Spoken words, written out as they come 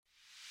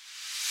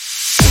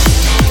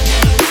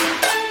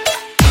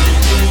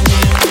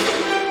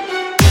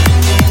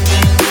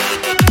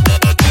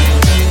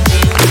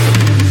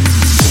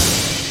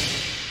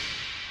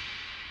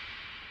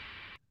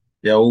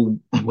Yo,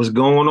 what's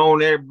going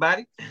on,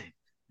 everybody?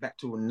 Back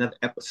to another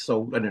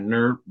episode of the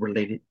Nerd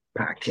Related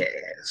The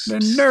Podcast.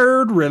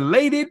 Nerd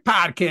Related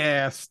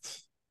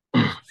Podcast.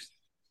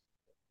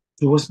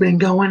 So what's been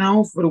going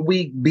on for the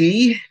week,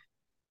 B?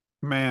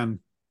 Man,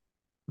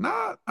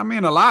 a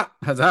lot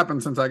has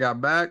happened since I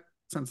got back,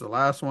 since the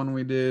last one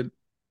we did,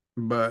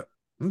 but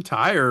I'm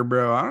tired,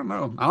 bro. I don't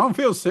know. I don't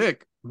feel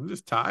sick. I'm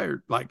just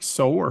tired, like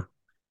sore.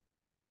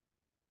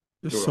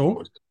 Just Dude,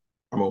 sore.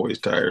 I'm always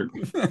tired.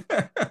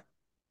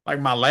 Like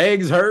my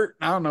legs hurt.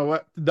 I don't know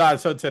what.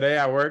 So today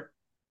I work.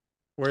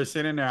 We're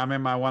sitting there. I'm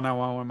in my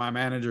one-on-one with my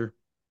manager,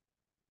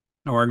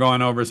 and we're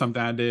going over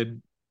something I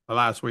did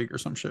last week or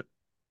some shit.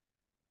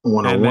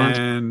 One on And one,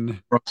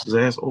 then cross his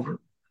ass over.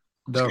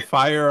 the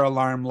fire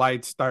alarm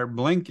lights start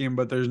blinking,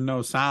 but there's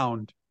no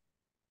sound.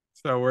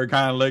 So we're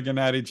kind of looking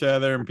at each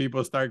other and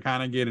people start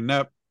kind of getting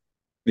up.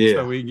 So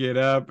Yeah. we get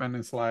up and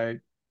it's like,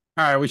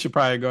 all right, we should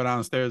probably go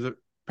downstairs.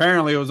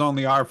 Apparently, it was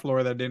only our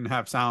floor that didn't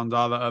have sounds.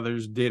 All the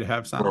others did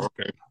have sounds.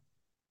 Okay.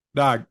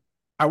 Dog,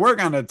 I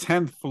work on the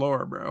 10th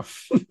floor, bro.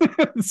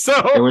 And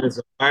So, when it's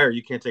a fire,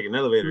 you can't take an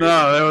elevator. It's no,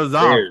 just it the was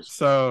off. stairs.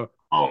 So,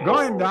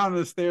 going Oh. down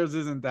the stairs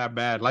isn't that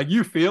bad. Like,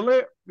 you feel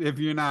it if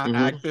you're not Mm-hmm.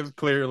 active.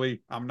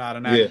 Clearly, I'm not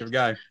an Yeah. active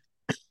guy.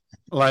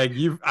 Like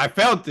I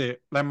felt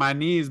it. Like my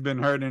knees been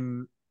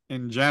hurting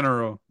in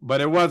general, but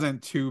it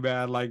wasn't too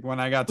bad. Like when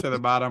I got to the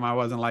bottom, I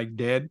wasn't like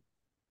dead.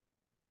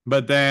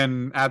 But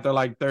then after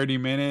like 30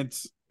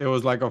 minutes, it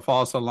was like a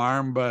false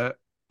alarm, but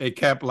it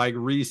kept like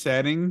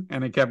resetting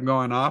and it kept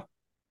going off.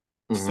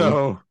 Mm-hmm.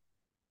 So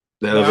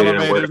The the elevator didn't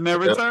work. elevators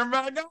never Yep. turned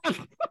back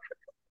on.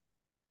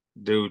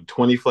 Dude,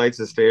 20 flights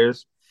of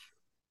stairs.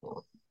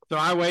 So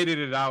I waited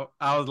it out.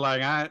 I was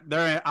like,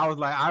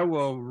 I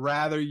will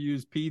rather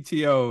use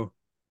PTO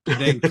than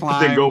Then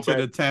climb go to back,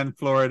 the 10th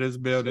floor of this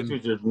especially building.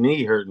 with your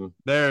knee hurting.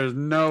 There's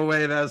no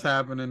way that's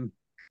happening.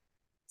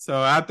 So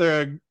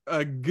after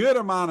a good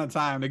amount of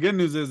time, the good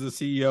news is the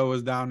CEO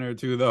was down there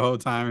too the whole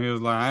time. He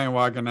was like, I ain't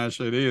walking that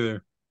shit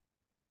either.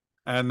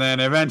 And then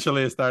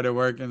eventually it started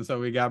working, so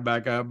we got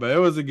back up. But it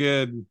was a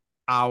good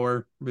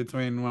hour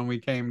between when we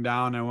came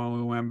down and when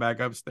we went back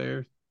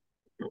upstairs.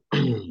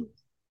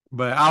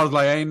 But I was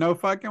like, ain't no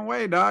fucking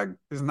way, dog.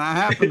 It's not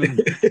happening.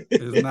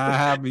 It's not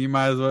happening. You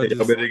might as well Y'all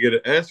just, better get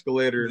an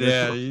escalator in this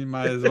yeah, one. you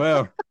might as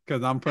well.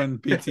 Because I'm putting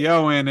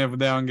PTO in if they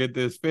don't get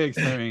this fixed.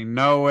 There ain't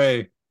no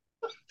way.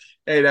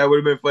 Hey, that would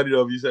have been funny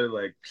though if you said it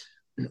like,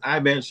 I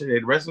man, shit,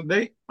 the rest of the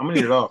day, I'm gonna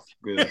need it off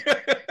because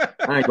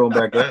I ain't going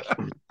back up.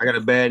 I got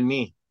a bad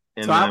knee.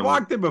 So And I've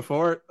walked it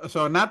before.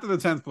 So not to the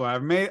 10th floor.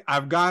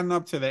 I've gotten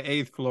up to the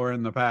 8th floor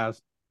in the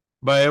past,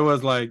 but it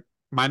was like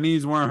my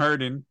knees weren't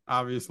hurting,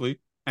 obviously.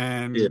 yeah,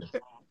 And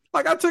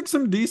like I took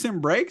some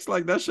decent breaks.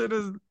 Like that shit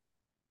is,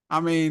 I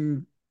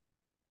mean,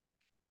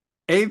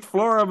 8th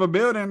floor of a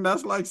building,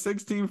 that's like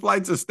 16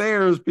 flights of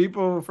stairs.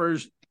 People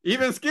first,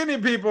 even skinny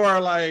people are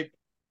like,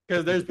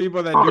 because there's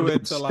people that oh do it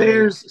dude, to like,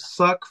 stairs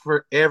suck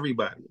for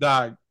everybody.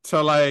 dog.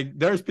 So like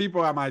there's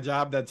people at my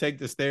job that take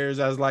the stairs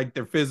as like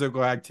their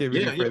physical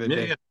activity Yeah, for yeah, the yeah,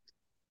 day. yeah.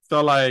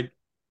 So like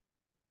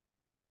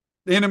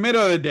in the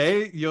middle of the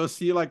day, you'll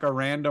see like a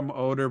random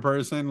older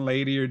person,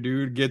 lady or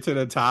dude, get to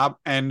the top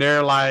and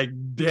they're like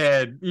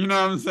dead. You know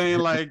what I'm saying?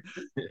 Like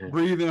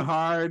breathing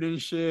hard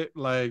and shit.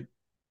 Like,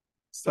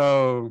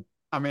 so,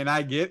 I mean,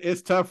 I get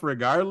it's tough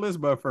regardless,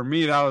 but for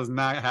me, that was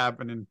not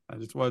happening. I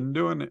just wasn't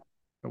doing it.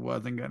 It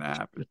wasn't going to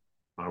happen.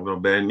 I'm gonna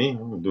bad knee.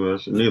 I'm gonna do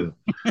that shit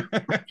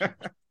neither.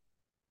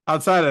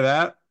 Outside of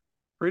that,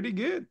 pretty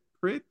good.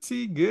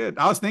 Pretty good.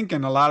 I was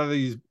thinking a lot of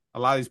these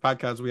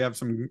podcasts, we have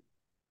some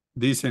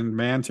decent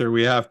banter.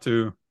 We have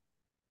to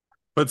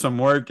put some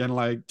work and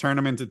like turn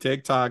them into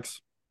TikToks.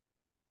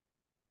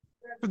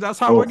 That's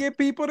how Oh, we'll get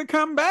people to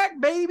come back,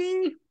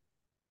 baby.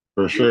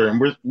 for sure.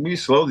 And we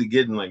slowly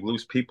getting like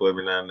loose people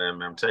every now and then,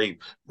 man. I'm telling you,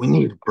 we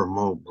need to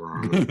promote,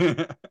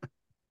 bro.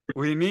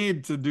 We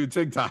need to do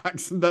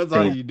TikToks. That's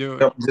how Thing. you do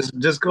it.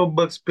 Just go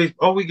book space.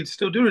 Oh, we can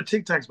still do the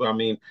TikToks, but I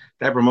mean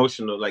that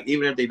promotion though, like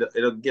even if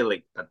it'll get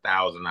like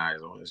 1,000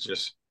 eyes on it. It's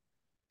just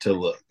to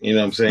look. You know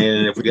what I'm saying?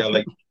 And if we got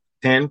like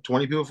 10,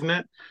 20 people from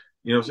that,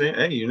 you know what I'm saying?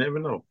 Hey, you never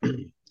know.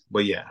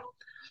 But yeah,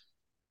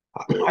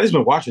 I just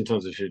been watching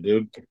tons of shit,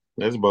 dude.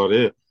 That's about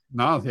it.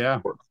 No,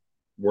 yeah.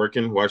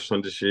 Working, watched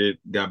tons of shit.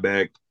 Got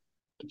back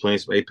to playing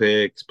some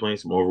Apex, playing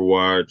some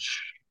Overwatch.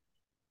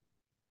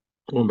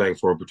 Going back and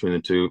forth between the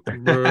two.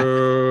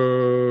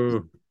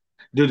 Bro.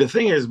 Dude, the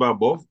thing is about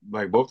both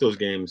those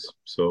games.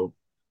 So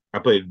I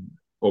played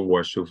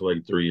Overwatch 2 for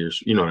like 3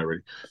 years. You know that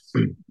already.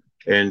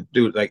 And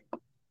dude, like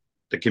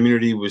the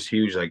community was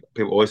huge. Like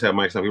people always have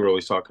mics on. People were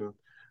always talking.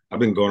 I've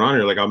been going on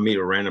here. Like I'll meet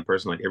a random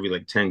person like every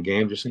like 10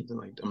 games or something.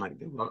 Like I'm like,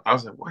 dude, I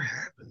was like, what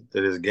happened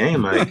to this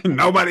game? Like,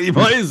 Nobody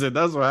plays it.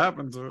 That's what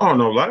happens to it. oh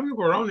no, a lot of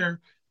people are on there,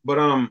 but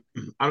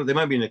they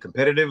might be in the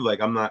competitive. Like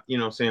I'm not, you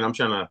know, what I'm saying I'm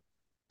trying to.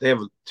 They have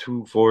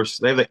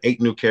they have like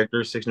 8 new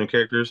characters, 6 new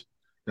characters,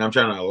 and I'm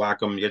trying to unlock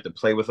them. You have to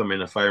play with them in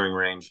the firing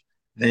range.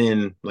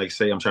 Then, like,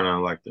 say I'm trying to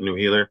unlock the new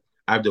healer.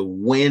 I have to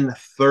win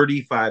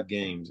 35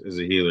 games as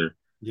a healer.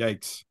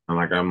 Yikes. I'm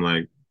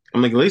like,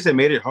 I'm like, at least they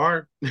made it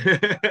hard.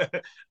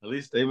 At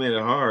least they made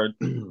it hard.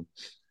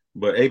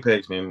 But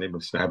Apex, man, they've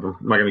been snapping.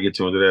 I'm not gonna get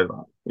too into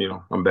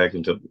that. I'm back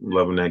into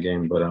loving that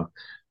game. But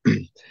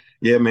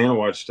yeah, man, I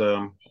watched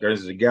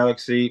Guardians of the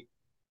Galaxy.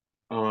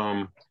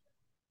 Um,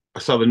 I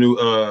saw the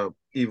new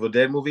Evil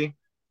Dead movie.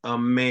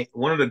 Man,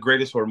 one of the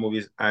greatest horror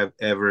movies I've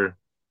ever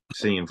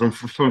seen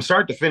from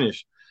start to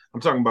finish. I'm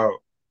talking about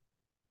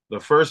the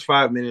first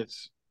 5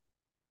 minutes.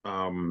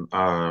 So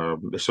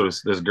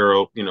this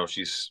girl,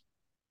 she's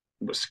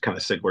was kind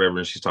of sick, whatever,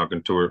 and she's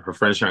talking to her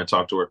friend's trying to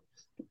talk to her.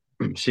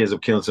 She ends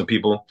up killing some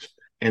people,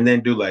 and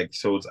then do like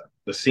so it's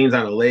the scenes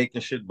on the lake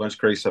and shit. A bunch of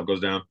crazy stuff goes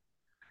down.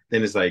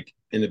 Then it's like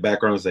in the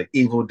background, it's like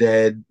Evil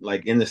Dead,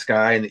 like in the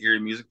sky, and the eerie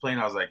music playing.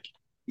 I was like,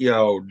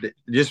 yo,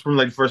 just from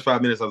like the first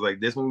 5 minutes, I was like,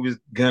 this movie's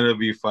gonna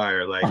be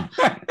fire. Like,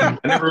 I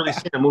never really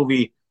seen a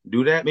movie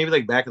do that. Maybe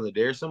like back in the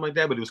day or something like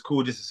that. But it was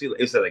cool just to see.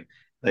 It's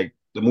like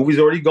the movie's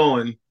already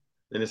going,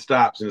 then it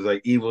stops, and it's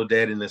like Evil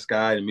Dead in the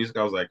sky and music.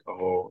 I was like,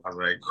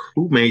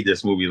 who made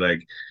this movie?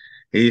 Like,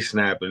 he's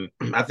snapping.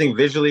 I think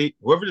visually,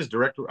 whoever this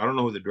director, I don't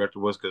know who the director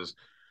was,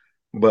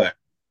 but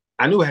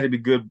I knew it had to be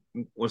good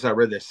once I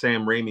read that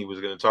Sam Raimi was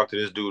going to talk to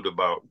this dude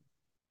about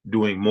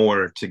doing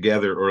more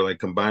together or like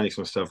combining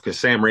some stuff because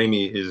Sam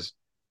Raimi is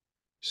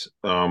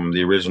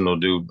the original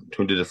dude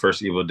who did the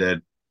first Evil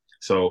Dead.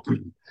 So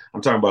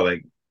I'm talking about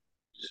like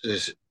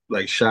just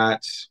like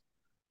shots,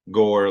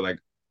 gore. Like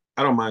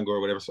I don't mind gore,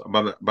 whatever. So,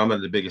 but I'm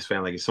not the biggest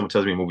fan. Like if someone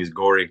tells me a movie's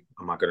gory,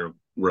 I'm not gonna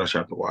rush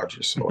out to watch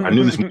it. So I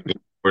knew this movie was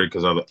gory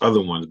because of the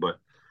other ones, but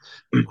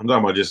I'm talking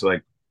about just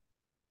like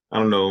I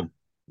don't know.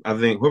 I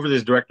think whoever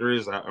this director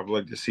is, I would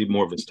like to see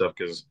more of his stuff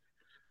because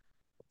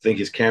I think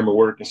his camera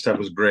work and stuff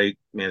was great.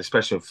 Man,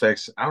 special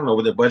effects. I don't know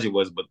what the budget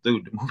was, but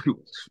dude, the movie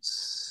was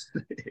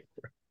sick.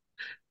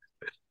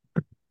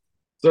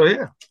 So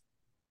yeah.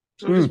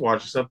 So just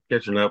watching stuff,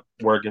 catching up,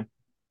 working.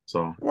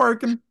 So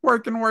working.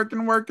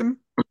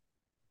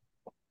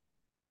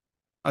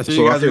 I see you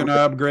so I guys are feel gonna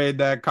upgrade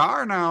that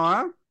car now,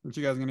 huh? But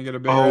you guys gonna get a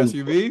bigger oh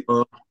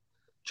SUV?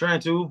 trying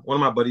to. One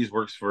of my buddies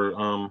works for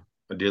a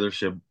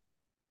dealership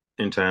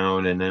in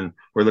town, and then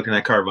we're looking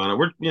at Carvana.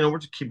 We're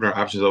just keeping our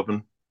options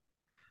open,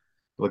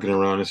 looking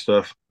around and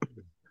stuff.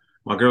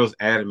 My girl's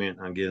adamant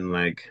on getting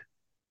like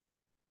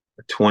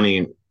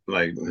 20,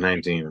 like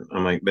 19.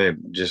 I'm like, babe,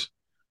 just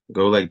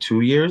go like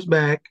 2 years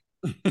back,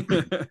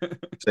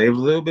 save a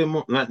little bit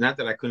more. Not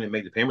that I couldn't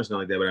make the payments, not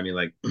like that, but I mean,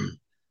 like,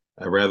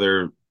 I'd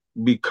rather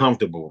be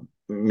comfortable,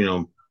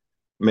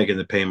 making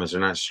the payments or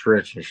not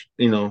stretching,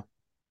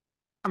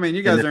 I mean, you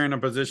And guys then, are in a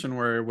position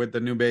where with the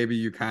new baby,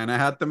 you kind of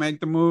have to make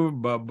the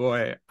move. But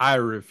boy, I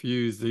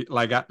refuse.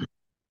 Like I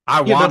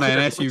yeah, want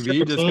that's an it.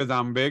 SUV just because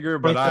I'm bigger,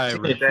 but I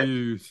 2017 ain't that,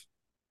 refuse.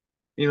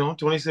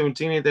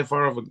 2017 ain't that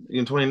far off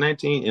in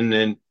 2019. And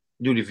then,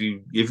 dude, if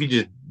you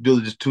just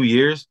do just 2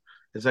 years,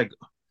 it's like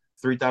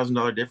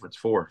 $3,000 difference,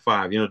 four,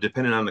 five,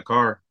 depending on the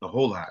car, a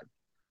whole lot.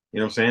 You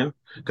know what I'm saying?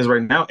 Because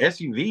right now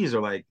SUVs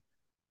are like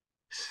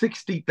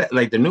 60,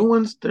 like the new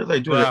ones, they're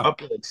like, dude, they're Bro, up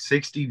to like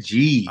 60 I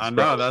G's, know.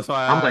 bro. That's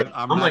why I'm like,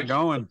 I'm I'm not like,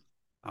 going.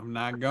 I'm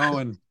not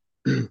going.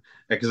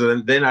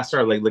 because then I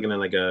started like looking at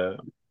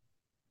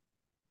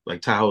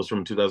like Tahoe's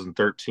from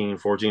 2013,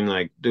 14.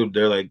 Like, dude,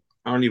 they're like,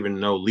 I don't even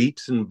know,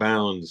 leaps and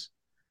bounds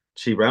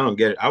cheaper. I don't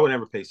get it. I would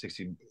never pay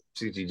 60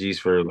 G's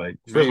for like,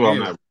 first Me of all, I'm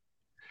neither.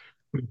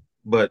 not,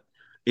 but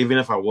even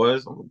if I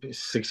was, I'm gonna pay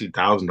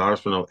 $60,000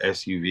 for no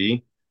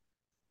SUV.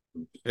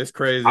 It's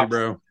crazy,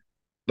 bro.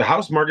 The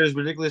house market is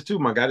ridiculous too.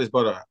 My guy just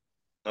bought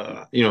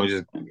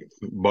just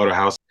bought a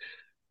house.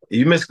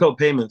 You miss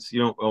co-payments,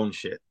 you don't own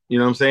shit. You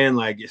know what I'm saying?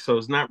 Like, so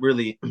it's not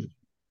really,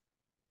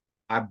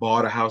 I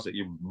bought a house that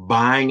you're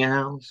buying a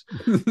house.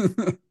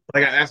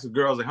 Like I asked the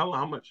girl, I was like,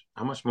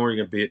 how much more are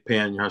you gonna pay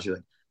on your house? She's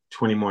like,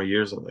 20 more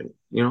years. I was like,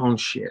 you don't own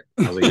shit.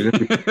 I was like, you're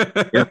gonna be, you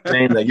know what I'm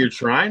saying? Like you're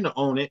trying to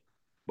own it,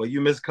 but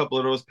you miss a couple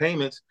of those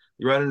payments,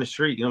 you're out in the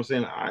street. You know what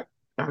I'm saying?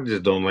 I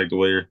just don't like the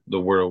way the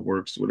world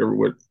works, what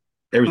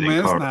I everything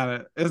mean,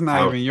 costs. it's not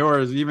House even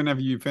yours. Even if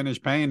you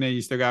finish paying it,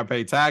 you still gotta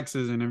pay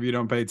taxes. And if you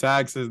don't pay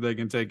taxes, they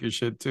can take your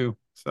shit too.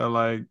 So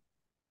like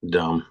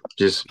dumb.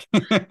 Just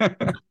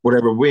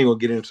whatever. We ain't gonna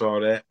get into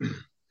all that.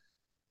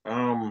 I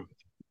don't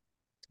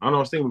know, I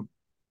was thinking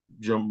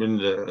jump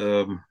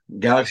into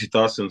Galaxy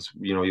thoughts since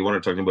you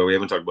want to talk about we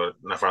haven't talked about it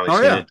and I finally Oh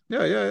seen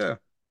yeah. it. Yeah.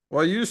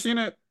 Well, you seen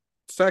it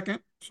second,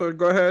 so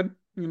go ahead.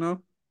 You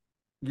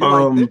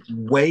liked it.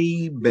 Way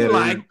You better.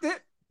 liked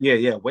it.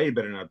 Yeah, way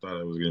better than I thought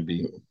it was gonna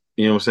be.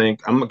 You know what I'm saying?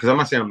 I'm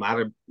not saying I'm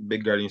not a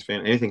big Guardians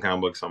fan. Anything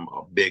comic books, I'm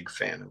a big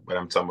fan of. But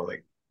I'm talking about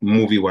like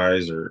movie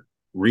wise or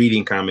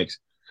reading comics.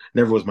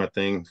 Never was my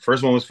thing.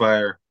 First one was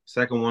fire.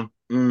 Second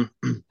one,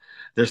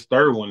 this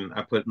third one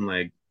I put in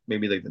like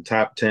maybe like the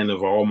top 10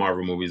 of all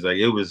Marvel movies. Like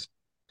it was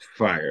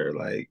fire.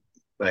 Like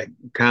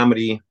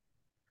comedy,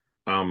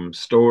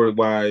 story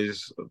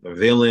wise, the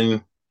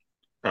villain.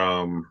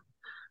 Um,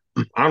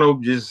 I don't know,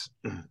 just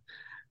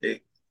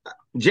it,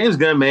 James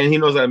Gunn, man, he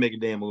knows how to make a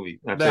damn movie.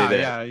 I'll tell you Yeah,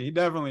 that. yeah, he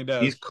definitely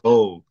He's does.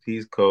 cold.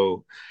 He's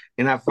cold.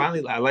 And I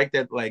like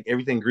that, like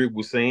everything Group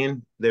was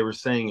saying, they were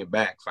saying it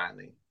back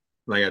finally.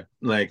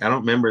 Like I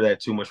don't remember that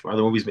too much from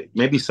other movies.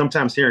 Maybe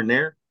sometimes here and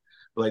there,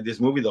 but like this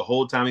movie, the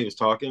whole time he was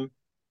talking,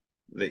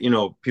 that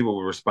people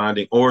were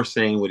responding or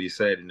saying what he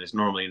said, and it's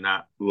normally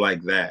not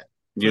like that.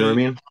 You know what I So,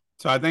 mean?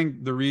 so I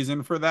think the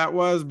reason for that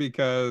was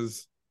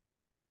because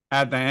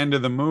at the end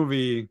of the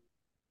movie,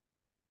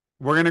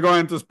 we're gonna go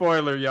into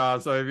spoiler, y'all.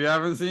 So if you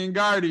haven't seen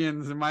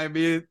Guardians, it might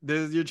be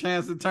this is your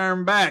chance to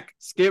turn back,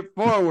 skip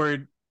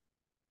forward.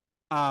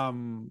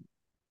 Um,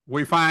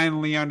 we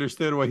finally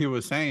understood what he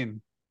was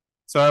saying.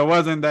 So it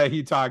wasn't that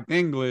he talked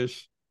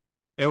English;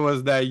 it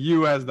was that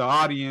you, as the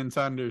audience,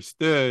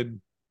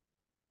 understood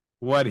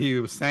what he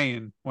was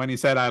saying when he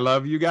said, "I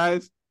love you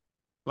guys."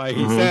 Like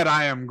he Hmm. said,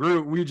 "I am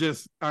Groot." We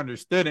just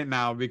understood it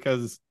now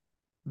because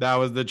that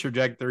was the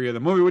trajectory of the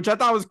movie, which I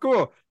thought was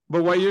cool.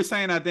 But what you're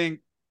saying, I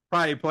think,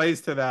 probably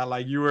plays to that.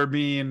 Like you were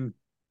being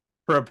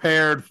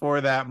prepared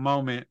for that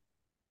moment.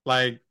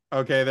 Like,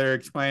 okay, they're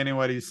explaining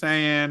what he's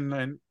saying,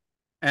 and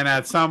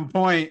at some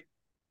point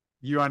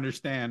you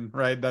understand,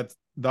 right? That's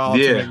the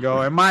Yeah. ultimate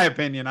goal. In my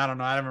opinion, I don't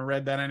know. I haven't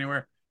read that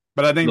anywhere.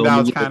 But I think No, that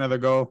me was neither. kind of the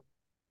goal.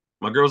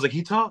 My girl was like,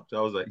 he talked.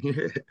 I was like,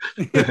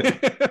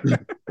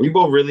 we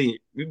both really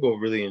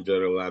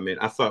enjoyed it a lot, man.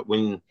 I thought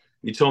when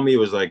you told me it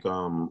was like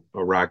a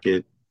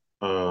rocket,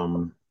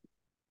 um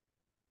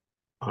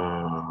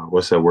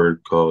what's that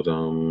word called?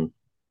 When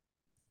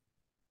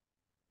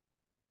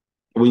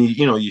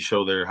you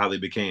show their how they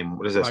became,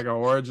 what is that? Like an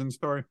origin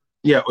story.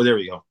 Yeah, oh there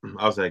we go.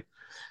 I was like,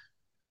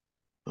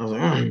 I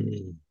don't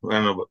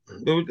know, but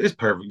it's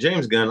perfect.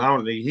 James Gunn, I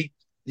don't think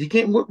he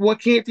can't what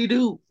can't he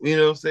do? You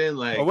know what I'm saying?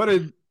 Well, Like,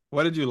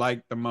 what did you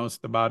like the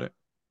most about it?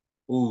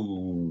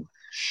 ooh.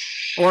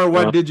 Or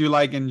what Uh, did you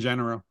like in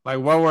general? Like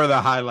what were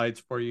the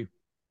highlights for you?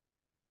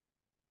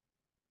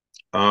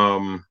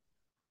 um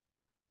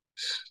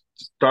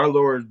Star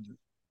Lord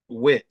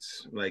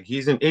wits. Like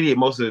he's an idiot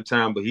most of the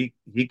time, but he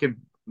could.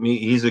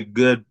 He's a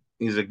good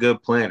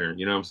planner.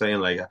 You know what I'm saying?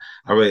 Like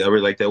I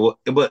really like that. Well,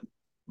 but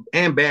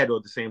and bad though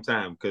at the same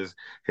time because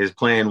his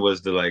plan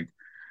was to like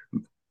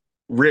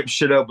rip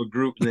shit up a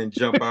group and then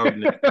jump out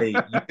and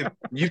hey,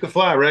 you can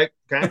fly, right?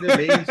 Kind of,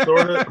 maybe,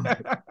 sort of.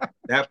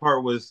 That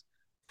part was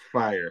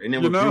fire. And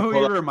then You when know Groot who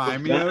pulled you out those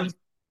remind me guns, of?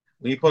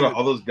 when he pulled out Dude,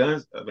 all those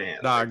guns, oh, man,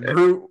 I nah, like that.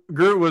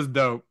 Groot was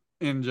dope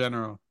in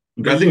general.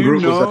 But I think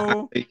Groot was a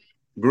highlight.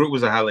 Groot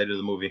was a highlight of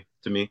the movie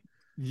to me.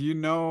 you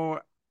know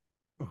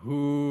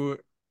who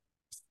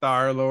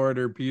Star Lord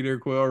or Peter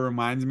Quill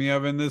reminds me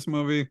of in this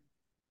movie?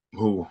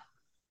 Who?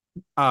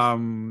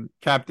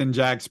 Captain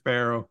Jack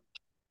Sparrow.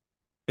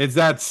 It's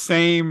that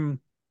same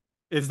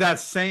it's that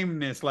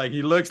sameness. Like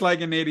he looks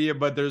like an idiot,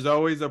 but there's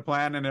always a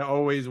plan and it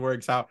always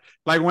works out.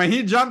 Like when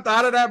he jumped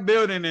out of that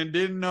building and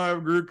didn't know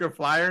if Groot could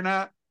fly or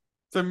not,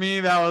 to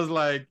me that was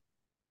like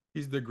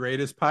he's the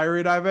greatest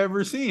pirate I've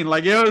ever seen.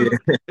 Like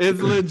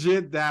it's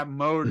legit that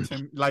mode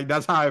to like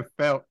that's how I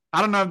felt.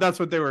 I don't know if that's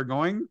what they were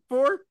going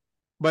for,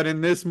 but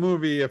in this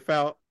movie it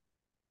felt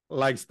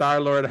like Star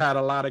Lord had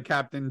a lot of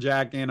Captain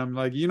Jack in him.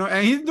 Like,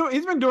 and he's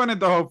been doing it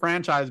the whole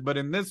franchise, but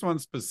in this one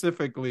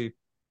specifically,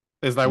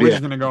 it's like we're Yeah,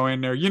 just gonna go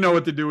in there. You know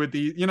what to do with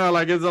these.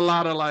 Like it's a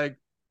lot of like,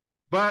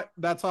 but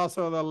that's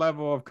also the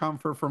level of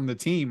comfort from the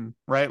team,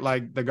 right?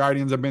 Like the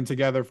Guardians have been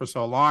together for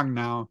so long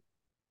now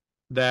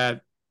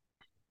that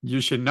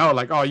you should know,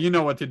 like, oh, you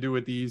know what to do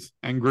with these.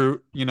 And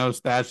Groot,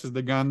 stashes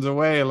the guns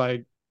away.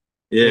 Like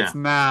yeah, it's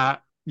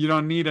not. You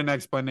don't need an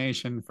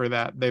explanation for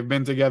that. They've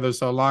been together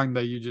so long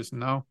that you just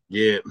know.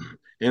 yeah.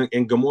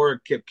 And Gamora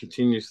kept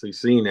continuously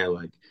seeing that,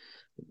 like,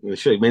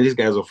 shit, man, these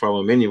guys will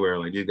follow him anywhere.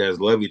 Like, these guys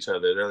love each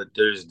other.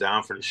 They're just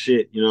down for the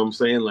shit. You know what I'm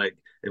saying? Like,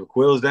 if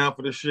Quill's down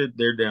for the shit,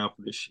 they're down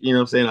for the shit. You know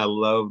what I'm saying?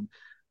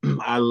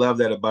 I love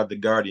that about the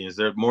Guardians.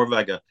 They're more of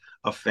like a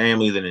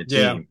family than a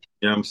Yeah, team.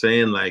 You know what I'm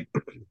saying? Like,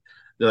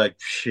 they're like,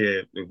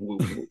 shit.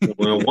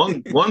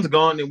 When one's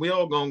gone, then we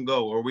all gonna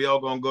go, or we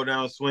all gonna go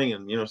down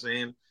swinging. You know what I'm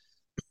saying?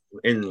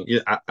 And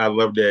yeah, I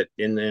love that.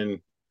 And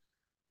then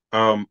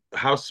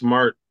how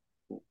smart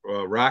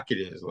Rocket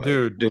is. Like,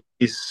 dude, dude,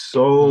 he's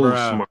so bruh,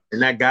 smart.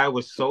 And that guy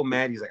was so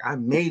mad. He's like, I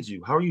made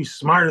you. How are you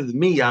smarter than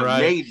me? I right?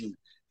 made you.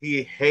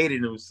 He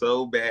hated him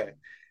so bad.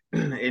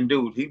 And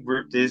dude, he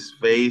ripped his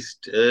face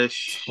to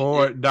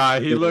shit. Die.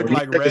 He And looked when he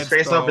like took his Red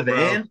face off Skull, at the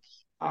bro. end,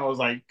 I was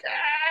like,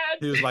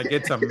 He was like, God.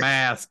 it's a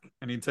mask.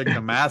 And he took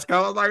the mask. I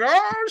was like,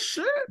 oh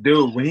shit.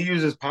 Dude, when he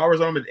used his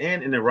powers on him at the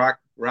end in the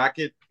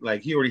rocket,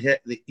 like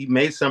he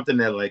made something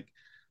that like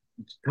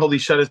totally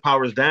shut his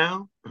powers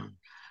down.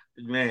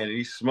 Man,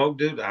 he smoked,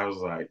 dude. I was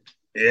like,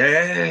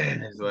 yeah.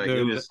 It's like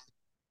Dude,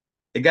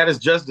 it got his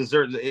just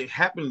desserts. It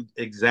happened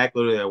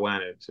exactly the way I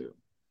wanted it to.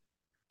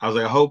 I was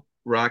like, I hope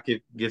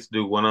Rocket gets to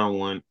do one on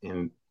one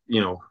and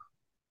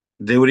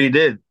did what he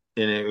did.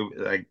 And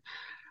like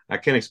I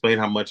can't explain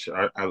how much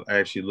I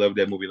actually love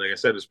that movie. Like I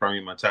said, it's probably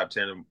in my top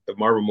 10 of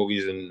Marvel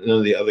movies, and none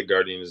of the other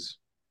Guardians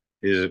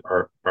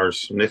are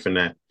sniffing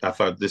that. I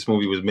thought this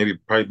movie was maybe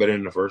probably better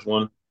than the first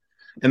one,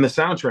 and the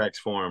soundtracks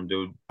for him,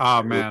 dude.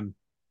 oh man,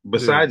 dude,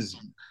 Besides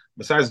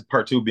besides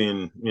part two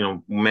being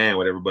man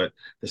whatever, but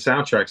the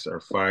soundtracks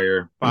are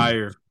fire.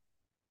 fire.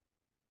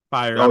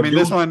 Fire. I Oh, mean,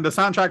 this dude, one, the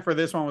soundtrack for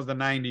this one was the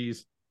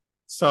 90s.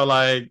 So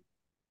like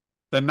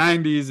the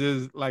 90s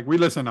is like we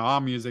listen to all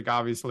music,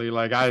 obviously.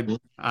 Like Mhm.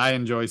 I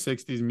enjoy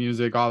 60s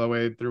music all the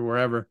way through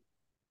wherever.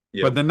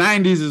 Yep. But the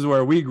 90s is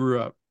where we grew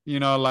up.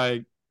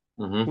 Like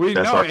we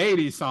That's know our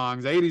 80s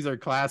songs. 80s are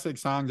classic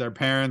songs. Our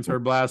parents were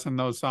blasting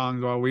those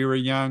songs while we were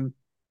young.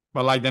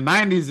 But like the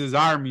 90s is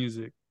our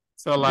music.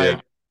 So yeah.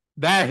 like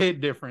that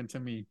hit different to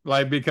me.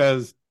 Like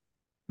because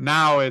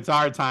now it's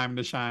our time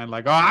to shine.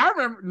 Like, oh, I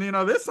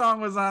remember, this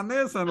song was on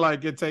this, and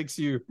like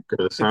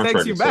Because the it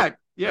takes soundtrack you is so. back.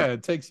 Yeah,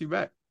 it takes you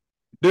back.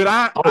 Dude,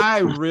 Oh. I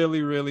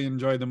really, really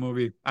enjoyed the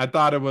movie. I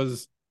thought it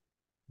was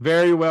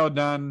very well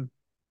done.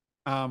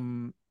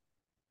 Um,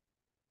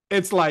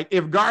 it's like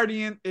if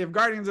Guardians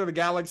of the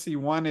Galaxy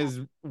one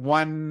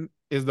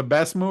is the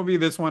best movie,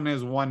 this one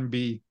is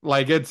 1B.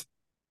 Like it's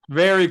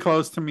very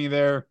close to me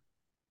there.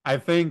 I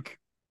think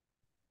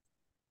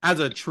as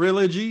a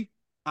trilogy,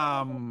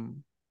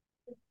 um,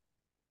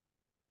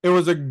 it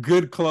was a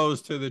good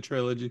close to the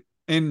trilogy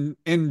in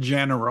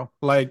general.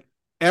 Like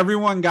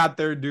everyone got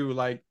their due.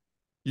 Like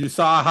you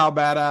saw how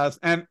badass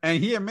and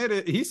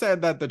he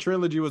said that the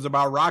trilogy was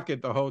about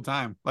Rocket the whole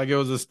time. Like it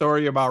was a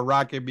story about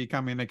Rocket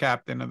becoming the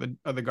captain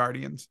of the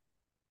Guardians.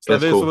 So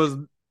That's this cool. was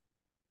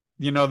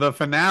the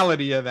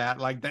finality of that,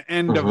 like the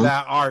end of Hmm.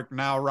 that arc.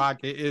 Now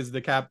Rocket is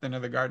the captain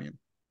of the Guardians.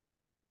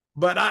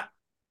 But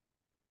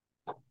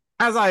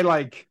as I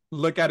like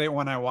look at it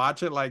when I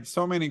watch it, like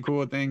so many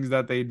cool things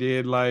that they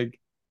did, like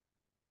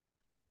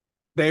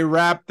they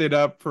wrapped it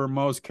up for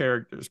most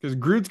characters because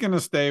Groot's gonna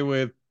stay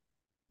with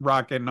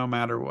Rocket no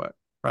matter what,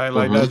 right?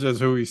 Like Hmm. that's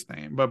just who he's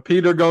staying. But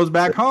Peter goes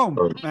back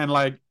home, and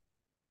like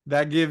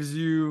that gives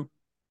you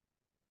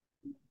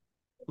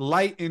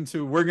light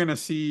into we're gonna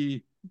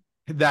see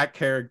that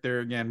character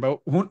again.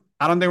 But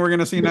I don't think we're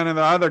gonna see none of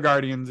the other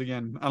Guardians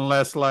again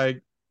unless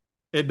like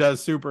it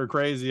does super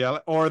crazy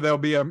or there'll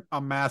be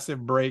a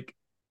massive break.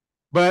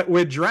 But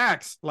with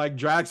Drax, like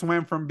Drax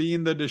went from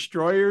being the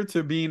destroyer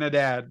to being a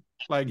dad.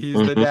 Like he's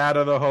the Hmm. dad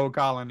of the whole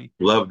colony.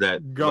 Love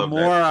that. Love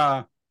that.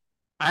 Gamora,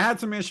 I had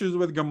some issues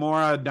with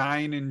Gamora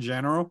dying in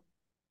general,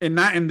 and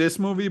not in this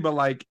movie, but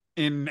like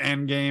in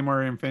Endgame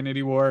or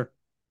Infinity War.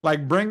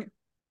 Like,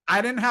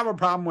 I didn't have a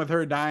problem with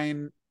her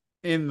dying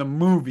in the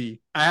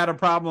movie. I had a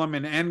problem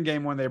in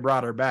Endgame when they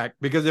brought her back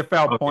because it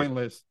felt Okay.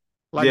 pointless.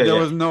 Like, Yeah, there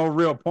yeah. was no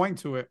real point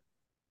to it.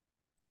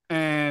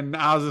 And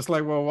I was just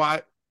like, well,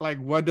 why? Like,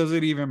 what does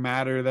it even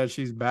matter that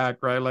she's back,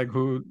 right?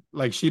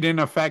 Like, she didn't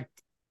affect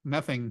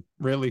nothing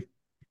really.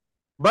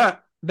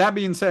 But that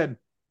being said,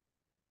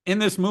 in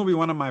this movie,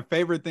 one of my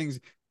favorite things,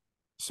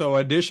 so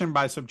addition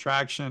by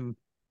subtraction,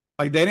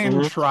 like they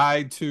didn't Hmm.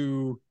 try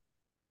to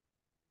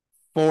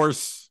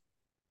force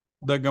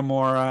the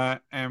Gamora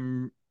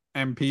and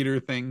Peter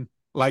thing.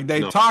 Like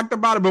they No. talked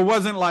about it, but it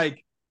wasn't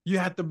like you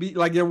had to be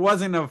like there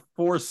wasn't a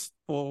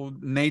forceful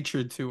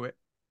nature to it.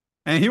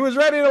 And he was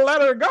ready to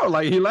let her go.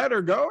 Like he let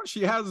her go.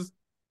 She has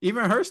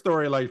even her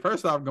story. Like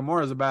first off,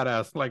 Gamora's a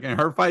badass. Like in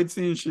her fight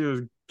scene, she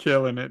was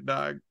killing it,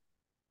 dog.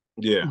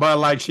 Yeah. But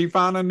like she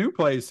found a new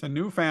place, a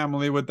new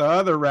family with the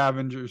other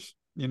Ravengers,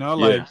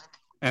 Yeah.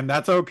 and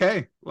that's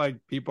okay.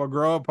 Like people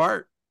grow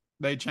apart,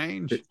 they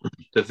change.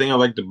 The thing I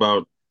liked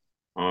about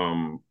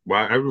well,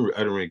 I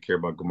don't really care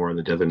about Gamora and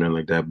the death or nothing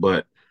like that,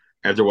 but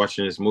after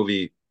watching this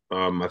movie,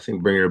 I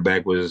think bringing her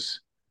back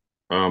was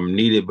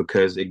needed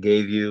because it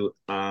gave you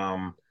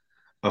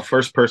a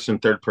first person,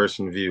 third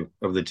person view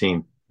of the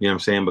team. You know what I'm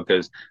saying?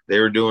 Because they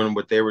were doing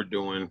what they were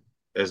doing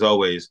as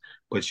always,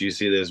 but you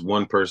see this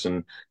one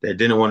person that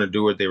didn't want to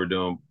do what they were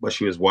doing, but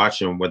she was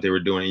watching what they were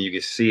doing, and you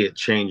could see it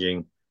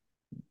changing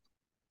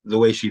the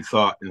way she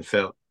thought and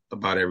felt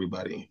about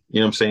everybody. You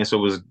know what I'm saying? So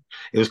it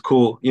was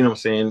cool, you know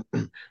what I'm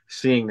saying,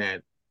 seeing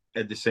that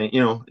at the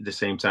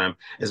same time,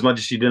 as much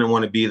as she didn't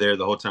want to be there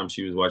the whole time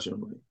she was watching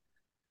them.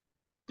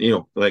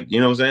 Like you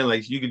know what I'm saying?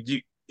 Like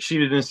she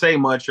didn't say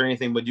much or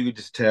anything, but you could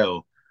just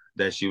tell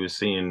that she was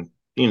seeing,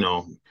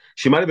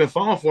 she might have been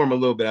falling for him a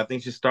little bit. I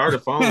think she started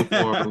falling for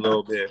him a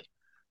little bit.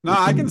 No,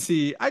 I can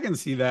see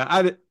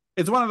that.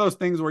 It's one of those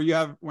things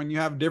where when you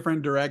have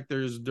different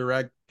directors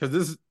direct,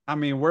 because I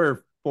mean, we're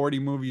 40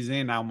 movies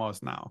in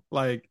almost now.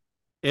 Like,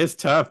 it's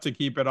tough to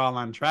keep it all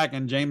on track.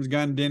 And James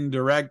Gunn didn't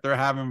direct or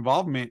have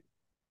involvement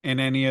in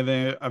any of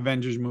the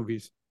Avengers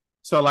movies.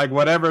 So, like,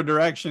 whatever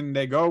direction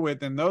they go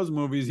with in those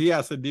movies, he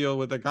has to deal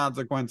with the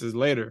consequences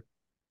later.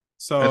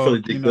 I feel So,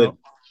 like they could.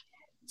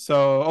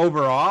 so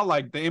overall,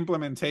 like the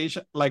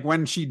implementation, like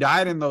when she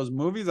died in those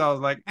movies, I was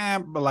like,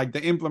 but like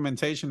the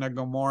implementation of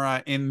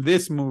Gamora in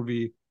this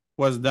movie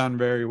was done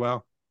very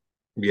well.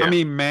 I Yeah,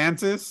 mean,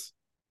 Mantis,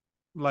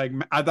 like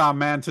I thought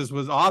Mantis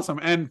was awesome.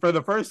 And for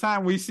the first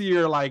time, we see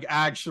her like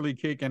actually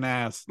kicking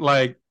ass.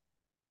 Like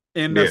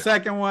in the yeah,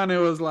 second one, it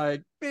was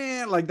like,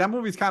 man, like that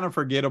movie's kind of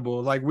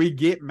forgettable. Like we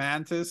get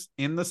Mantis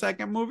in the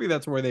second movie,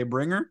 that's where they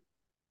bring her.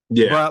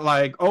 yeah, But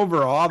like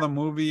overall, the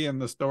movie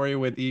and the story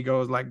with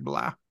Ego is like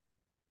blah.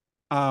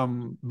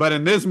 But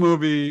in this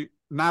movie,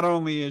 not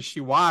only is she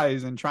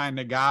wise and trying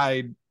to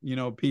guide,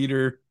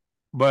 Peter,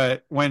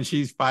 but when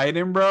she's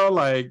fighting, bro,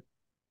 like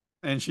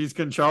and she's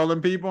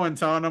controlling people and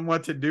telling them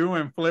what to do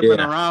and flipping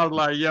Yeah. around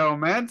like, yo,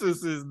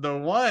 Mantis is the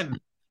one.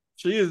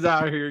 She is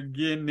out here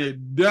getting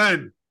it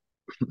done.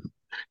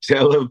 See,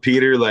 I love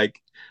Peter like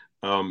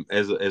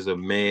as a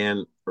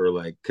man or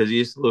like because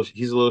he's a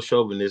little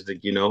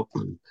chauvinistic, you know.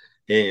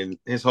 And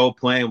his whole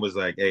plan was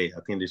like, hey, I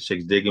think this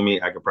chick's digging me.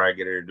 I could probably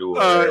get her to do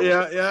whatever.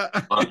 Yeah,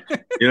 yeah.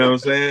 You know what I'm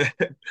saying?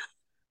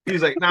 He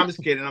was like, no, I'm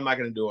just kidding. I'm not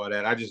gonna do all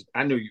that.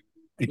 I knew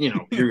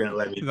you're gonna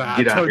let me I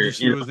get out told you here.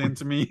 she was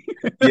into me.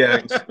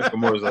 Yeah.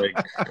 More was like,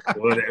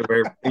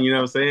 whatever. You know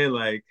what I'm saying?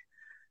 Like,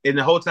 and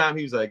the whole time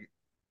he was like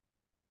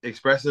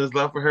expressing his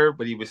love for her,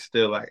 but he was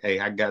still like, hey,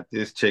 I got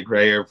this chick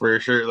right here for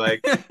sure.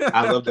 Like,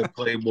 I love the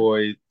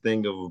playboy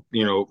thing of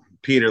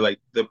Peter, like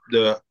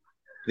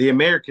the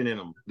American in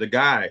him, the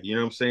guy. You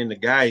know what I'm saying? The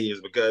guy he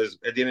is, because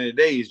at the end of the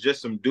day, he's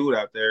just some dude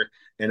out there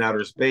in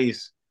outer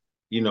space.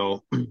 You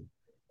know,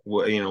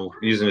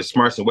 using his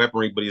smarts and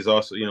weaponry, but he's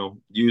also,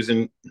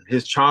 using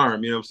his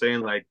charm. You know what I'm saying?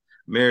 Like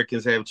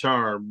Americans have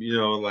charm.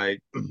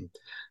 Like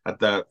I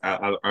thought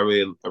I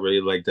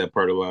really liked that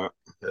part a lot.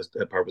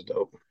 That part was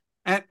dope.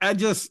 And I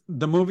just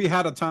the movie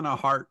had a ton of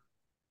heart.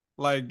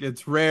 Like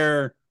it's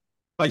rare.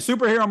 Like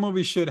superhero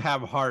movies should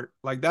have heart.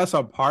 Like that's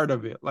a part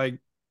of it. Like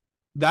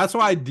that's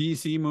why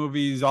DC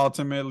movies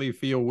ultimately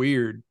feel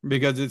weird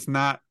because it's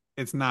not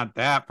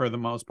that for the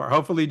most part.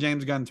 Hopefully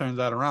James Gunn turns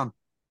that around.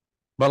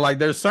 But like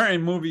there's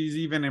certain movies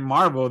even in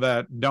Marvel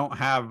that don't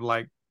have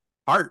like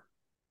heart.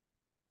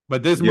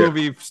 But this Yeah,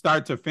 movie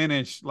start to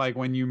finish, like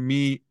when you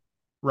meet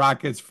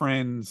Rocket's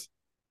friends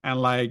and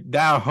like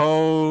that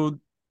whole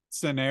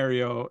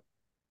scenario,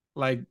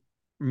 like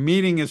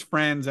meeting his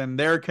friends and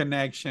their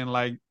connection,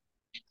 like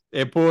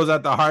it pulls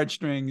at the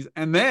heartstrings.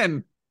 And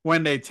then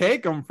when they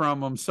take him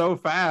from him so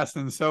fast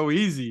and so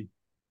easy,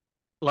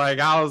 like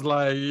I was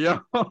like, yo,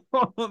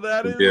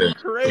 that is yeah,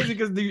 crazy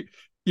because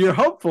you're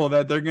hopeful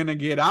that they're gonna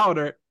get out,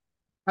 or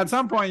at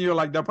some point you're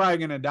like they're probably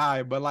gonna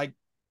die, but like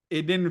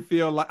it didn't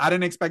feel like I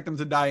didn't expect them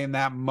to die in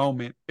that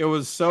moment. It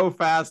was so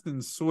fast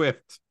and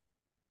swift,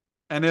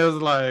 and it was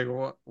like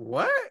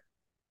what?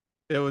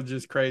 It was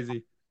just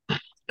crazy.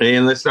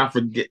 and let's not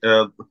forget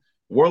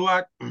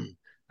Warlock.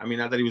 I mean,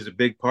 I thought he was a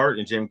big part,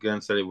 and Jim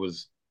Gunn said it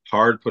was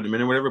hard putting him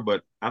in or whatever,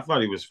 but I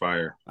thought he was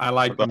fire. I I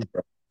liked thought, him.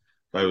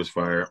 thought he was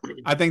fire.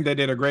 I think they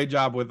did a great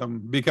job with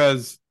him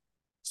because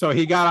so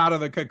he got out of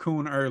the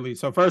cocoon early.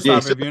 So first Yeah, he's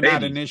off, still if you're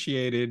not 80s.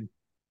 initiated,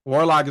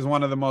 Warlock is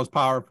one of the most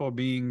powerful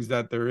beings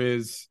that there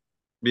is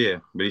Yeah,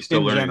 but he's still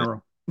in learning it.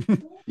 general.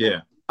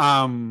 Yeah.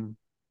 um,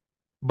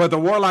 but the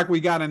Warlock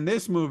we got in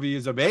this movie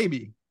is a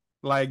baby.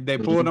 Like they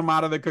pulled Mhm. him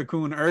out of the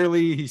cocoon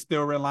early. He's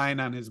still relying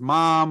on his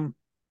mom.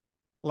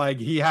 Like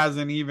he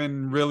hasn't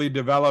even really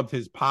developed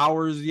his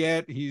powers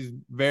yet. He's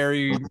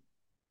very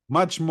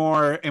much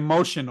more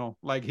emotional.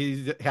 Like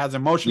he has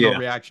emotional Yeah.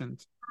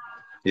 reactions.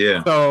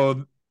 Yeah.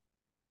 So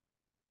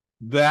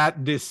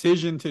that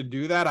decision to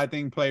do that, I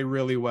think, played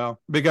really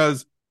well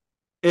because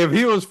if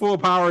he was full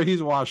power,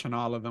 he's washing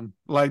all of them.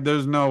 Like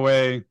there's no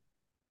way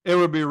it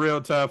would be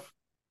real tough.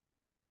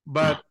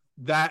 But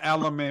that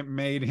element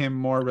made him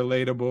more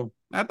relatable.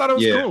 I thought it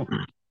was Yeah. cool.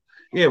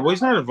 Yeah. Well,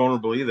 he's not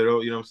invulnerable either,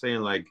 though. You know what I'm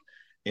saying? Like,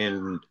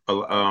 and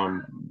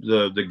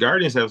the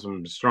Guardians have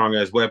some strong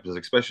ass weapons,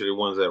 especially the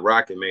ones that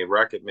Rocket made.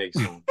 Rocket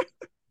makes some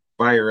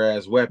fire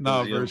ass weapons.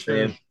 No, You know what for I'm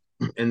sure.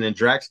 saying? And then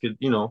Drax could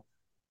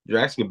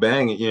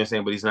bang it. You know what I'm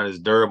saying? But he's not as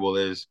durable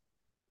as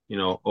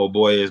old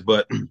boy is.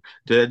 But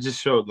that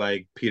just showed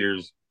like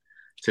Peter's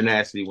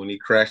tenacity when he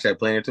crashed that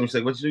plane into him. He's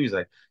like, "What you do?" He's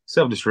like,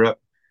 "Self destruct."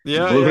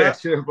 Yeah, Blew yeah. that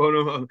shit up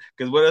on him.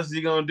 Because what else is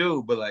he gonna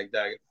do? But like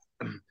that.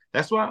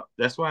 That's why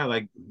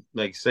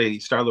like say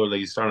Star Lord like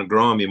he's starting to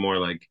grow on me more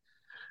like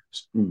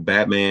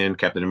Batman,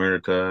 Captain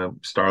America,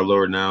 Star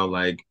Lord now.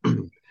 Like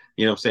what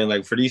I'm saying?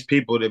 Like for these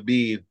people to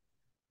be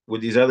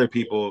with these other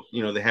people,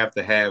 they have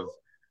to have,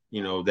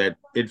 that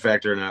it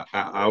factor. And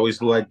I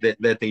always like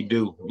that they do.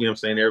 You know what I'm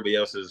saying? Everybody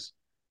else is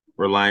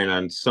relying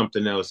on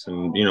something else,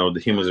 and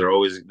the humans are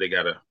always they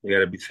gotta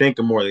be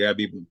thinking more. They gotta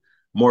be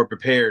more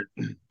prepared.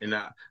 And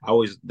I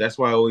always that's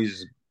why I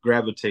always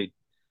gravitate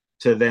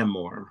to them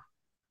more.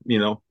 You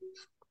know,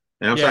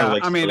 and I'm trying to Yeah.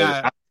 like I mean,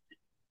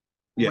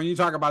 yeah, when you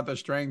talk about the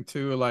strength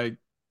too, like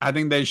I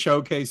think they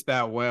showcased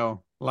that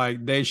well.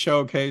 Like they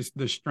showcased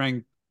the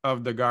strength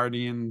of the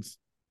Guardians,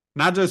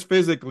 not just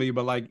physically,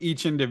 but like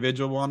each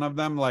individual one of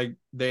them. Like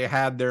they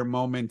had their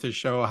moment to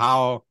show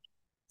how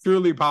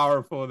truly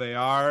powerful they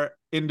are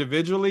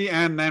individually,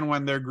 and then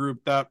when they're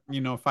grouped up,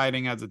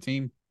 fighting as a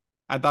team.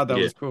 I thought that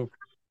yeah, was cool.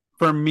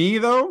 For me,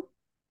 though,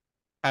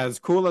 as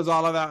cool as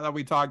all of that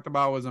we talked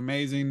about was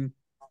amazing,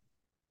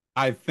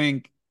 I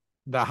think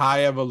the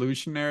High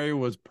Evolutionary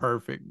was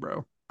perfect,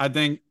 bro. I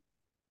think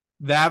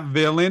that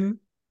villain,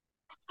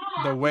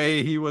 the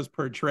way he was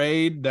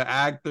portrayed, the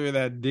actor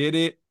that did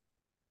it,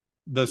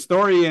 the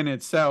story in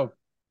itself,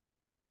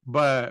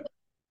 but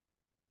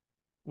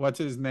what's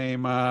his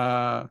name?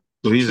 so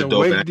he's a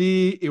dope actor.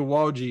 Chiwetel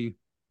Iwoji.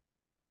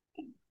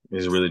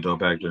 He's a really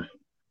dope actor.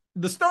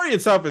 The story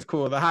itself is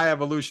cool. The High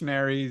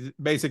Evolutionary is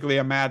basically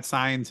a mad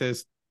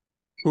scientist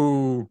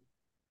who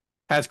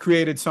has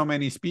created so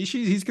many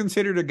species. He's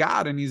considered a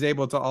god, and he's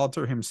able to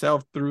alter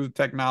himself through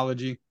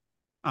technology.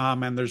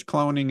 And there's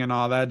cloning and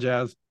all that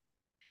jazz.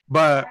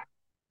 But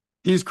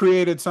he's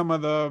created some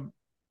of the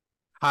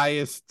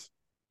highest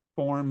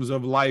forms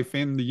of life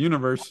in the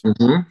universe.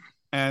 Mm-hmm.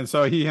 And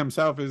so he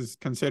himself is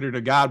considered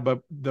a god,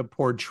 but the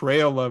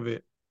portrayal of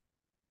it,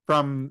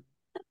 from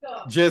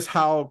just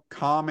how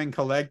calm and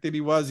collected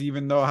he was,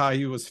 even though how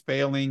he was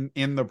failing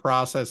in the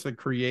process of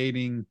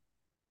creating,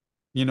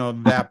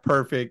 that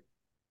perfect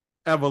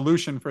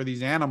evolution for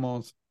these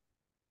animals,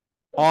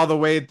 all the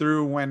way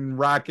through when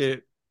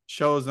Rocket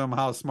shows him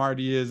how smart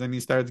he is and he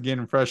starts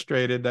getting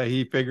frustrated that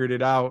he figured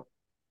it out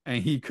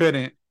and he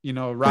couldn't.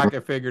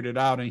 Rocket figured it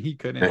out and he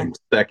couldn't. And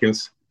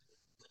seconds.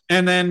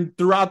 And then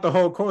throughout the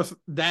whole course,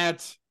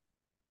 that's,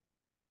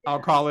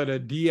 I'll call it a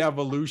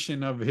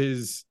de-evolution of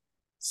his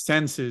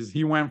senses.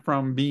 He went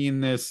from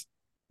being this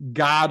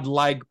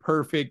godlike,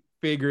 perfect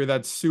figure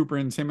that's super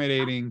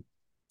intimidating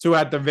to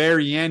at the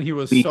very end, he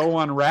was Weak. so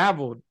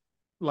unraveled.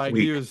 Like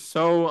Weak. he was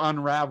so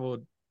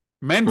unraveled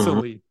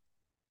mentally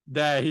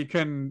that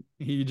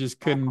he just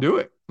couldn't do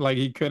it. Like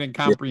he couldn't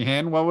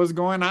comprehend what was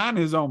going on.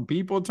 His own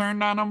people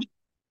turned on him.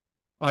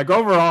 Like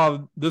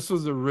overall, this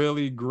was a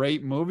really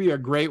great movie, a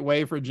great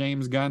way for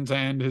James Gunn to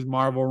end his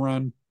Marvel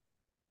run.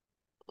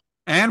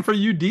 And for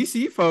you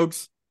DC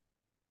folks,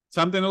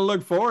 something to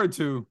look forward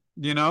to.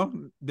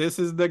 This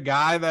is the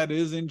guy that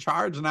is in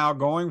charge now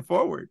going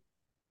forward.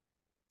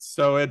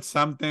 So it's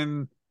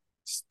something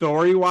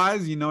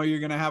story-wise, you're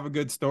going to have a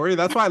good story.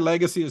 That's why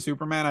Legacy of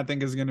Superman, I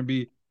think, is going to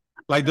be,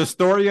 like, the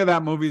story of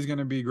that movie is going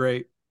to be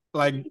great.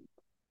 Like,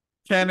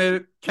 can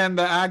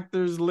the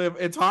actors live?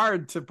 It's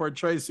hard to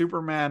portray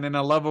Superman in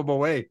a lovable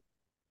way,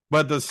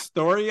 but the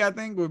story, I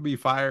think, would be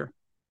fire.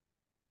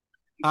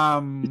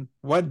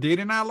 What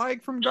didn't I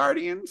like from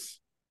Guardians?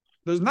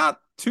 There's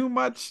not too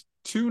much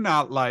to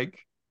not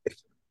like.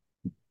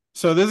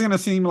 So this is gonna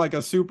seem like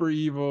a super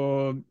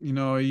evil,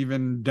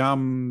 even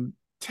dumb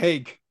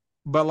take,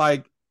 but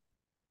like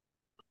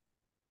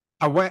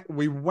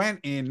we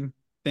went in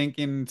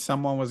thinking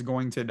someone was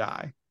going to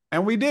die,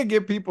 and we did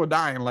get people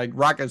dying. Like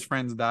Rocket's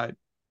friends died,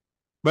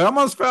 but it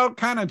almost felt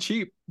kind of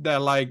cheap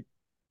that like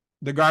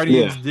the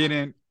Guardians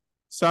didn't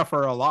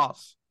suffer a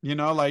loss.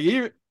 Like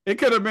it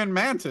could have been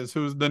Mantis,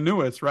 who's the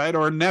newest, right,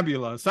 or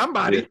Nebula,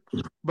 somebody,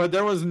 but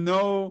there was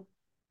no.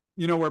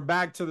 We're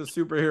back to the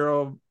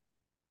superhero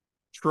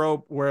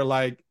trope where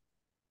like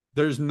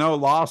there's no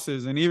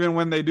losses, and even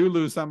when they do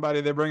lose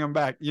somebody, they bring them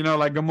back.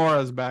 Like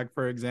Gamora's back,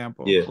 for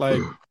example. Yeah.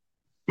 Like,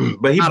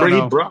 but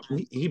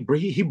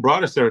he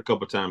brought us there a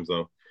couple times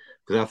though,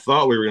 because I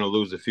thought we were gonna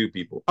lose a few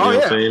people. You know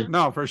what I'm saying?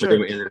 No, for sure. But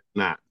they ended up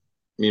not.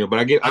 But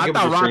I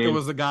thought Rocket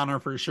was the goner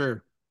for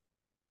sure.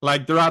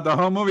 Like throughout the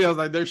whole movie, I was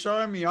like, they're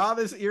showing me all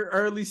this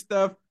early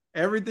stuff,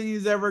 everything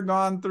he's ever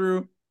gone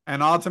through.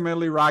 And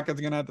ultimately,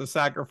 Rocket's going to have to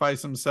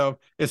sacrifice himself,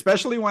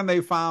 especially when they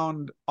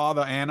found all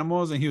the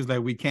animals. And he was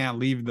like, we can't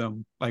leave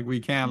them. Like, we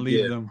can't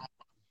leave them.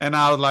 And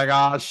I was like,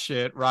 oh,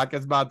 shit.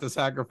 Rocket's about to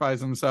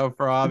sacrifice himself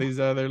for all these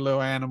other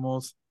little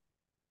animals.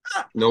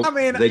 Nope. I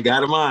mean, they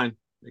got him on.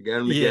 They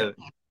got him together.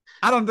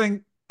 I don't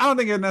think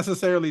it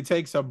necessarily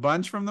takes a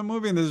bunch from the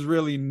movie. And this is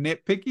really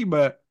nitpicky.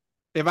 But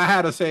if I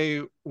had to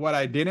say what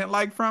I didn't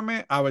like from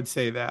it, I would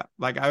say that.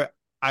 Like,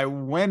 I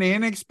went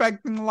in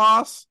expecting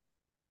loss.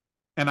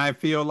 And I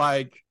feel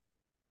like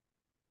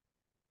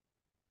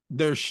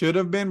there should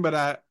have been,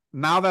 but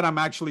now that I'm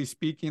actually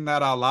speaking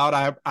that out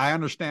loud, I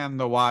understand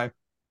the why.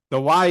 The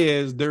why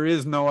is there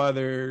is no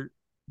other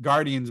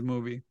Guardians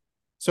movie.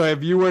 So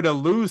if you were to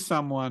lose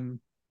someone,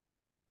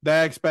 the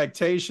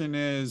expectation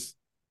is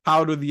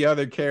how do the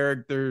other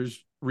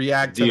characters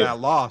react to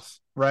that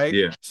loss, right?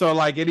 Yeah. So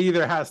like it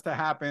either has to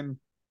happen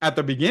at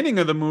the beginning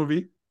of the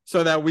movie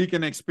so that we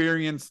can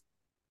experience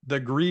the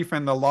grief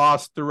and the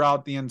loss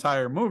throughout the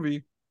entire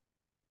movie.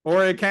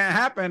 Or it can't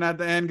happen at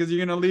the end because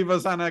you're going to leave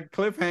us on a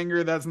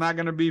cliffhanger that's not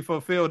going to be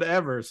fulfilled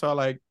ever. So,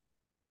 like,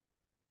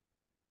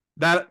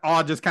 that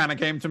all just kind of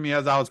came to me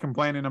as I was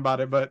complaining about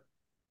it. But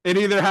it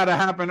either had to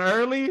happen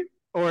early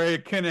or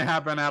it couldn't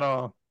happen at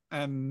all.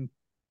 And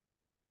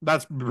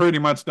that's pretty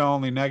much the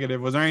only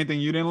negative. Was there anything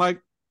you didn't like?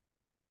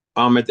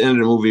 At the end of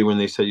the movie when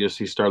they said you'll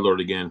see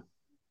Star-Lord again.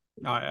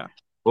 Oh, yeah.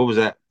 What was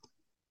that?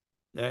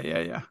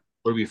 Yeah.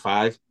 Would it be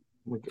 5?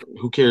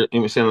 Who cares?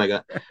 I'm saying like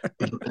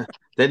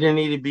that didn't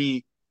need to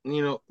be.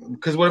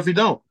 Because what if you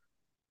don't?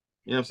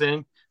 You know what I'm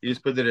saying? You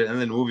just put it in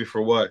the movie for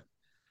what?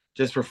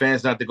 Just for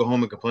fans not to go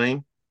home and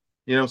complain?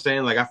 You know what I'm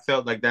saying? Like, I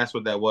felt like that's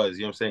what that was.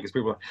 You know what I'm saying? Because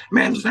people are like,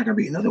 man, there's not going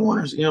to be another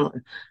one.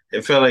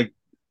 It felt like,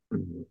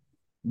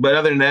 but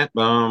other than that,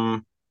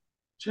 I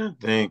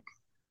think,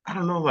 I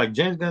don't know, like,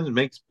 James Gunn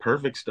makes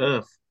perfect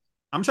stuff.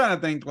 I'm trying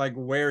to think, like,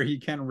 where he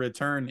can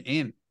return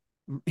in.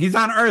 He's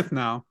on Earth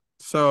now.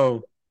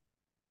 So,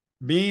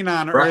 being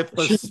on Earth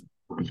facilitates...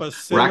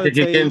 Rocket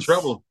can get in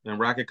trouble, and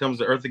Rocket comes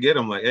to Earth to get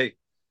him. Like, hey,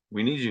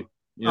 we need you.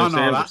 You know what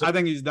I'm saying? I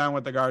think he's done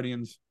with the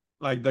Guardians.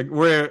 Like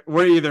we're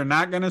either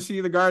not going to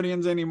see the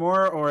Guardians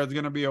anymore, or it's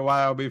going to be a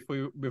while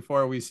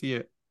before we see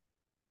it.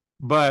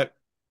 But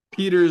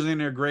Peter's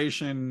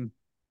integration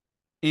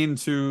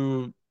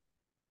into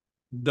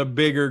the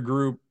bigger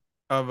group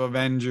of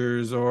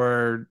Avengers,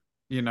 or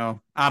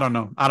I don't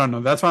know. I don't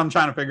know. That's what I'm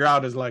trying to figure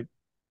out is like,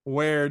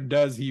 where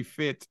does he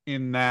fit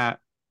in that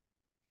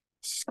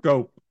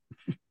scope?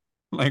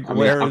 Like, I mean,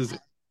 where is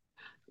it?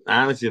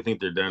 I honestly think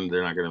they're done.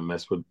 They're not going to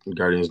mess with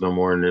Guardians no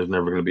more, and there's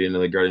never going to be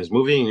another Guardians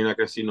movie, and you're not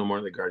going to see no more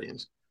of the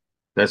Guardians.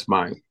 That's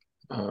my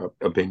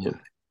opinion.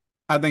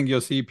 I think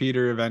you'll see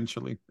Peter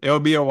eventually. It'll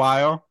be a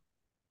while,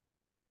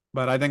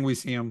 but I think we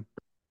see him.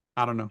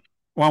 I don't know.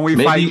 When we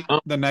Maybe, fight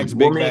the next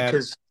well, big man, bad.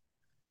 because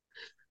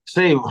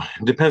say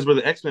depends where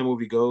the X-Men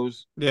movie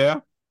goes.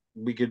 Yeah.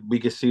 We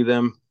could see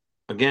them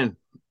again.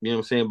 You know what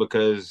I'm saying?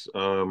 Because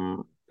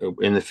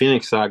in the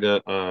Phoenix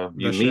Saga,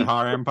 The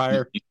Shihar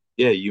Empire.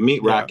 yeah, you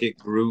meet Yeah. Rocket,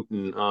 Groot,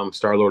 and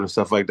Star Lord and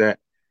stuff like that.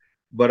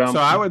 But So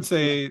I would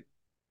say,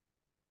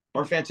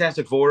 or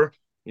Fantastic Four,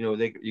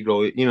 you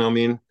go, I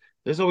mean,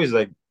 there's always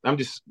like I'm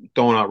just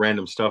throwing out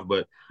random stuff,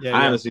 but yeah,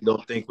 I yeah. honestly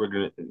don't think we're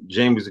gonna.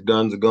 James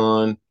Gunn's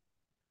gone.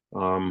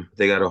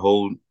 They got a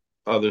whole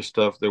other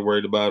stuff they're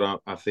worried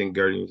about. I think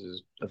Guardians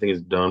is. I think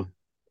it's done.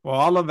 Well,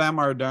 all of them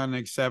are done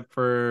except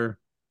for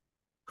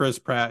Chris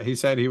Pratt. He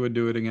said he would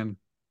do it again.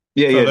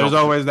 Yeah, So yeah, there's no,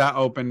 always that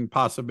open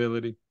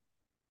possibility.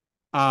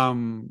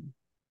 Um,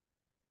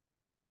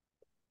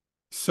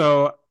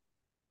 so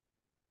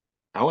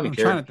I wouldn't I'm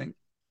trying care. to think.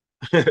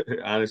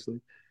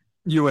 Honestly.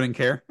 You wouldn't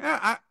care.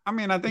 Yeah, I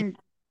mean, I think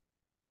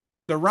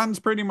the run's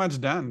pretty much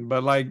done,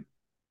 but like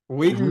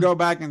we can Hmm. go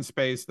back in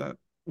space. That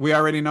we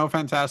already know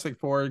Fantastic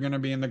Four are going to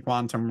be in the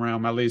quantum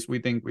realm. At least we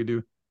think we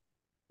do.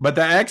 But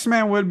the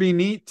X-Men would be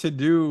neat to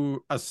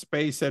do a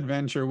space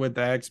adventure with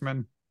the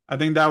X-Men. I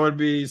think that would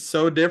be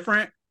so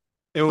different.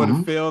 It would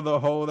Hmm. fill the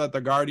hole that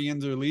the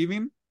Guardians are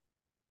leaving.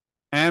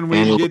 And And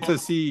we'd get to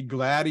see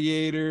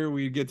Gladiator.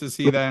 We'd get to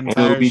see the it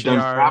would entire be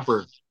done Shi'ar.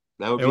 proper.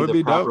 That would It be would the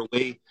be proper dope.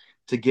 way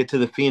to get to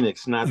the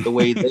Phoenix, not the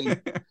way they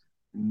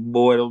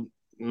boy.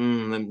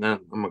 I'm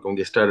not gonna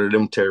get started on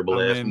them I terrible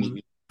ass mean,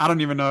 movies. I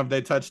don't even know if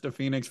they touched the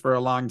Phoenix for a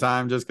long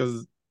time just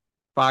because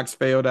Fox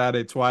failed at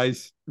it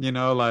twice.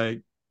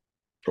 Like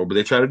Oh, but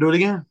they try to do it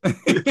again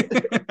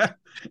it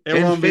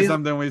and won't be fail.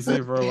 something we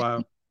see for a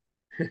while.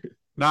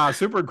 Nah,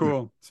 super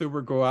cool.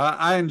 Super cool.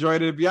 I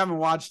enjoyed it. If you haven't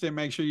watched it,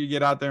 make sure you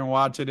get out there and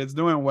watch it. It's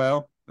doing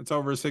well. It's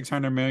over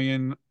 600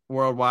 million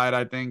worldwide,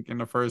 I think, in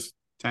the first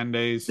 10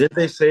 days. Did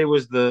they say it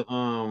was the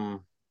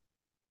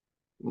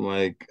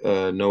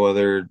no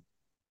other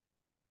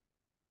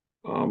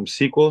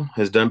sequel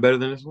has done better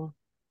than this one?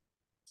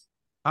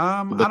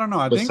 I don't know.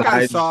 I think I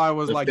Besides saw it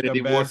was like the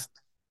Infinity War? best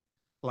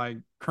like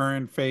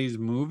current phase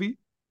movie.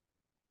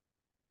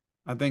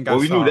 I think I Well,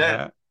 we knew saw that.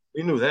 that.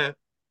 We knew that.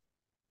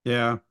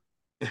 Yeah.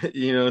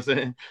 You know what I'm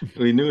saying?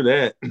 We knew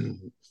that.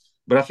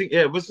 But I think,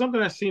 yeah, it was something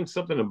I seen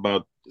something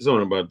about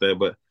that,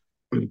 but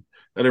that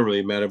didn't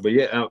really matter. But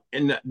yeah,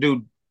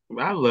 dude,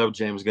 I love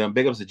James Gunn.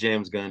 Big ups to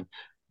James Gunn.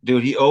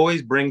 Dude, he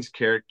always brings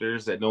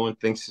characters that no one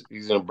thinks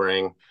he's gonna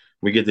bring.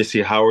 We get to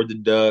see Howard the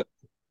Duck.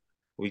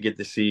 We get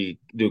to see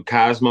dude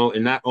Cosmo,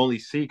 and not only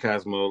see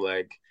Cosmo,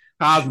 like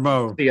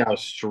Cosmo, see how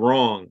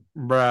strong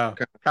bruh.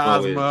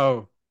 Cosmo is.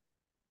 Cosmo.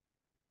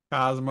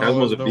 Cosmo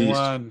Cosmo's was a the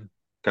beast. one.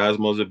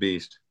 Cosmo's a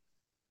beast.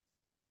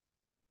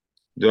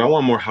 Dude, I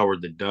want more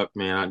Howard the Duck,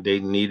 man. They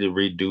need to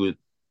redo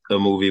a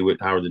movie with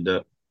Howard the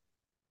Duck.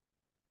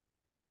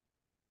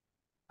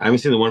 I haven't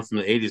seen the one from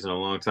the '80s in a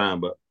long time,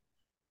 but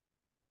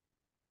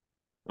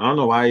I don't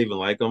know why I even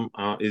like him.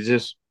 It's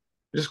just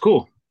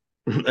cool.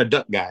 A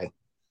duck guy,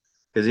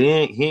 because he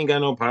ain't got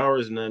no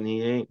powers, nothing.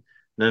 He ain't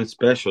nothing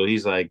special.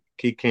 He's like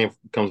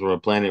comes from a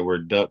planet where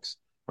ducks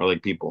are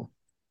like people.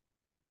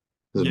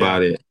 That's Yeah.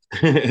 about it.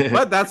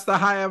 But that's the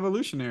high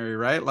evolutionary,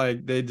 right?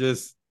 Like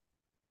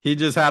he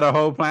just had a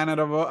whole planet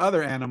of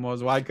other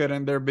animals. Why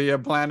couldn't there be a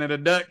planet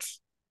of ducks?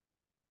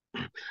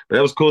 But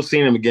that was cool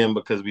seeing him again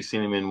because we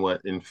seen him in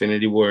what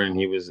Infinity War, and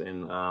he was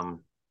in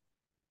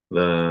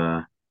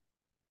the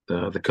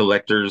the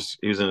collectors.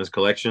 He was in his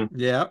collection,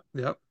 Yep,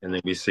 yep. and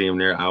then we see him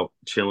there out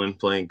chilling,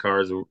 playing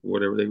cards or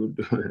whatever they would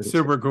do.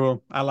 Super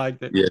cool. I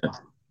liked it. Yeah,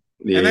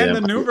 And then yeah.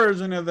 the new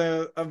version of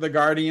the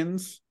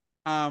Guardians.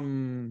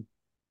 Um,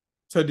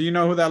 so do you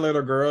know who that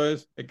little girl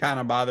is? It kind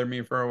of bothered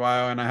me for a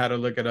while and I had to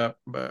look it up,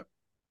 but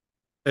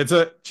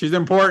she's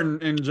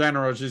important in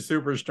general. She's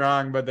super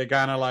strong, but they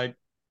kind of like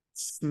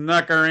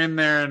snuck her in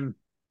there and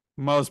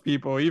most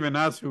people, even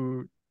us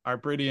who are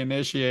pretty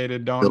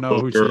initiated, don't The know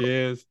little who girl. she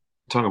is.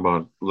 Talking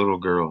about little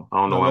girl. I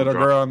don't know The why I'm little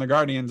drawing. girl and the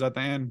Guardians at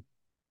the end.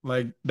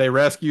 Like they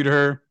rescued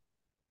her.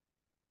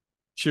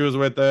 She was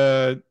with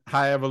the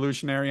high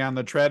evolutionary on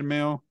the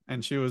treadmill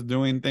and she was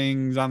doing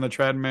things on the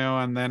treadmill.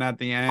 And then at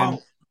the end,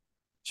 Oh,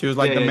 she was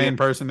like yeah, the yeah, yeah. main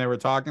person they were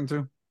talking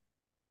to.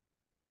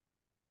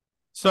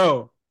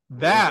 So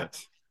What is that?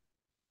 that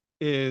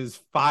is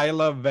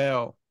Phyla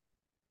Vell,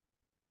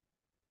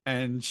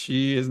 and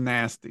she is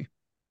nasty.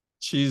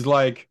 She's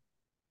like,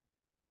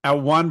 at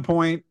one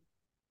point,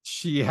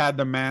 she had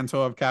the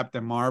mantle of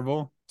Captain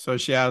Marvel. So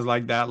she has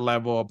like that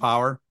level of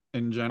power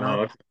in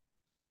general. Oh,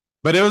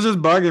 But it was just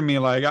bugging me,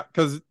 like,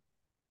 because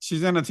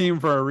she's in a team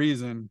for a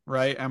reason,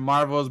 right? And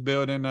Marvel's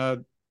building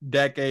a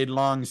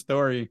decade-long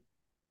story.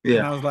 And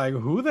Yeah. I was like,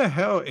 who the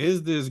hell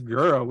is this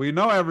girl? We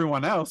know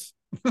everyone else.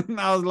 And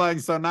I was like,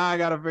 so now I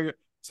gotta figure.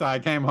 So I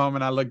came home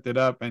and I looked it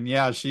up, and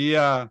yeah, she's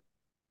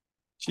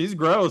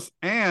gross.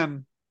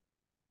 And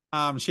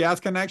she has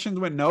connections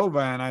with Nova,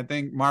 and I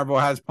think Marvel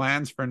has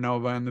plans for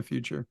Nova in the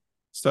future.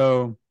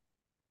 So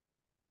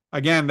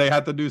again, they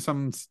had to do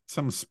some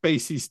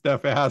spacey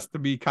stuff. It has to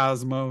be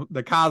Cosmo.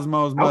 The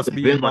Cosmos I would must have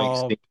be been like,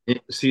 involved.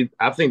 see,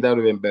 I think that would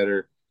have been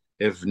better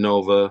if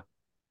Nova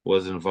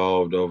was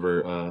involved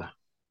over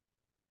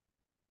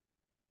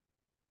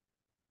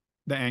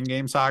The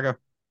Endgame saga.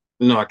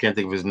 no, I can't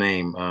think of his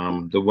name.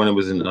 The one that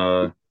was in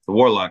the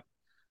Warlock.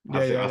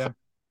 Yeah, yeah, I yeah.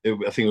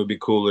 think I think it would be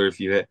cooler if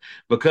you had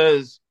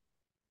because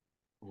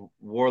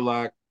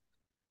Warlock.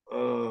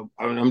 I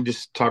mean, I'm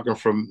just talking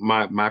from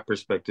my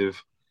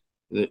perspective.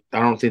 That I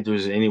don't think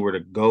there's anywhere to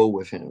go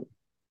with him.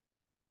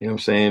 You know what I'm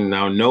saying?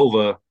 Now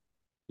Nova,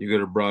 you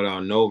could have brought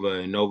out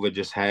Nova, and Nova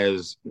just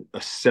has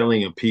a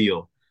selling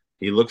appeal.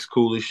 He looks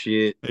cool as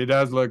shit. He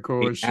does look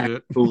cool He as acts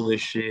shit. cool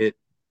as shit.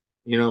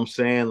 You know what I'm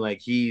saying?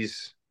 Like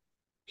he's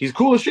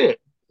cool as shit.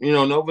 You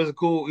know, Nova's a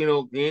cool. You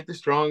know, he ain't the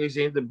strongest,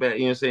 he ain't the best.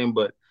 You know what I'm saying?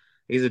 But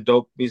he's a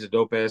dope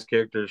ass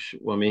character.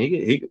 Well, I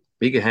mean,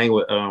 he could hang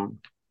with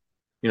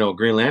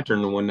Green Lantern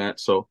and whatnot.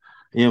 So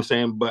you know what I'm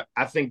saying? But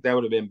I think that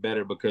would have been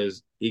better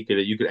because you could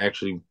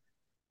actually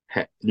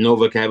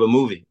Nova could have a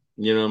movie.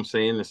 You know what I'm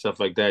saying and stuff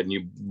like that. And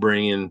you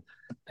bring in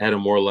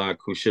Adam Warlock,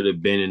 who should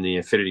have been in the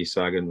Infinity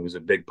Saga and was a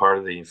big part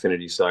of the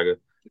Infinity Saga,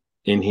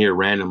 in here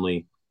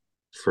randomly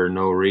for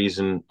no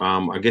reason.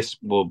 I guess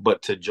well,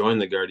 but to join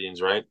the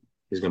Guardians, right?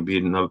 He's gonna be I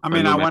a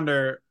mean, new I man.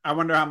 wonder, I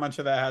wonder how much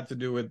of that had to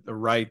do with the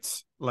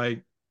rights,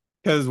 like,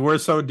 because we're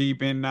so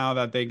deep in now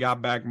that they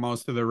got back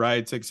most of the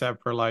rights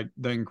except for like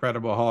the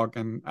Incredible Hulk,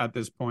 and at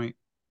this point,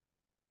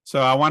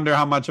 so I wonder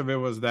how much of it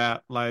was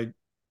that, like,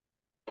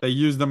 they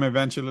used them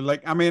eventually.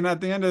 Like, I mean,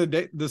 at the end of the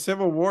day, the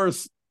Civil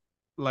Wars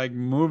like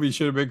movie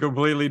should have been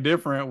completely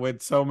different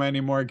with so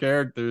many more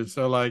characters.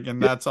 So like,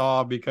 and Yeah, that's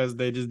all because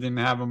they just didn't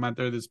have them at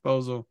their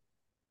disposal.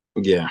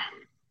 yeah.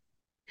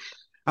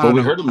 I But don't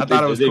we know. heard them. I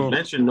thought it was They've cool.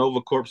 mentioned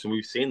Nova Corps, and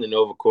we've seen the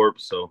Nova Corps.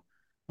 So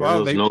where Well,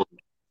 those they Nova?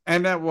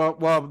 and then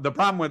well, the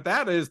problem with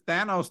that is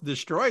Thanos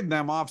destroyed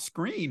them off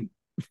screen.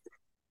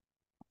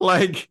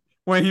 Like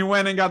when he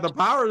went and got the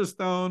Power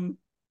Stone,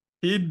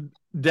 he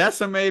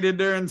decimated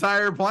their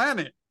entire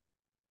planet.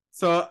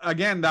 So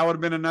again, that would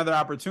have been another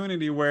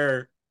opportunity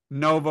where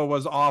Nova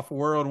was off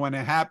world when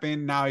it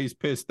happened. Now he's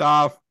pissed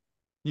off,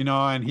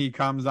 and he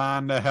comes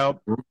on to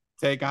help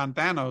take on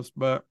Thanos.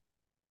 But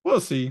we'll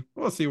see.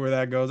 We'll see where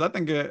that goes. I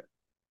think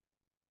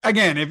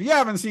again, if you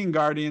haven't seen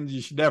Guardians,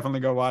 you should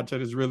definitely go watch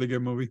it. It's a really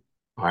good movie.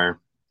 Fire.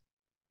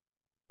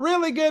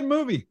 Really good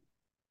movie.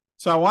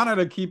 So I wanted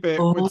to keep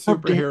it with Oh damn!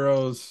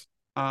 superheroes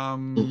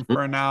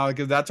for now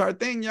because that's our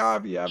thing, y'all.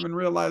 If you haven't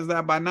realized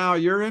that by now,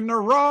 you're in the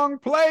wrong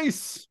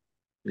place.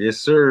 Yes,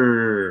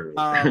 sir.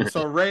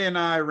 So Ray and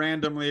I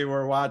randomly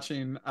were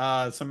watching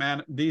some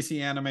DC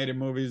animated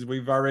movies.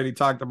 We've already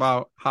talked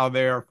about how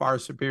they are far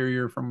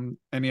superior from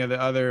any of the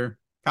other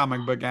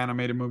comic book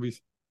animated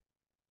movies.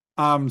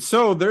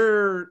 So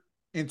they're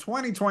in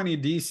 2020,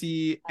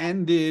 DC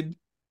ended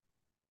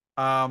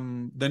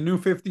the New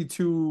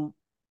 52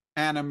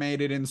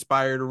 animated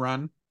inspired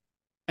run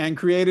and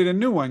created a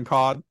new one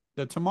called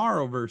the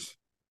Tomorrowverse.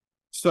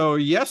 So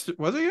yes,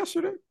 was it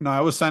yesterday? No,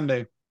 it was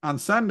Sunday. On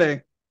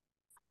Sunday,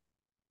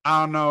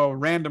 I don't know,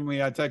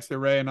 randomly I texted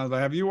Ray and I was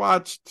like, have you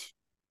watched,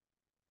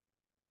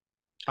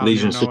 I don't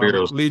Legion even of know what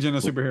Superheroes. Legion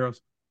of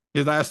Superheroes?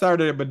 He's like, I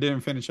started it but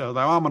didn't finish it. I was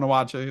like, oh, I'm gonna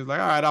watch it. He's like,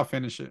 all right, I'll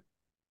finish it.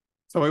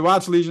 So we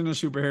watched Legion of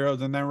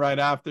Superheroes, and then right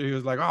after he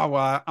was like, oh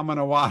well, I'm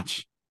gonna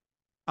watch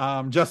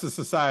Justice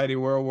Society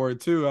World War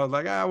II. I was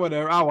like,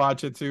 whatever, I'll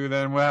watch it too.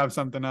 Then we'll have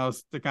something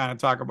else to kind of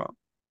talk about.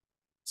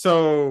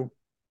 So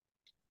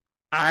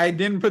I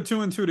didn't put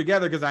two and two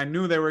together because I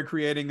knew they were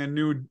creating a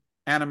new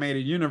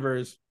animated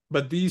universe,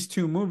 but these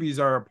two movies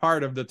are a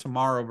part of the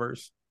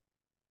Tomorrowverse.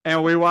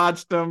 And we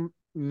watched them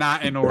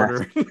not in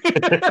order.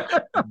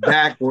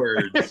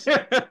 Backwards.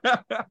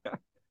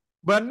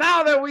 But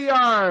now that we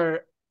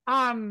are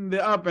on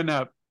the up and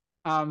up,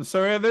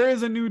 so there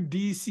is a new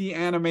DC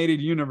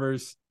animated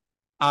universe,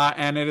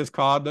 and it is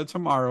called the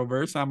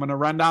Tomorrowverse. I'm going to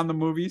run down the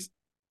movies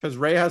because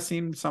Ray has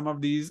seen some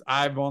of these.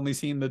 I've only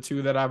seen the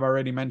two that I've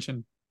already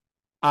mentioned.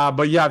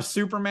 But you have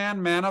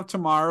Superman, Man of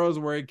Tomorrow is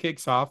where it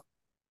kicks off.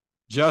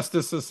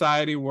 Justice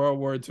Society, World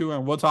War II,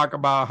 and we'll talk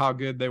about how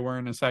good they were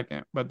in a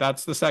second. But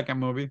that's the second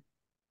movie.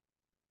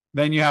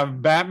 Then you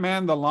have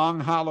Batman: The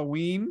Long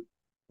Halloween,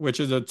 which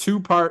is a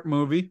two-part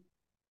movie,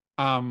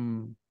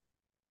 um,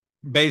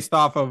 based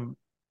off of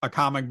a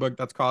comic book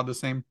that's called the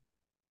same.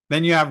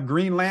 Then you have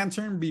Green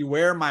Lantern: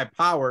 Beware My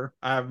Power.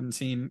 I haven't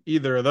seen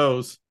either of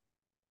those.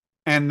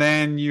 And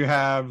then you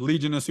have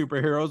Legion of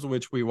Superheroes,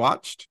 which we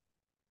watched.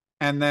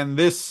 And then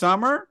this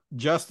summer,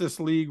 Justice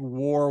League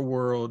War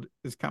World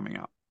is coming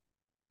out.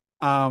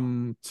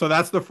 So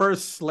that's the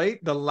first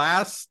slate. The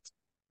last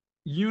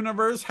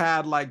universe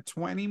had like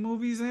 20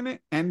 movies in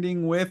it,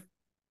 ending with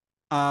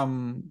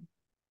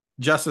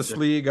Justice Just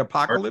League art.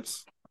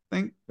 Apocalypse.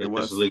 think it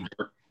Justice was. League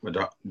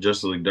Dark.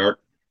 Justice League Dark.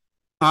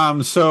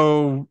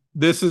 So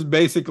this is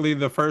basically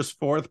the first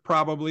fourth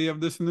probably of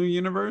this new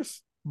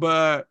universe,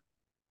 but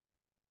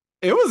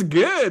it was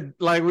good.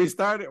 Like we'll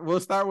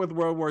start with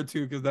World War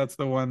II because that's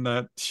the one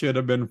that should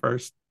have been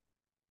first.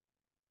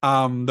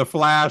 The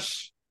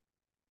Flash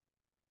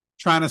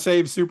trying to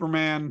save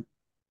Superman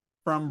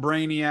from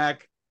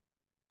Brainiac,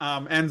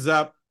 ends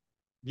up,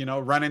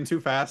 running too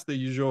fast, the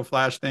usual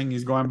Flash thing.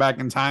 He's going back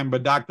in time,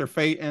 but Dr.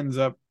 Fate ends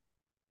up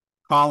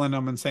calling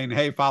him and saying,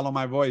 "Hey, follow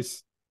my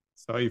voice."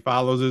 So he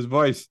follows his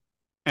voice,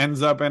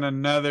 ends up in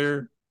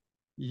another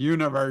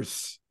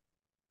universe.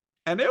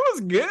 And it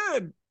was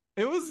good.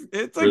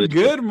 It's a Really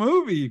good. good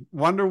movie.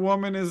 Wonder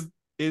Woman is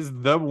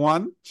the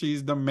one.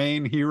 She's the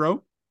main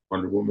hero.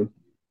 Wonder Woman.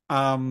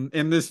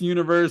 In this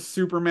universe,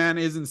 Superman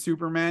isn't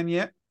Superman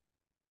yet.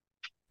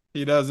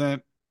 He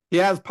doesn't he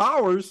has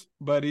powers,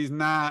 but he's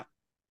not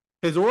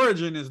his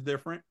origin is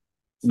different.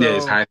 Yeah,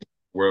 it's So high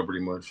world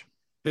pretty much.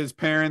 his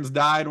parents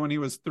died when he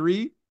was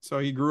 3, so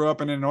he grew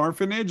up in an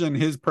orphanage, and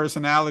his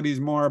personality is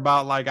more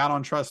about like, I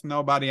don't trust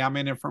nobody, I'm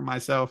in it for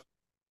myself.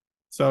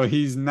 So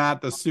he's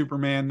not the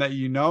Superman that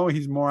you know.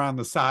 He's more on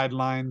the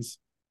sidelines,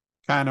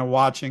 kind of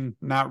watching,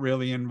 not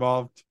really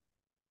involved,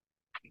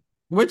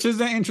 which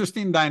is an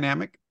interesting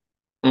dynamic.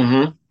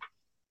 Mm-hmm.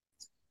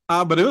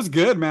 But it was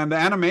good, man. The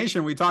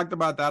animation, we talked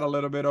about that a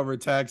little bit over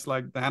text.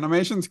 Like the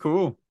animation's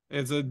cool.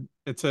 It's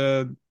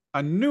a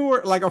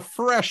newer, like a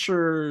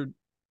fresher,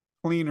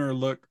 cleaner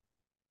look.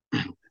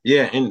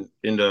 Yeah, I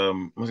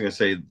was gonna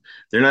say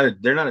they're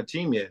not a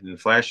team yet, and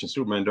Flash and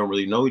Superman don't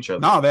really know each other.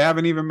 No, they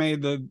haven't even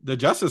made the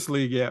Justice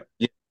League yet.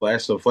 Yeah,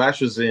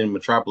 Flash was in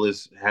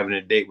Metropolis having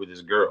a date with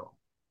his girl.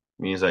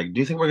 And he's like, "Do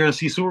you think we're gonna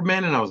see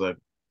Superman?" And I was like,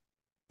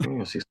 "We're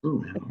gonna see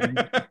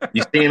Superman.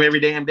 You see him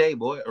every damn day,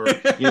 boy, or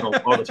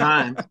all the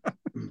time."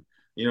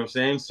 You know what I'm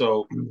saying?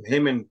 So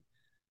him and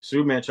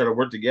Superman try to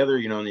work together.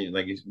 And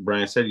like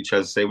Brian said, he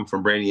tries to save him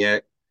from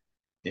Brainiac,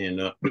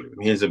 and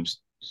he ends up.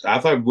 I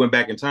thought he went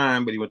back in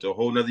time, but he went to a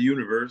whole nother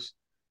universe.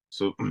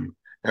 So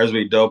that was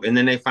really dope. And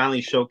then they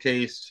finally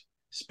showcased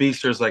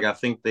speedsters like I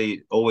think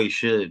they always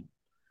should.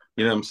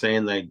 You know what I'm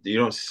saying? Like you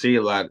don't see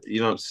a lot. You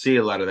don't see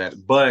a lot of that.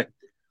 But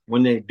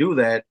when they do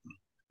that,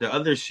 the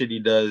other shit he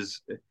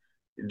does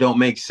don't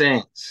make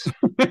sense.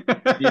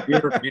 You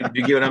get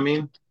what I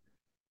mean?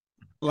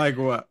 Like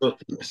what?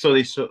 So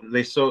they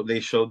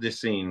showed this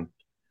scene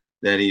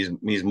that he's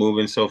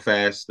moving so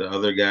fast. The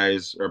other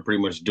guys are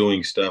pretty much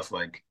doing stuff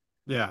like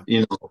Yeah.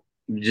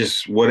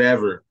 just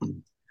whatever.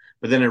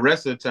 But then the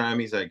rest of the time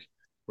he's like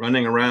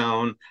running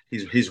around.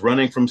 He's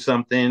running from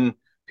something.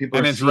 People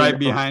And are it's seeing right him.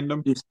 behind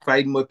him. He's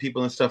fighting with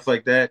people and stuff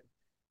like that.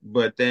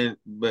 But you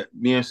know what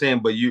I'm saying?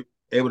 But you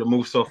able to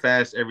move so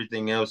fast,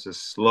 everything else is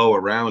slow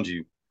around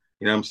you.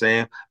 You know what I'm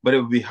saying? But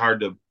it would be hard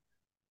to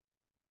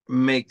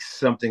make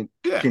something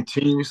Yeah.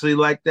 continuously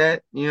like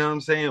that. You know what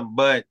I'm saying?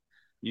 But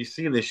you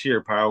see the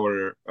sheer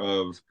power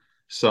of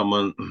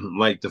someone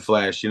like the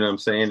Flash. You know what I'm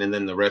saying? And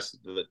then the rest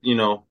of you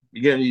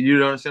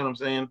understand what I'm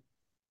saying?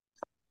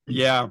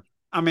 Yeah.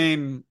 I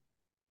mean,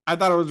 I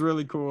thought it was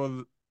really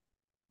cool.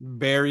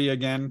 Barry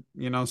again,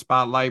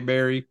 Spotlight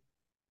Barry.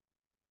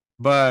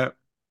 But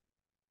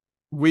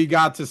we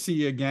got to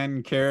see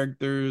again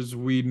characters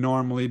we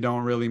normally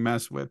don't really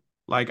mess with,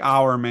 like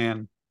Our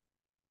Man.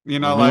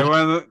 Like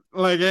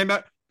Mm-hmm.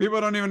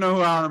 people don't even know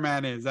who Our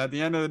Man is. At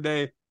the end of the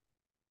day,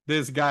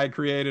 this guy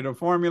created a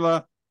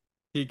formula.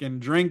 He can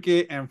drink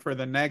it, and for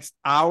the next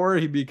hour,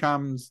 he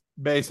becomes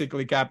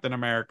basically Captain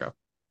America.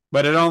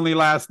 But it only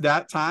lasts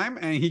that time,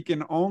 and he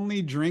can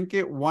only drink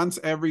it once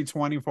every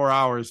 24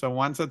 hours. So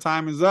once the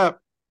time is up,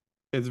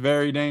 it's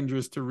very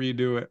dangerous to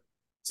redo it.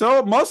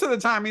 So most of the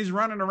time, he's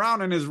running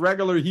around in his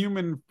regular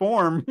human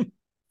form,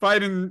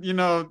 fighting,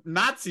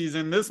 Nazis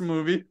in this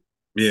movie.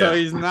 So Yeah.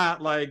 he's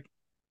not like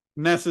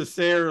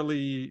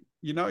necessarily,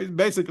 he's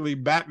basically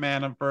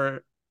Batman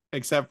for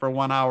except for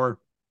 1 hour.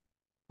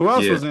 Who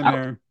else Yeah. was in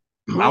there?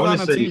 Who I was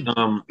on wouldn't the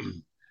say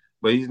team?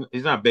 but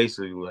he's not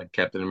basically like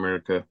Captain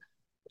America.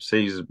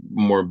 Say he's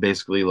more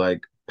basically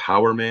like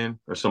Power Man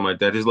or something like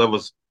that. His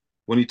levels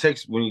when he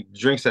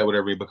drinks that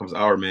whatever he becomes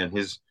Our Man.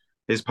 His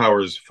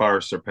powers far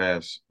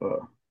surpass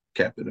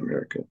Captain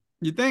America.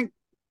 You think?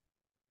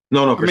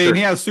 No, no, I for mean, sure.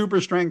 he has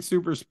super strength,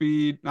 super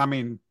speed. I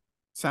mean,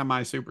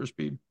 semi super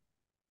speed.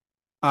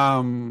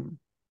 Um,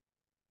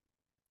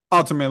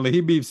 Ultimately,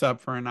 he beefs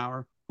up for 1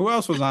 hour. Who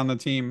else was on the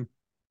team?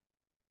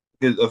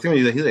 'Cause I think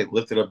he like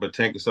lifted up a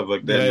tank and stuff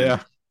like that, Yeah, and then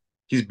yeah.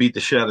 he's beat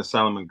the shit out of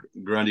Solomon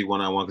Grundy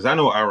 1-on-1 because I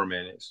know what Our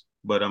Man is,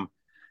 but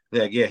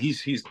yeah,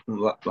 he's a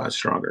lot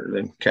stronger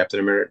than Captain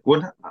America.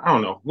 What I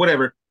don't know,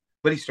 whatever,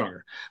 but he's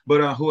stronger.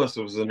 But who else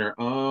was in there?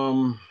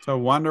 So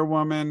Wonder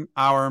Woman,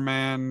 Our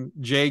Man,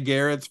 Jay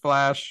Garrett's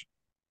Flash.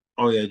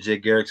 Oh yeah, Jay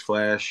Garrick's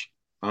Flash.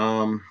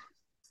 Um,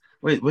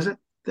 wait, was it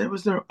that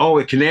was there? Oh,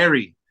 a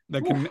Canary.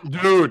 Oof.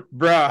 Dude,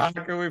 bro, how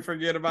can we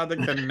forget about the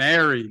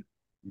Canary?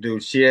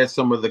 Dude, she had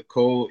some of the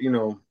cold,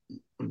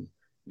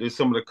 there's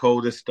some of the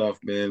coldest stuff,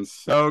 man.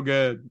 So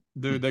good,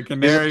 dude. The It's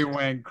Canary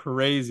went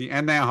crazy,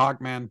 and then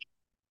Hawkman.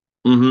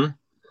 mm-hmm.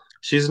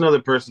 she's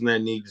another person that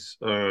needs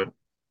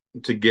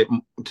to get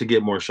to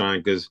get more shine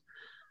because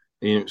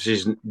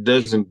she's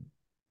doesn't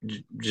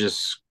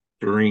just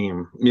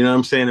scream, you know what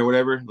I'm saying, or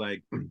whatever.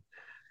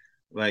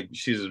 Like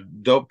she's a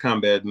dope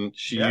combatant.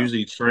 She Yeah,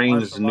 usually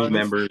trains martial new artist.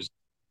 members.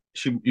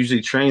 She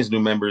usually trains new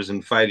members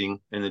in fighting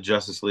in the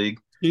Justice League.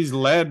 He's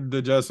led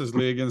the Justice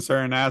League in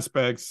certain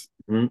aspects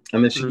And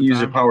then she through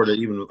used her time. power to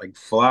even like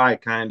fly,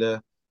 kind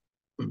of.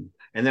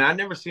 And then I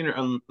never seen her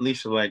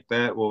unleash it like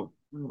that. Well,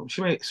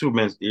 she made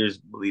Superman's ears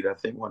bleed, I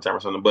think, one time or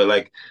something. But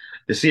like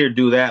to see her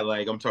do that,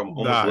 like I'm talking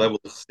almost Die. level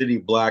the city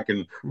block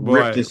and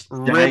rip Boy, this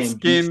rip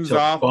giant beast skins to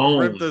off, rip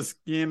bone, the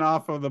skin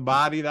off of the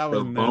body. That was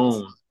to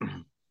nuts.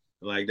 bone.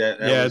 Like that.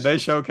 That Yeah, was they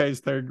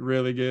showcased her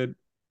really good.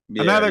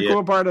 yeah, Another yeah,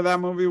 cool part of that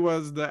movie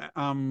was that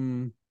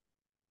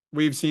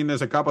we've seen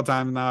this a couple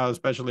times now,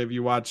 especially if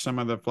you watch some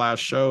of the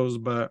Flash shows,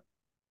 but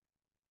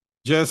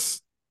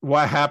just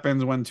what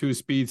happens when two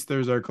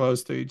speedsters are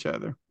close to each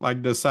other.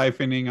 Like the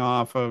siphoning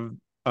off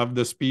of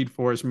the speed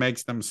force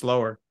makes them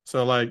slower.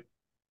 So like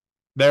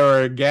they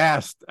were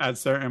gassed at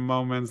certain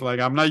moments. Like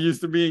I'm not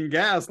used to being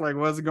gassed. Like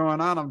what's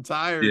going on? I'm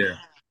tired. yeah,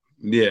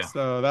 yeah.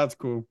 So that's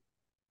cool.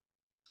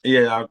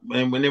 Yeah,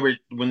 and when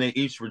they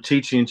each were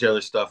teaching each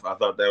other stuff, I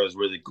thought that was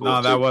really cool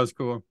No, that too. was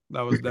cool.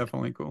 That was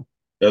definitely cool.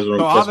 That's So what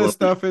all that's this what.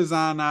 stuff is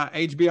on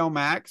HBO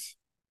Max.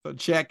 So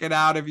check it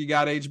out if you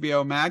got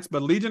HBO Max.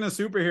 But Legion of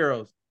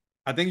Superheroes,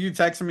 I think you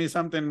texted me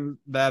something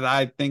that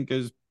I think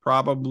is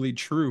probably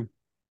true.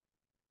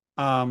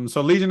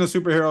 So Legion of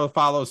Superheroes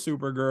follows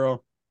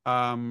Supergirl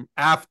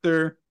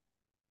after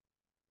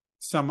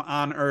some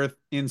on Earth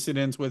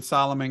incidents with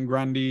Solomon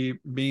Grundy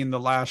being the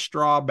last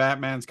straw.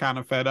 Batman's kind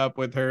of fed up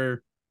with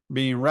her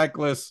being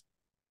reckless,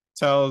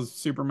 tells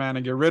Superman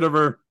to get rid of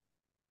her.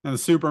 And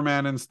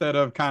Superman, instead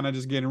of kind of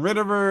just getting rid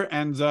of her,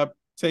 ends up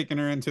taking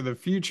her into the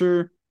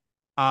future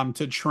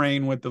to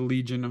train with the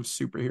Legion of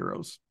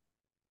Superheroes.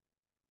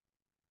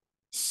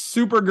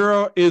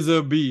 Supergirl is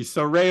a beast.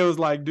 So Ray was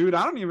like, dude,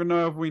 I don't even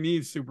know if we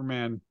need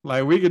Superman.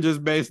 Like, we could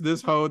just base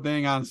this whole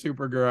thing on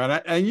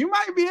Supergirl. And you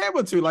might be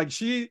able to. Like,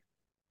 she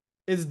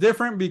is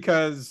different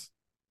because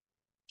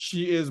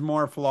she is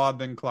more flawed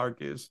than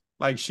Clark is.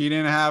 Like, she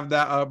didn't have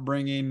that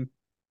upbringing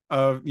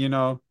of,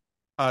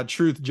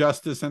 truth,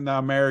 justice, in the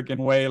American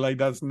way. Like,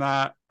 that's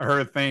not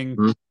her thing.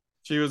 Mhm.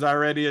 She was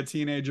already a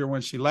teenager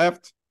when she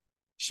left.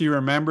 She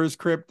remembers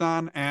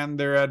Krypton and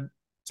their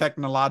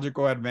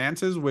technological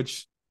advances,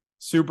 which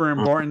super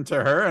important to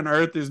her. And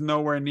Earth is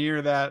nowhere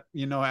near that,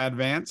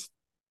 advanced.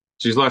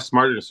 She's a lot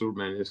smarter than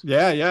Superman is.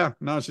 Yeah, yeah.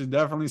 No, she's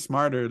definitely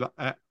smarter.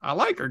 I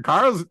like her.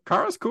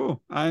 Kara's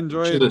cool. I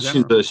enjoy She's it in a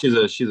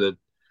general. she's a.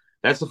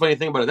 That's the funny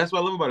thing about it. That's what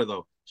I love about her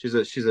though.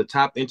 She's a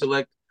top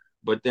intellect,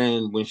 but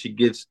then when she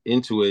gets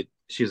into it,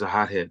 she's a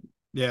hothead.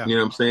 Yeah. You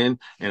know what I'm saying?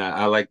 And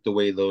I like the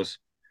way those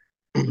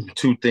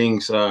two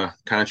things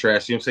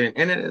contrast. You know what I'm saying?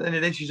 And at the end of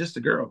the day, she's just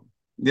a girl.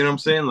 You know what I'm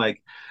saying?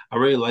 Like I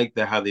really like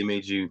that how they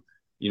made you,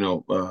 you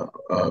know,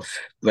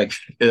 like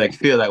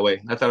feel that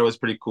way. I thought it was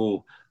pretty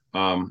cool.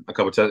 A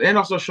couple times, and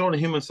also showing the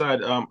human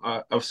side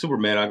of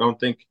Superman. I don't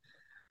think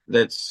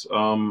that's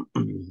well,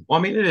 I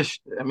mean it is.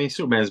 I mean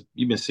Superman's.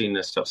 You've been seeing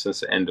this stuff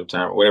since the end of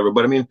time or whatever.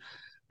 But I mean,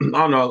 I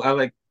don't know. I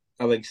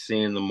like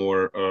seeing the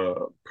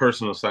more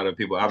personal side of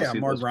people. Yeah, Obviously,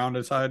 more those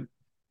grounded side.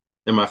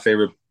 and my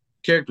favorite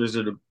characters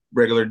are the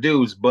regular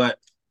dudes, but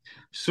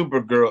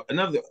Supergirl.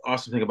 Another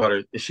awesome thing about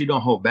her is she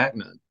don't hold back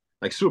none.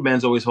 Like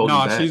Superman's always holding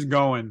No, back. she's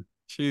going.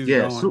 She's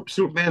Yeah, going.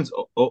 Superman's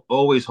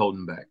always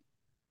holding back.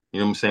 You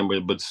know what I'm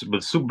saying? But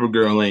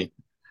Supergirl ain't.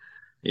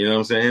 You know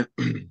what I'm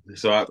saying?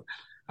 So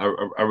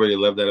I really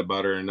love that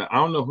about her. And I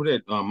don't know who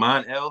that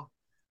Mon El.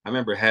 I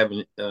remember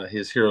having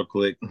his hero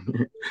click.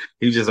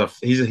 He's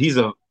just he's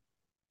a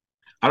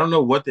I don't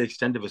know what the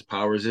extent of his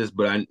powers is,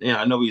 but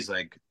I know he's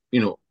like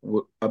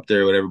up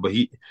there or whatever. But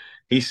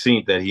he's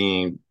seen that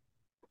he ain't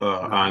Nah,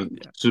 on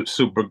yeah.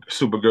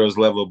 Supergirl's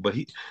level, but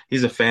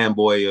he's a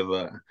fanboy of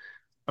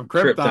Of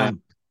Krypton. Krypton.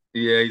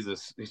 Yeah,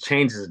 he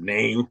changed his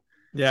name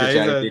to Yeah,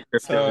 try to get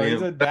he's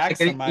Kryptonian. a But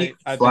he Daxamite,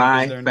 I think is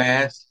fly their name.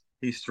 fast.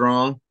 He's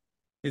strong.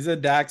 He's a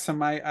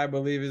Daxamite, I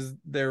believe is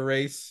their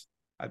race.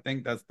 I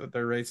think that's what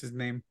their race's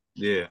name.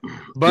 Yeah,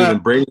 dude. In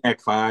But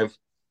Brainiac 5,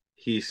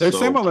 he's they're so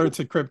similar cool.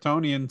 to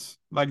Kryptonians.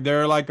 Like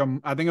they're like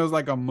I think it was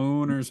like a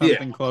moon or Yeah.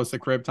 something close to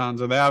Krypton.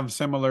 So they have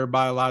similar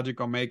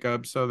biological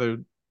makeup.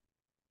 So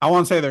I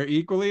won't say they're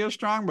equally as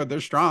strong, but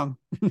they're strong.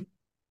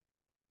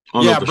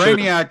 Oh no, Yeah, for sure.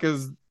 Brainiac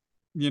is,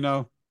 you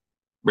know,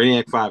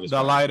 Brainiac 5 is the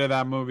fire. light of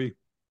that movie.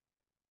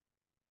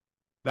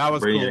 That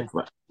was Brainiac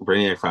cool.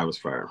 Brainiac 5 is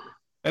fire.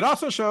 It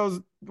also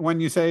shows when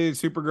you say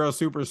Supergirl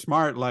super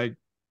smart, like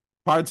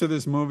parts of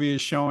this movie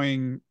is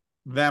showing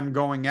them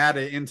going at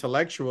it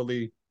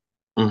intellectually.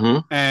 Mm-hmm.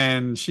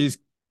 And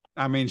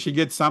I mean, she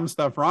gets some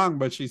stuff wrong,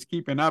 but she's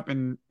keeping up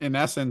in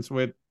essence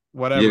with Yeah,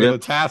 whatever the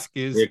task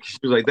yeah. is. 'Cause she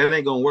was like, "That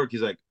ain't gonna work."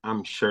 He's like,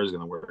 "I'm sure it's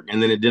gonna work,"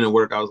 and then it didn't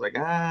work. I was like,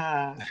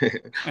 "Ah,"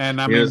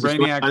 And I mean, So she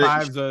went Brainiac on it.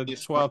 Five's a She's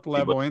smart, 12th but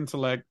level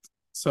intellect.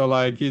 So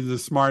like he's the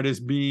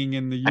smartest being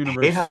in the I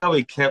hate universe. how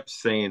he kept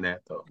saying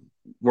that though.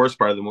 Worst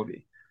part of the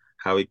movie,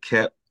 how he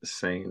kept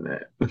saying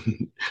that.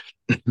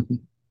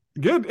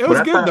 Good. It But was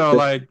I good thought though. that,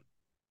 Like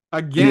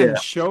again, yeah.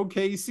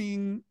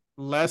 showcasing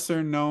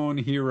lesser known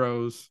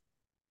heroes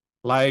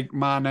like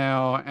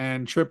Monel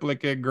and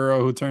Triplicate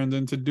Girl who turns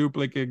into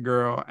Duplicate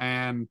Girl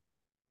and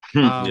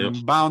Yep.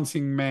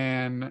 Bouncing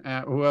Man.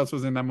 Who else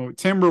was in that movie?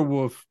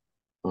 Timberwolf.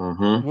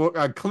 Mm-hmm.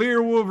 A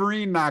clear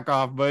Wolverine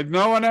knockoff, but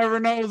no one ever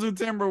knows who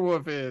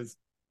Timberwolf is.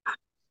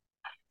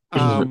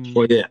 Well, Um,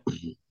 yeah.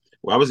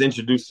 Well, I was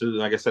introduced to,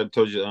 like I said,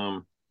 told you,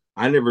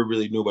 I never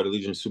really knew about the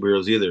Legion of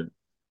Superheroes either.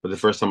 But the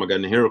first time I got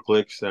into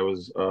HeroClix, that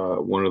was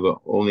one of the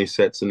only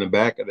sets in the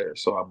back of there.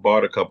 So I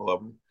bought a couple of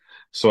them.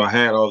 So I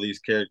had all these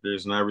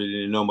characters, and I really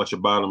didn't know much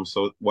about them.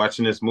 So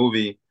watching this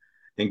movie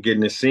and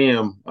getting to see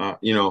them,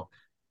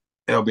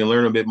 helped me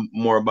learn a bit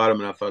more about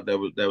them, and I thought that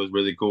was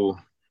really cool.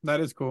 that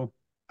is cool.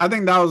 I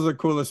think that was the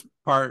coolest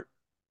part.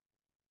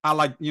 I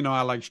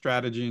like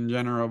strategy in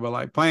general, but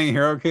like playing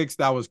hero kicks,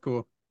 that was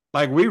cool.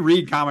 Like we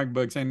read comic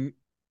books and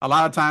a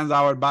lot of times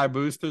I would buy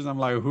boosters. I'm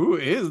like, who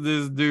is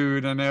this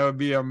dude? And it would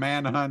be a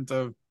manhunt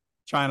of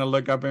trying to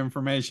look up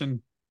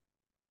information.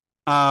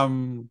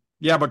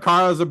 Yeah, but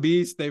Kara's a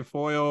beast. They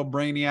foil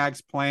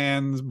Brainiac's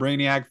plans.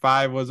 Brainiac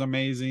 5 was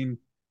amazing.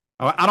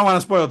 I don't want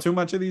to spoil too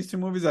much of these two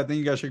movies. I think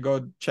you guys should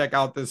go check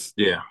out this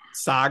Yeah,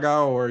 saga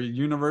or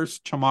universe,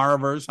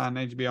 Tomorrowverse on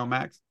HBO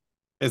Max.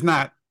 It's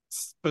not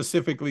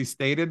specifically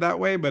stated that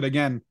way, but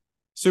again,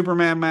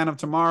 Superman, Man of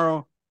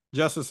Tomorrow,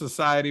 Justice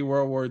Society,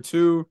 World War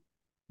II,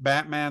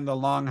 Batman, The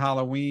Long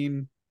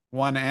Halloween,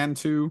 1 and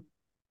 2,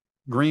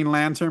 Green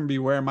Lantern,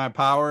 Beware My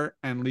Power,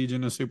 and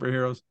Legion of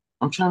Superheroes.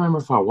 I'm trying to remember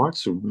if I watched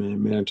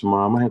Superman Man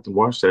tomorrow. I might have to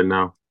watch that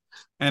now.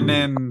 And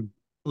then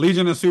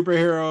Legion of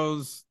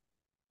Superheroes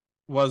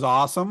was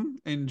awesome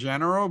in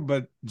general,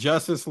 but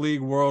Justice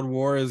League World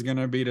War is going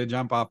to be the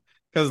jump off.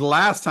 Because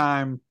last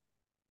time,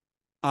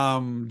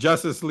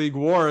 Justice League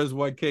War is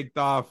what kicked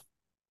off,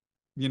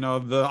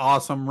 the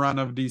awesome run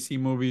of DC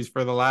movies for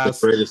the The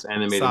last greatest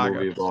animated saga.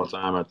 movie of all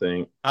time, I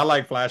think. I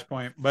like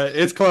Flashpoint, but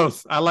it's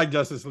close. I like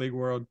Justice League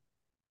World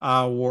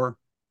War.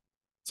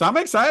 So I'm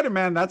excited,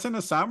 man. That's in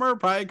the summer.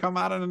 Probably come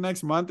out in the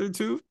next month or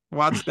two.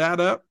 Watch that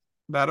up.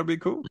 That'll be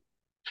cool.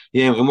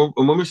 Yeah, and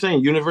when we're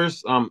saying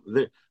universe,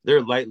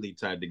 they're lightly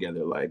tied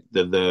together. Like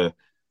the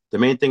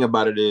main thing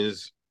about it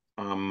is,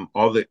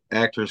 all the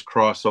actors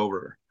cross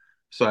over.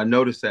 So I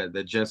noticed that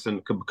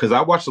Jensen, because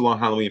I watched The Long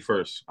Halloween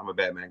first. I'm a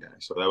Batman guy,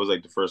 so that was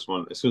like the first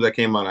one. As soon as I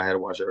came out, I had to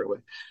watch it right away.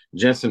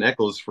 Jensen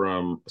Ackles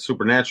from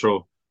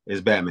Supernatural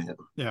is Batman.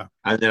 Yeah.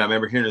 And then I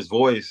remember hearing his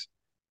voice,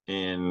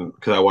 and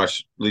because I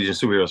watched Legion of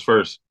Superheroes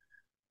first,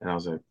 and I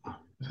was like,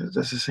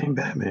 that's the same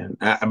Batman.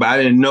 But I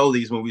didn't know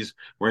these movies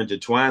were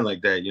intertwined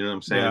like that. You know what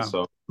I'm saying? Yeah.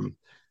 So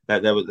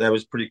that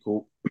was pretty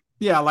cool.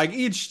 Yeah. Like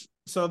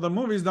so the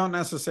movies don't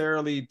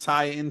necessarily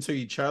tie into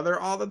each other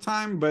all the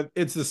time, but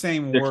it's the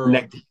same They're world.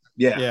 connected.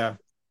 Yeah, Yeah.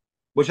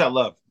 which I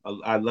love.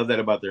 I love that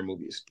about their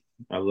movies.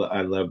 I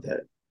love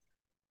that.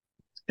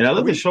 And I But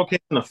love the showcase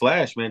in the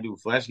Flash, man. Dude,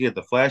 Flash, you get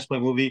the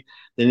Flashpoint movie,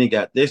 then you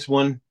got this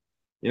one.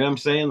 You know what I'm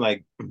saying?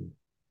 Like,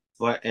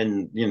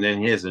 and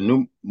then he has a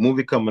new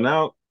movie coming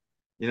out.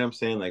 You know what I'm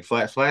saying? Like,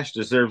 Flash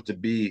deserves to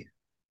be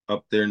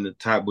up there in the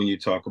top when you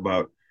talk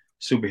about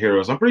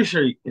superheroes. I'm pretty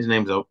sure his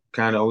name's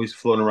kind of always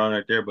floating around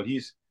right there, but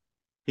he's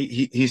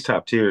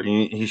top tier. And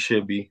he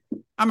should be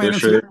I mean, for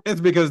sure.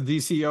 it's because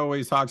DC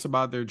always talks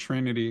about their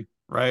Trinity,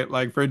 right?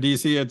 Like for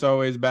DC, it's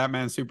always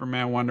Batman,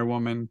 Superman, Wonder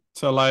Woman.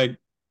 So like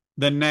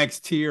the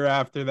next tier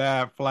after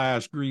that,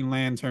 Flash, Green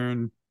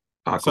Lantern.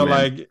 So Aquaman.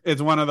 like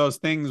it's one of those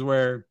things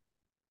where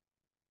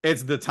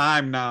it's the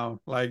time now.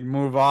 Like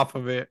move off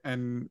of it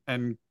and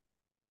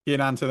get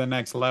on to the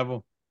next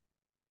level.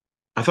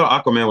 I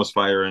thought Aquaman was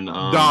fire in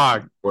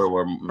Dog,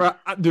 where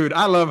dude,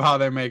 I love how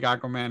they make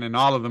Aquaman in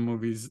all of the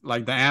movies.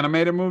 Like the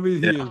animated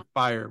movies, he is yeah,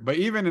 fire. But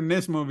even in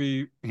this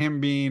movie, him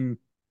being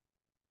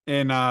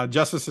in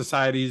Justice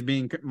Society, he's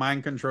being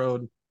mind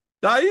controlled.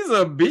 Dog, he's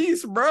a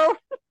beast, bro.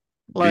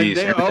 Like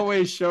beast. they And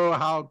always show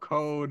how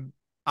cold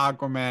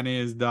Aquaman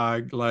is,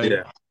 dog. Like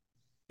yeah,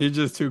 he's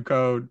just too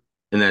cold,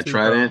 and too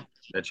cold.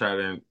 that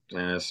trident,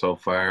 man, is so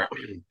fire.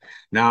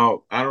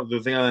 Now, I don't. The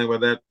thing I think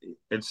about that,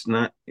 it's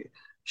not.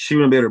 She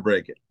wouldn't be able to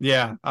break it.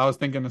 Yeah, I was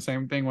thinking the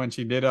same thing when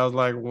she did. I was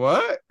like,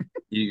 what?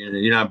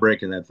 You're not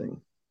breaking that thing.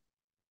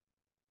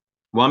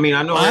 Well, I mean,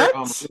 I know her.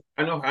 What?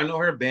 I know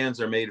her bands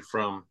are made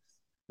from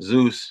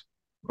Zeus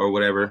or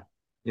whatever.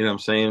 You know what I'm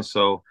saying?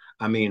 So,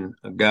 I mean,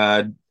 a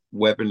god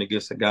weapon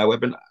against a god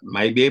weapon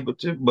might be able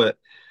to, but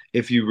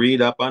if you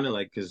read up on it,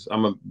 like, because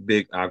I'm a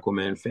big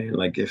Aquaman fan,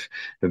 like if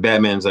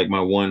Batman's like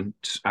my one,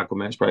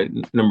 Aquaman's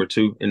probably number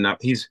two, and not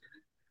he's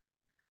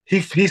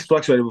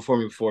fluctuated before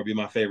me before be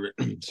my favorite.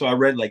 So I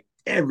read like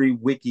every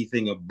wiki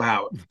thing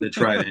about the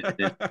Trident,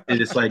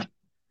 and it's like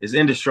it's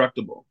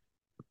indestructible.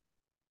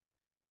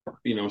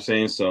 You know what I'm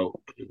saying? So,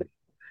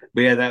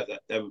 but yeah,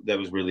 that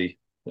was really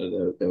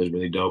that was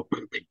really dope.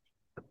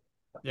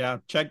 Yeah,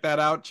 check that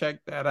out. Check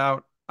that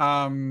out.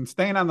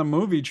 Staying on the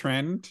movie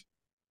trend,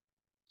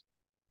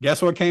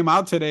 guess what came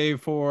out today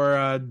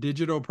for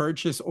digital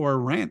purchase or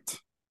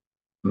rent?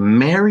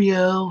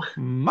 Mario.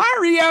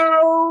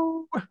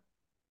 Mario.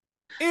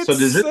 So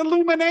does It's it?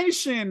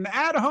 Illumination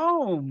at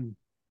home.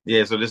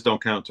 Yeah. So this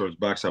don't count towards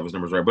box office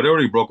numbers, right? But it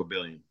already broke 1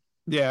 billion,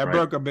 Yeah, it right?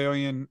 broke 1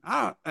 billion.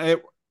 I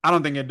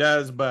don't think it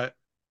does, but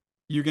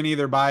you can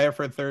either buy it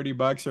for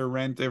 $30 or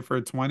rent it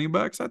for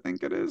 $20, I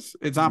think it is.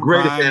 It's on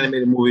Greatest Prime.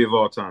 animated movie of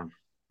all time.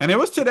 And it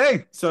was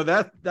today. So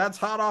that's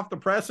hot off the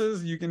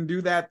presses. You can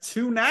do that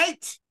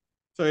tonight.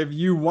 So if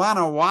you want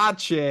to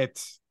watch it,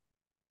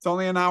 it's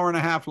only an hour and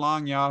a half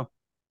long, y'all.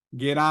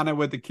 Get on it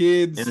with the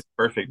And kids. it's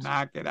perfect.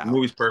 Knock it The out.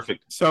 movie's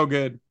perfect. So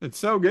good. It's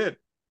so good.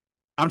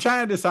 I'm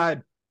trying to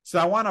decide. So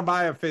I want to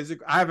buy a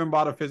physical. I haven't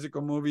bought a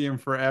physical movie in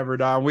forever,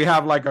 dog. We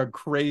have like a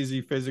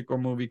crazy physical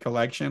movie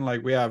collection.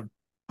 Like we have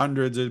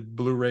hundreds of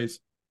Blu-rays,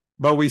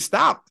 but we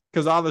stopped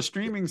because all the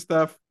streaming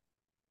stuff,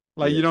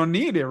 like you Yeah. don't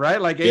need it,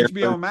 right? Like Yeah.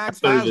 HBO I Max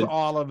started has the,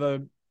 all of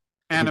the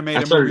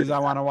I animated movies started I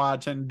want to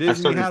watch, and I Disney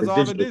started has the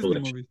all the digital Disney collection.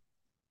 movies.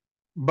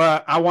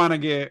 But I want to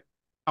get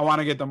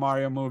the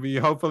Mario movie.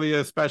 Hopefully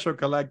a special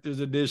collector's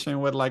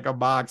edition with like a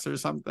box or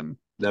something.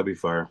 That'd be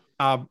fire.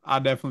 I'll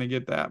definitely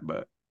get that,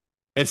 but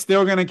it's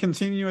still going to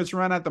continue its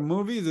run at the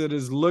movies. It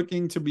is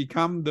looking to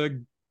become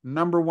the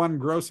number one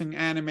grossing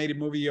animated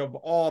movie of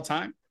all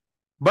time.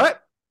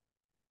 But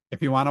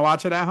if you want to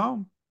watch it at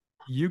home,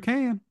 you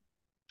can.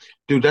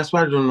 Dude, that's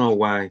why I don't know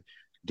why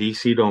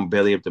DC don't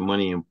belly up the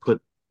money and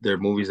put their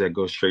movies that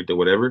go straight to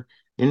whatever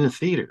in the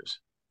theaters.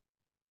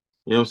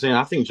 You know what I'm saying?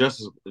 I think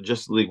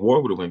Justice League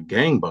War would have went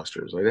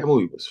gangbusters. Like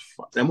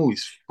that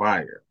movie's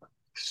fire,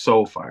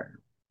 so fire.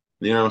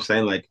 You know what I'm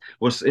saying? Like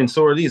what's and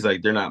so are these.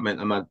 Like they're not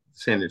meant. I'm not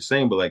saying they're the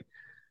same, but like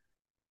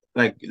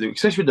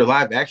especially with the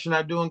live action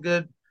not doing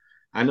good.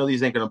 I know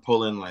these ain't gonna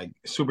pull in like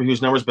super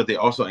huge numbers, but they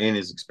also ain't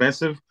as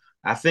expensive.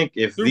 I think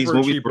if these Super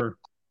movies were, cheaper.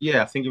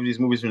 yeah, I think if these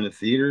movies were in the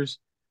theaters,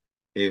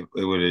 it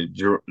would have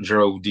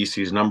drove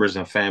DC's numbers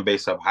and fan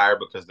base up higher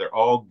because they're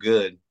all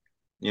good.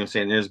 You know what I'm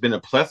saying? There's been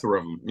a plethora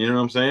of them. You know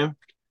what I'm saying?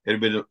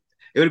 It would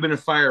have been a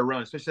fire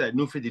run, especially that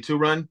new 52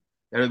 run.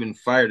 That would have been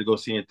fire to go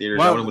see in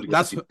theaters. I would Well, have go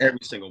that's see every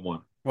single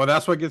one.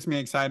 that's what gets me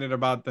excited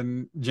about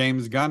the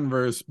James Gunn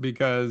verse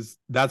because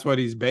that's what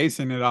he's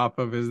basing it off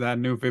of is that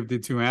new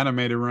 52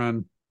 animated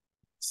run.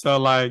 So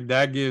like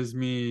that gives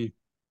me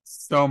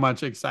so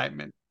much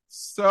excitement.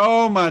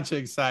 So much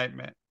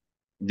excitement.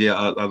 Yeah,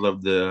 I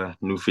love the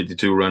new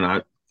 52 run.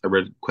 I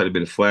read quite a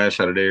bit of Flash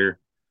out of there.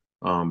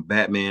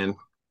 Batman,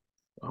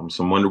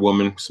 some Wonder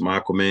Woman, some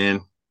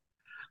Aquaman.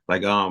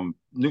 Like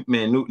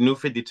new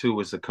 52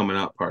 was the coming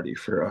out party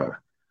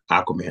for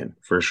Aquaman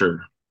for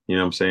sure. You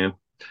know what I'm saying?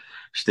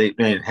 State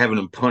man having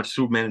them punch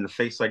Superman in the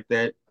face like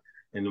that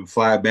and then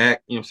fly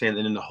back, you know what I'm saying?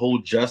 And then the whole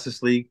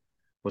Justice League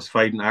was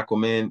fighting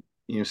Aquaman,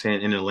 you know what I'm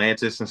saying, in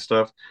Atlantis and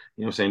stuff.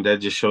 You know what I'm saying? That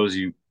just shows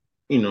you,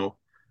 you know,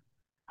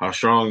 how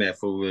strong that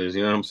fool is,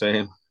 you know what I'm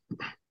saying?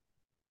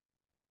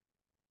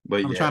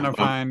 But I'm yeah, trying to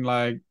find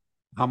like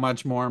how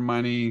much more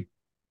money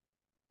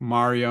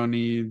Mario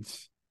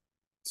needs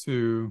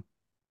to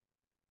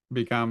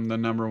become the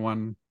number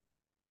one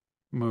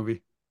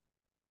movie.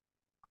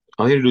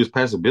 all he had to do is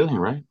pass 1 billion,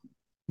 right?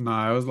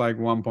 No, it was like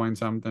 1 point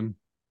something.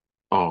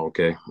 Oh,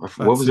 okay. What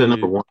Let's was that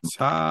number see. one?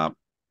 Top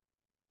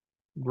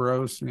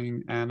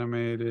grossing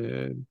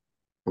animated.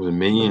 Was it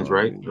Minions,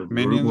 right? Or the Groot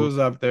Minions movie? was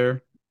up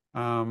there.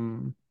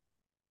 Um,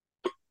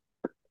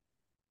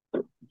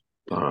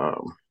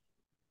 Um,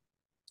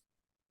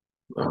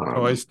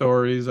 Toy um,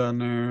 Story's on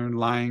there.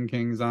 Lion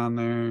King's on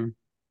there.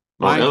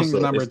 oh, Lion King's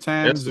number It's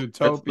 10. Elsa.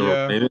 That's number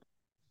Zootopia. one.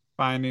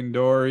 Finding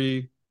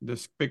Dory.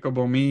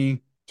 Despicable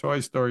Me.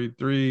 Toy Story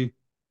 3.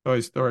 Toy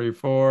Story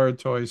 4.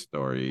 Toy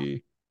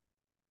Story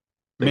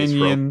I think it's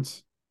Frozen.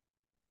 Minions.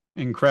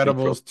 I think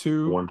Frozen Incredibles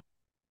 2. one.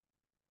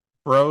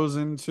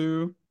 Frozen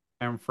 2.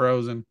 And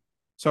Frozen.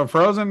 So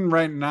Frozen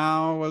right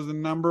now was the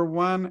number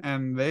one,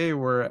 and they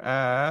were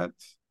at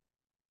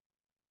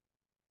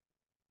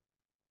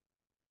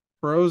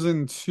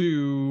Frozen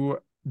 2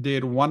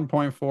 did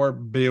 1.4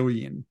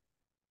 billion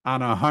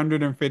on a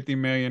 $150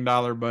 million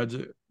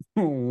budget,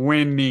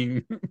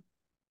 winning.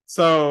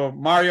 So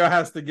Mario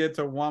has to get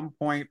to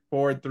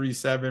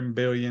 1.437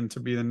 billion to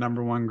be the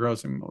number one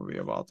grossing movie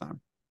of all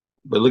time.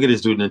 But look at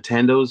this dude.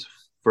 Nintendo's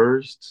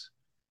first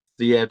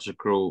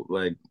theatrical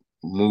like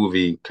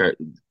movie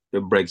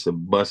it breaks a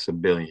bust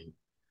 1 billion.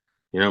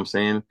 You know what I'm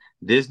saying?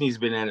 Disney's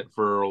been at it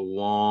for a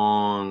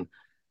long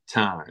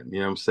time. You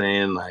know what I'm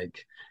saying?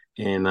 Like,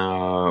 and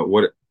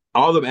what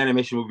all the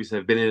animation movies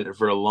have been in it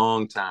for a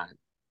long time.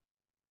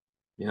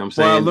 You know what I'm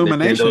Well, saying?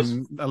 Nintendo's,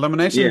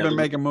 Illumination's yeah, been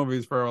making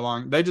movies for a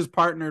long. They just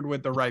partnered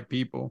with the right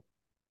people.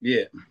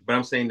 yeah. But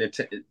I'm saying that,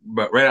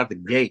 but right out the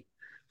gate,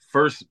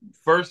 first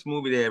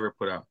movie they ever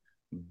put out,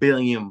 $1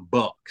 billion.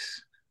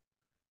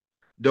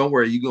 Don't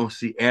worry, you're gonna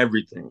see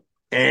everything,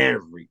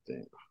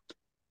 everything.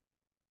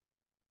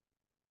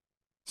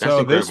 That's So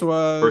incredible.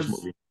 First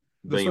movie,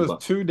 this billion was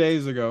bucks. 2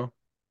 days ago.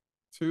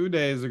 2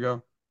 days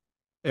ago.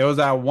 It was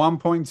at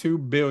 1.2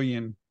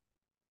 billion.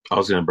 I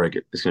was gonna break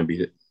it. It's gonna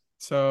beat it.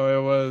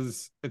 So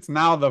it's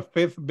now the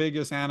fifth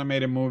biggest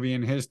animated movie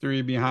in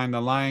history behind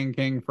The Lion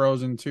King,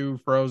 Frozen 2,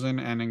 Frozen,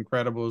 and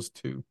Incredibles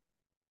 2.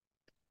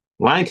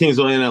 Lion King's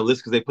only on that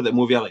list because they put that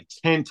movie out like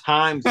 10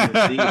 times in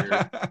the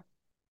theater.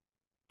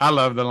 I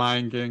love the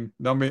Lion King.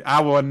 Don't be. I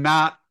will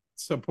not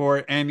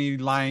support any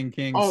Lion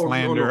King Oh no,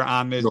 slander no,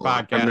 on this no!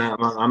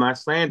 podcast. I'm not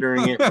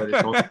slandering it, but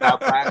it's on the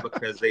top five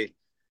because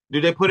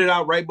they put it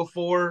out right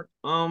before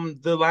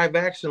the live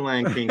action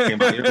Lion King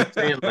came out. You know what I'm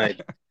saying?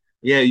 Like,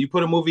 yeah, you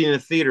put a movie in the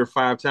theater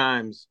 5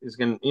 times, it's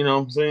gonna, you know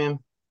what I'm saying?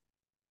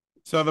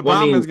 So the Well, I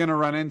problem mean, is going to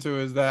run into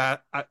is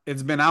that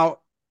it's been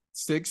out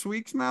 6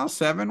 weeks now,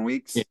 7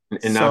 weeks.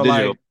 and now So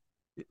digital.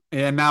 like,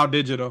 and now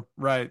digital,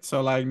 right?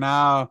 So like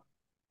now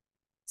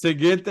to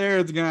get there,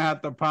 it's gonna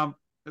have to pump.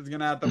 It's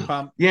gonna have to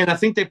pump. Yeah, and I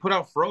think they put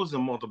out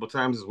Frozen multiple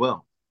times as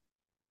well.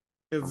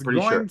 I'm It's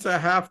pretty sure. going to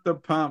have to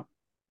pump.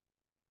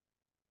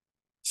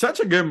 Such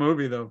a good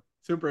movie though.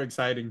 Super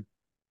exciting.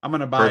 I'm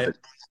gonna buy it.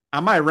 Perfect, I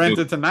might rent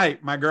dude. it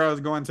tonight. My girl is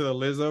going to the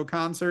Lizzo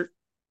concert.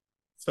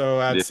 So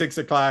at Yeah. 6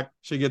 o'clock,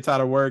 she gets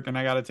out of work and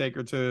I gotta take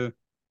her to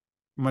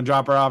I'm gonna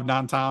drop her off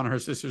downtown. Her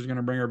sister's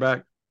gonna bring her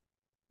back.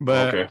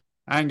 But Okay.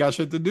 I ain't got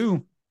shit to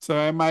do. So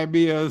it might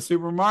be a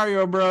Super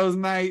Mario Bros.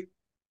 Night.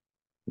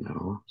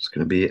 No, it's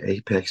gonna be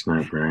Apex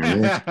night,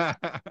 Brian. Or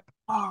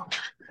Oh.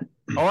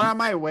 I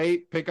might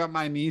wait, pick up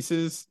my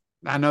nieces.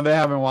 I know they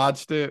haven't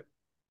watched it,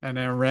 and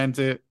then rent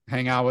it,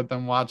 hang out with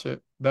them, watch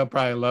it. They'll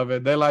probably love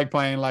it. They like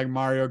playing like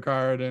Mario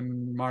Kart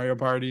and Mario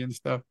Party and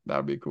stuff.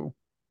 That'd be cool.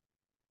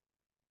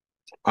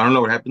 I don't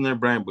know what happened there,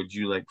 Brian, but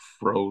you like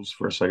froze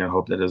for a second. I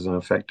hope that doesn't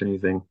affect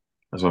anything.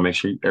 I just want to make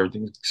sure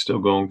everything's still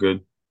going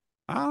good.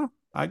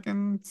 I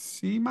can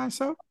see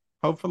myself.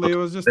 Hopefully it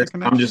Okay. was just a I'm just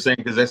connection. saying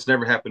because that's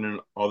never happened in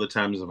all the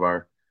times of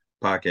our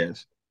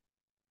podcast.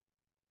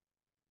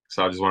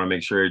 So I just want to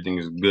make sure everything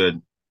is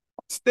good.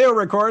 Still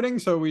recording,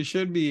 so we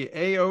should be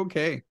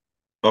a-okay.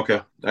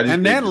 Okay.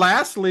 And then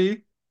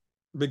lastly,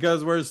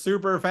 because we're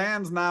super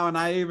fans now, and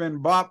I even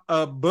bought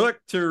a book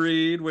to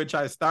read, which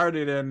I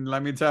started, and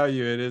let me tell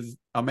you, it is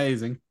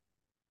amazing.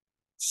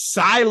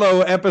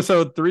 Silo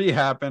episode 3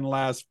 happened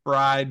last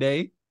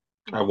Friday.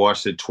 I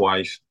watched it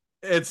twice.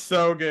 It's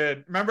so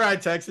good. Remember, I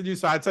texted you,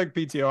 so I took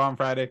PTO on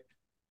Friday,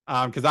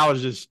 because I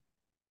was just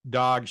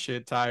dog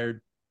shit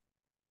tired,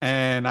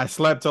 and I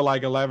slept till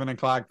like 11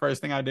 o'clock.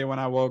 First thing I did when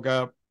I woke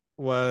up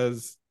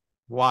was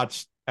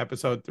watch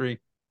episode 3,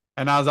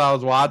 and as I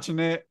was watching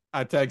it,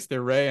 I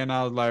texted Ray, and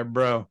I was like,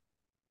 "Bro,"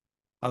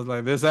 I was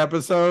like, "This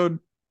episode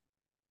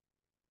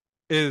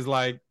is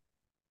like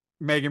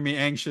making me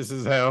anxious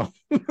as hell."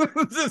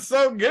 It's just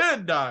so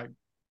good, dog.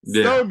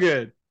 Yeah. So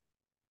good.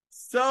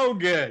 So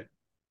good.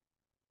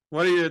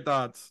 What are your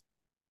thoughts?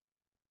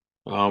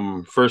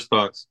 First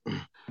thoughts.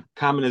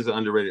 Common is an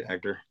underrated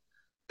actor.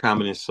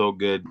 Common is so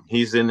good.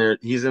 He's in there.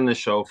 He's in the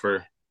show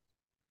for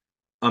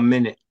a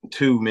minute,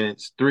 2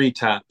 minutes, three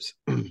tops,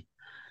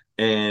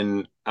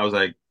 and I was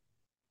like,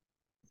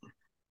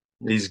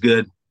 he's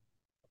good.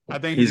 I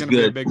think he's He's going to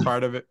be a good. big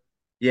part of it.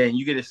 Yeah, and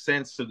you get a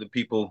sense of the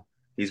people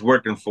he's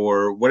working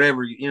for,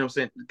 whatever. You know what I'm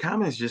saying?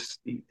 Common is just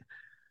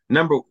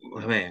number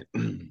man.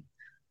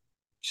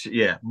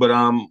 Yeah, but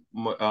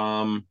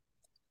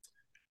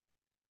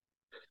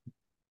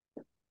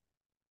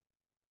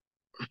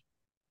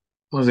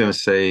what was I gonna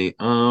say?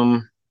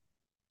 Okay,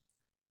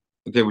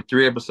 we're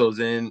 3 episodes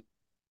in.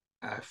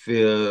 I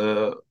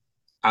feel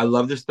I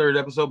love this third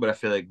episode, but I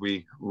feel like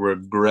we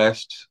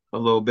regressed a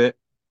little bit.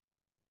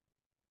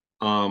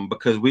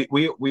 Because we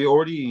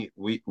already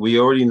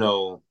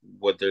know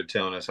what they're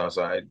telling us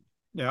outside.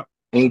 Yeah.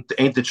 Ain't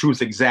the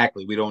truth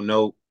exactly. We don't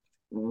know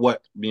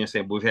what being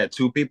said. But we've had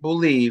two people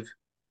leave.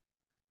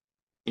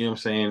 You know what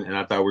I'm saying? And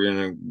I thought we were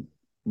gonna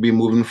be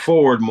moving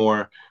forward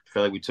more. I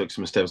feel like we took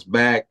some steps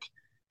back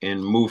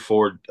and moved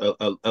forward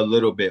a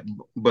little bit.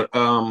 But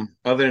other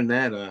than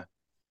that,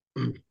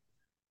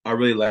 I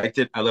really liked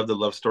it. I love the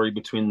love story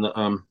between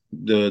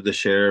the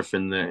sheriff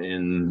and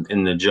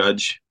the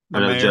judge. The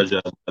Another mayor.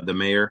 judge, the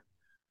mayor.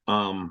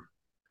 Um,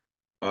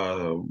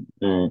 I'm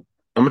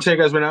gonna tell you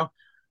guys right now,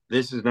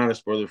 this is not a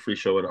spoiler-free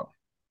show at all.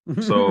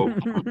 So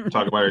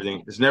talk about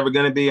everything. It's never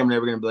gonna be. I'm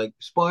never gonna be like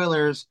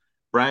spoilers.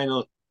 Brian,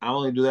 I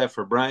only do that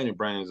for Brian, and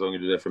Brian's only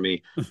gonna do that for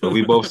me. But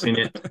we both seen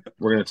it.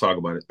 We're gonna talk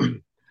about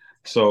it.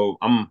 So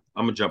I'm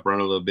gonna jump around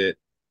a little bit,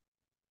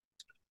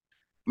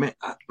 man.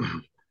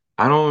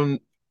 I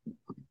don't.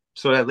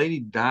 So that lady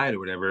died or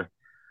whatever.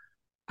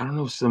 I don't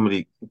know if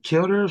somebody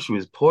killed her, she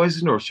was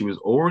poisoned, or she was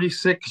already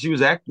sick. She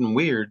was acting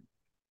weird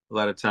a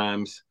lot of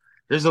times.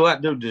 There's a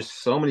lot. There's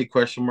just so many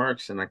question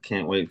marks, and I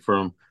can't wait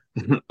for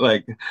them,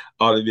 like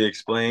all to be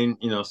explained.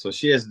 You know, so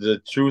she has the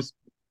truth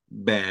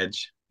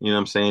badge. You know what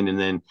I'm saying? And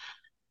then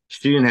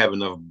she didn't have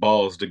enough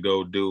balls to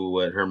go do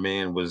what her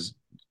man was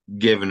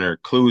giving her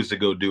clues to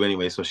go do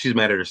anyway. So she's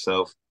mad at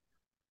herself.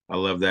 I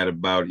love that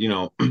about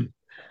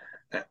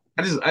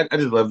I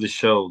just love this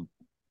show,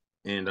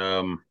 and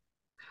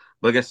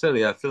like I said,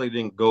 yeah, I feel like it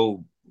didn't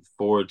go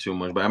forward too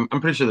much, but I'm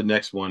pretty sure the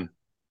next one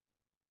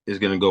is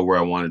gonna go where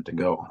I want it to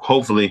go.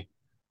 Hopefully,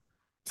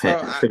 So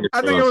fingers I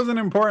think it crossed. was an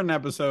important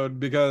episode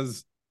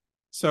because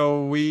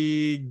so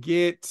we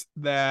get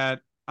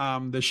that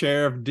the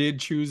sheriff did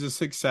choose a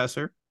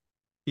successor.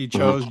 He Mhm.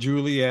 chose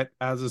Juliet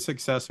as a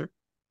successor.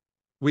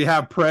 We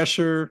have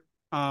pressure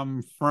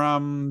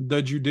from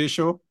the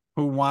judicial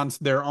who wants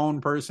their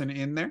own person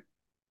in there.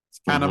 It's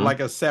kind of Mm-hmm. like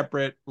a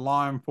separate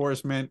law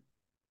enforcement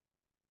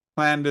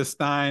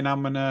clandestine,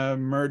 I'm gonna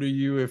murder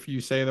you if you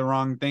say the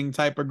wrong thing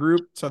type of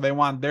group. So they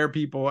want their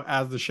people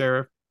as the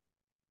sheriff.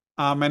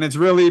 And it's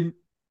really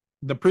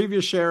the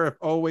previous sheriff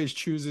always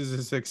chooses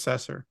his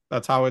successor.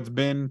 That's how it's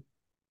been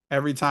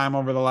every time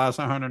over the last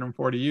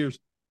 140 years.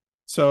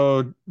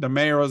 So the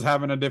mayor was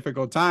having a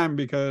difficult time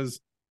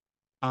because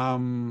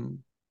um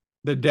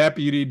the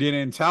deputy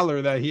didn't tell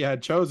her that he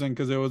had chosen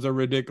because it was a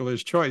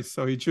ridiculous choice.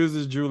 So he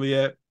chooses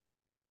Juliet,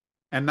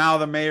 and now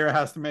the mayor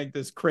has to make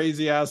this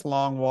crazy ass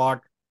long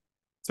walk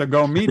to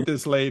go meet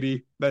this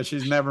lady that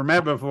she's never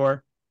met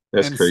before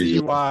That's and see crazy.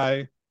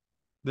 why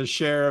the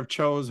sheriff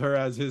chose her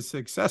as his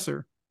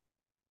successor.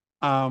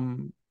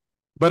 Um,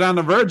 but on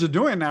the verge of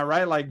doing that,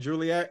 right? Like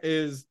Juliet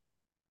is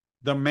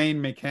the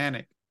main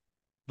mechanic.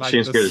 She Like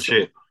ain't scared of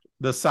shit.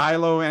 the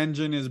silo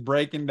engine is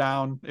breaking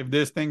down. If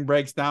this thing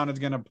breaks down, it's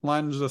gonna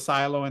plunge the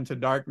silo into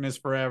darkness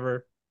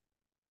forever.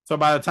 So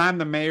by the time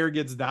the mayor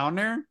gets down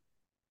there,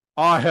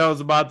 all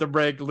hell's about to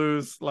break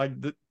loose. Like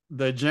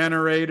the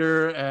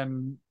generator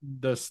and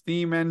the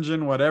steam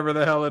engine, whatever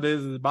the hell it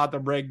is about to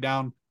break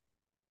down.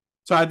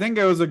 So I think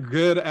it was a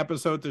good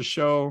episode to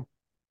show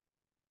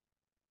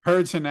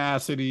her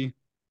tenacity,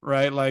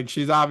 right? Like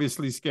she's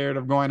obviously scared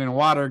of going in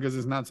water because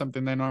it's not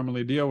something they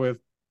normally deal with.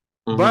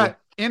 Mm-hmm. But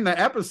in the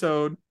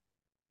episode,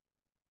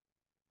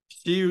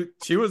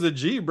 she was a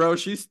G, bro.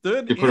 She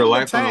stood She put her in the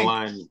life on the tank,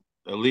 line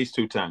at least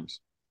 2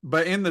 times.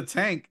 but in the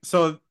tank.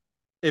 So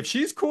if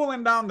she's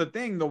cooling down the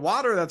thing, the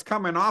water that's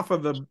coming off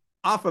of the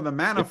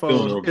It's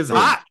feeling manifold is overflowing.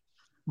 hot.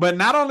 But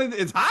not only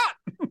it's hot,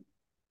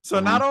 so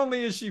not Mm-hmm.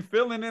 only is she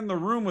filling in the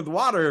room with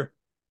water,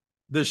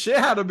 the shit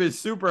had to be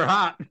super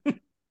hot.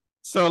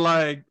 So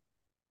like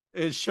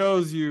it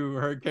shows you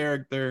her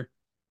character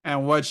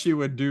and what she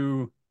would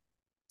do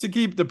to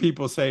keep the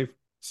people safe.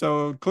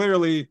 So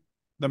clearly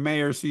the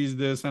mayor sees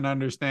this and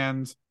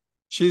understands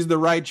she's the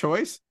right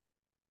choice.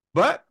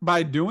 But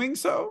by doing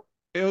so,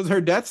 it was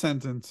her death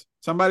sentence.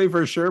 Somebody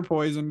for sure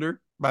poisoned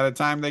her. By the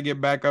time they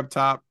get back up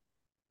top,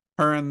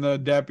 her and the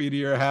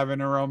deputy are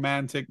having a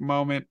romantic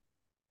moment.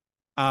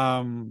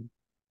 Um,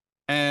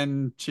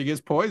 and she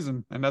gets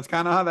poisoned. And that's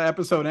kind of how the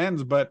episode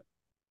ends. But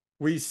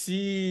we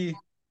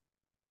see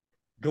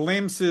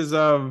glimpses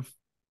of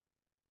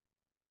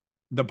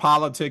the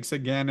politics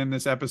again in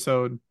this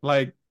episode.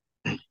 Like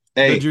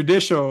the Hey,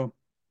 judicial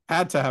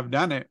had to have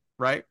done it,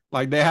 right?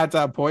 Like they had to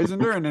have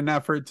poisoned her in an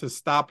effort to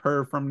stop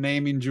her from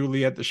naming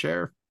Juliet the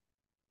sheriff.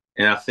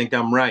 and I think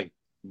I'm right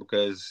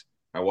because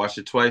I watched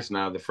it twice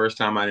now. The first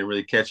time I didn't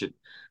really catch it,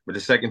 but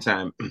the second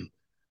time,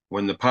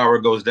 when the power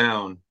goes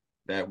down,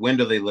 that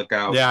window they look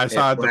out Yeah, I at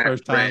saw it the flash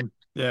first red. time.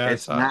 Yeah, I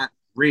It's saw it. not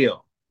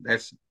real.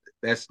 That's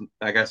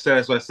like I said.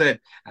 That's what I said.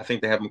 I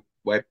think they have them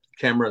wipe the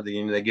camera.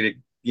 They get it.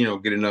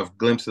 Get enough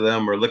glimpse of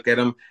them or look at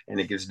them, and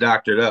it gets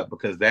doctored up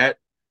because that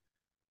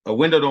a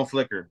window don't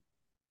flicker.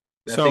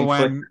 That So thing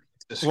flickers. when,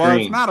 It's a well,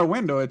 it's screen. not a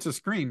window, it's a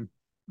screen.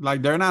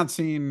 Like they're not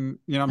seeing,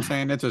 you know what I'm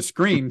saying? It's a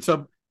screen.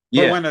 So,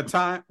 but Yeah, when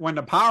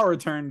the power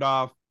turned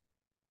off,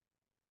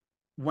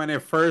 when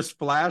it first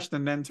flashed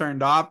and then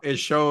turned off, it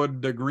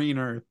showed the green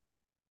earth.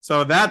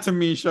 So that to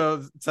me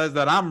says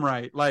that I'm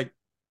right. Like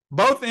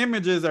both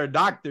images are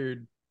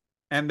doctored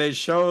and they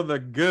show the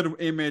good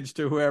image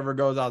to whoever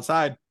goes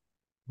outside.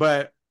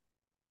 But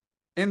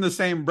in the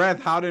same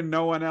breath, how did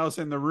no one else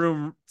in the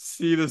room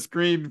see the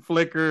screen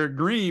flicker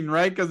green,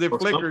 right? Because it well,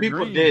 some flickered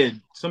people green.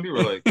 did. Some people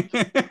were like,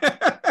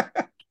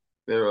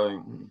 they were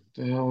like,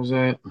 "The hell was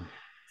that?"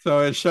 So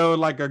it showed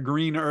like a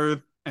green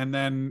earth and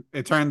then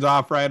it turns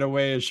off right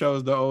away. It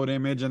shows the old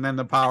image and then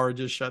the power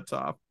just shuts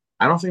off.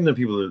 I don't think the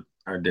people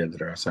are dead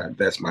that are outside.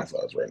 That's my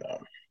thoughts right now.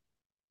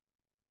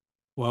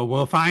 Well,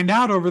 we'll find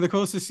out over the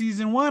course of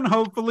season one,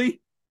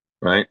 hopefully,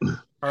 Right?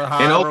 or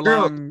And oh, however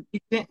girl, long.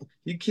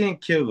 you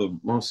can't kill the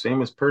most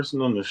famous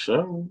person on the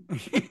show,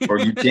 or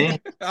you can.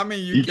 I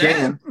mean, you You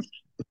can. can.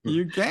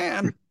 You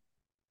can.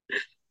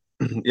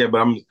 Yeah,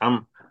 but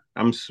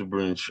I'm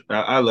super.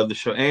 I love the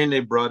show, and they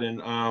brought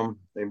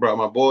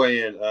my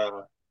boy in.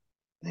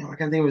 Damn, I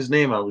can't think of his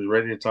name. I was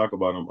ready to talk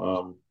about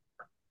him.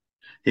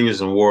 He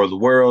was in War of the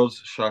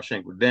Worlds,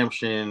 Shawshank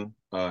Redemption,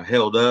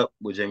 Held Up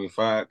with Jamie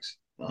Foxx,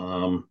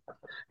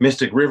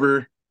 Mystic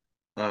River,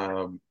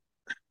 um,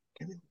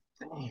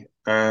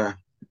 uh,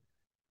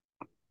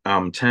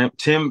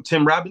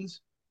 Tim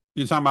Robbins.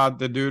 You talking about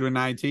the dude in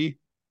IT,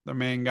 the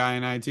main guy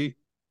in IT?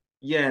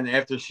 Yeah, and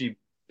after she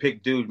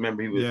picked dude,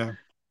 remember he was, Yeah.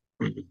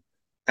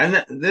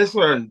 and this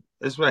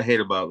is what I hate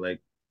about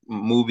like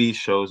movies,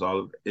 shows.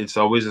 It's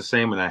always the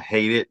same, and I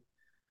hate it.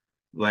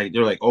 Like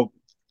they're like, oh,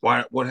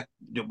 why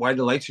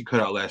the lights you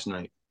cut out last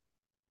night?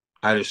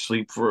 I had to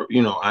sleep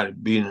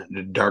I'd be in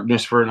the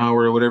darkness for an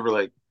hour or whatever.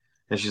 Like,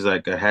 and she's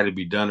like, I had to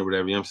be done or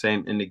whatever. You know what I'm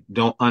saying? And they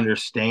don't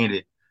understand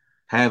it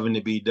having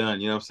to be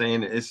done. You know what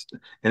I'm saying?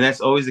 And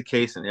that's always the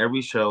case in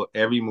every show,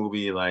 every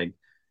movie. Like,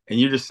 and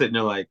you're just sitting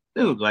there like,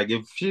 dude, like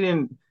if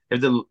you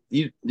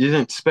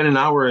didn't spend an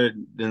hour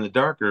in the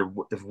dark or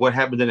if what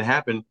happened didn't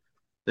happen,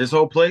 this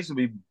whole place would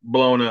be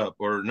blown up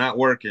or not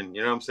working.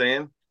 You know what I'm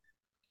saying?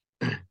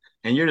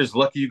 And you're just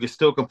lucky you can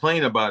still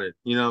complain about it,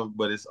 you know.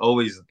 But it's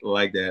always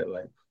like that,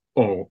 like,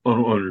 oh, I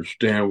don't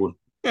understand what,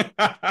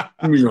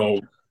 you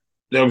know,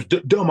 that was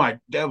dumb.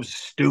 That was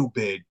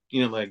stupid.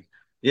 You know, like,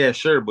 yeah,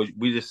 sure, but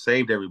we just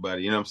saved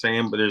everybody. You know what I'm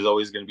saying? But there's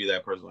always going to be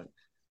that person like,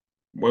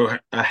 well,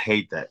 I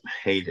hate that.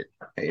 Hate it.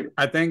 Hate it.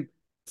 I think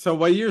so.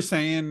 What you're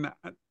saying,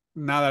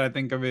 now that I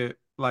think of it,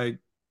 like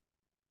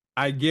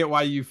I get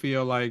why you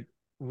feel like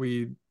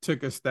we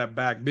took a step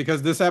back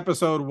because this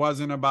episode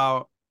wasn't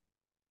about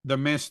the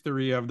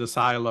mystery of the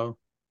silo.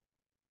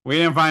 We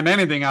didn't find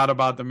anything out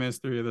about the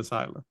mystery of the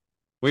silo.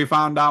 We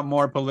found out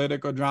more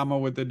political drama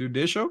with the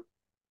judicial,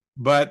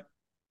 but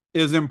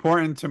it's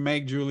important to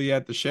make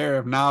Juliet the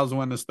sheriff. Now's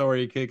when the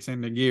story kicks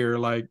into gear.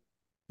 Like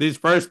these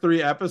first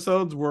three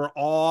episodes were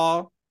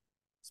all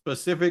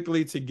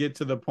specifically to get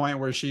to the point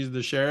where she's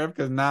the sheriff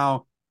because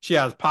now she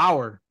has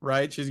power,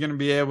 right? She's going to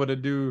be able to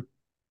do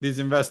these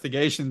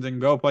investigations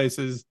and go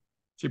places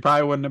she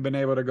probably wouldn't have been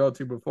able to go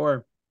to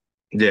before.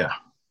 Yeah,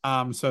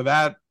 So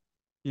that,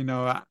 you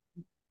know,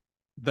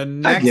 the I get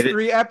next it.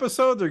 three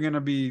episodes are going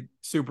to be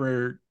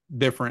super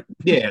different.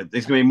 Yeah,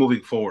 it's gonna be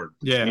moving forward.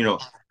 Yeah. You know,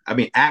 I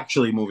mean,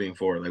 actually moving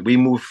forward. Like we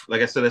move,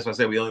 like I said, that's why I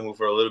said we only move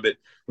for a little bit.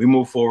 We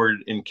move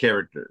forward in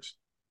characters.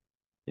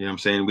 You know what I'm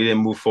saying? We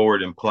didn't move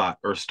forward in plot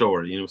or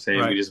story. You know what I'm saying?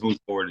 We Right. just moved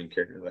forward in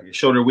characters. Like it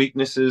showed her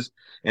weaknesses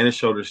and it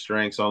showed her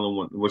strengths all in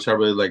one, which I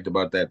really liked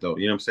about that though.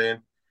 You know what I'm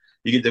saying?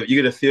 You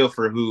get a feel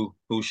for who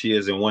she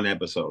is in one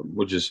episode,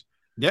 which is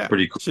Yeah.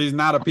 pretty cool. She's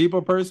not a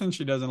people person.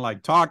 She doesn't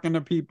like talking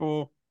to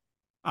people.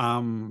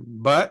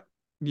 But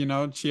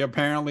she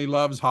apparently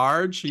loves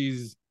hard.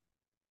 She's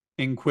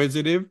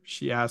inquisitive.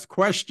 She asks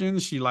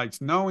questions. She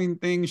likes knowing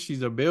things.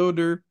 She's a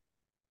builder.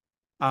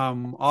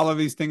 All of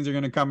these things are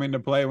going to come into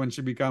play when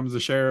she becomes the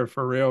sheriff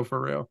for real,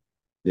 for real.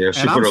 Yeah, And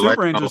she I'm put her life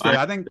super on the interested. line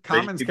I to think save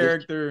Common's people.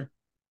 character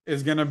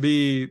is going to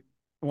be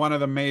one of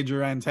the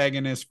major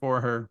antagonists for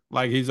her.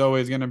 Like he's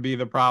always going to be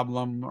the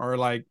problem or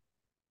like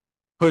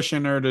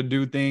pushing her to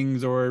do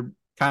things or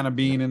kind of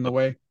being in the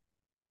way.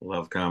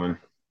 Love Common.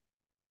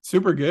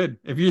 Super good.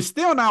 If you're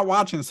still not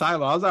watching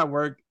Silo, I was at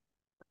work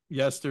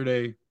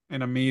yesterday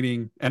in a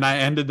meeting and I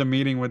ended the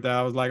meeting with that.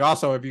 I was like,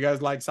 also, if you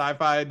guys like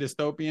sci-fi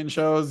dystopian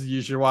shows,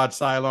 you should watch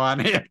Silo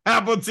on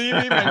Apple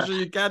TV. Make sure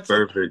you catch it.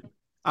 Perfect. Perfect.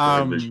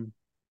 Um,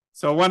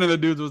 so one of the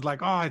dudes was like,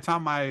 "Oh, it's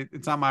on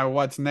my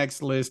what's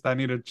next list. I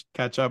need to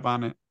catch up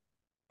on it."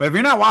 But if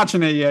you're not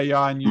watching it yet,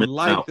 y'all, and you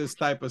like Now, this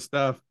type of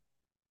stuff,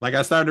 like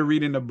I started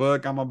reading the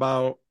book. I'm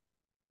about,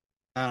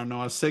 I don't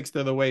know, a sixth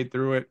of the way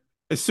through it.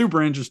 It's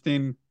super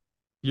interesting.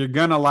 You're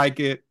gonna like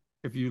it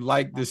if you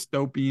like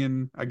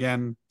dystopian,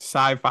 again,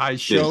 sci-fi yeah,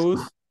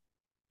 shows.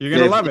 You're yeah.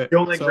 gonna If love you it.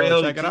 don't like So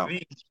reality check it out.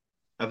 TV,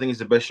 I think it's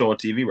the best show on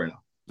TV right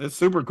now. It's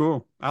super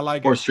cool. I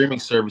like Or it. streaming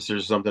services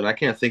or something. I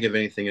can't think of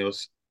anything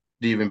else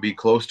to even be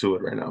close to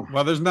it right now.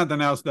 Well, there's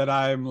nothing else that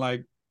I'm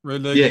like Yeah,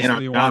 in our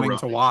religiously wanting genre.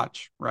 to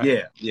watch, right?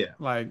 Yeah, yeah.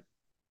 Like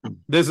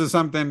this is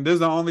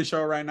the only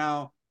show right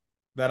now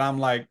that I'm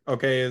like,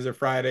 okay, is it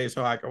Friday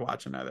so I can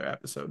watch another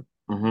episode?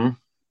 Hmm.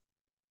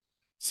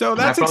 So And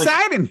that's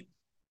exciting.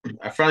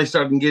 I finally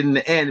started getting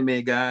the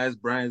anime, guys.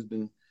 Brian's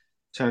been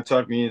trying to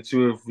talk me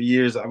into it for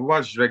years. I've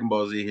watched Dragon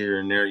Ball Z here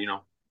and there, you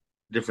know,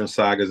 different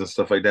sagas and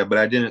stuff like that, but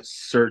I didn't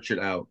search it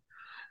out.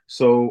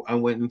 So I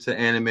went into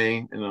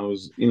anime and I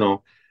was, you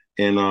know,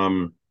 and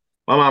my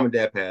mom and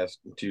dad passed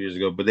 2 years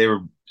ago, but they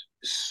were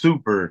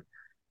super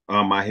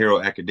My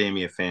Hero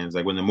Academia fans.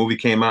 Like when the movie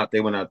came out,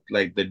 they went out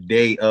like the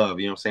day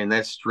of, you know what I'm saying?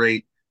 That's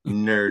straight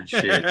nerd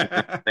shit. You know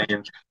what I'm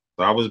saying?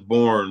 So I was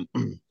born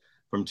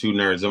from two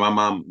nerds, and my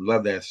mom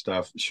loved that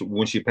stuff.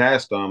 When she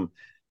passed,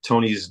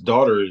 Tony's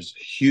daughter is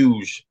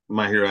huge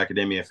My Hero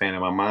Academia fan,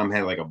 and my mom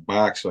had like a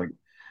box, like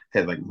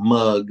had like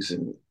mugs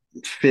and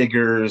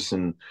figures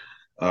and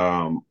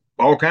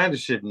all kinds of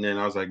shit. And then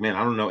I was like, man,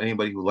 I don't know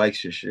anybody who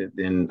likes this shit.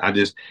 And I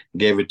just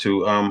gave it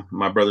to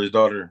my brother's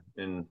daughter,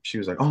 and she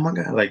was like, oh my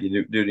god, like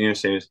you do you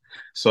understand this?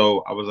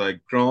 So I was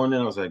like growing,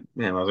 and I was like,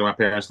 man, I was like,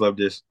 my parents love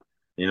this,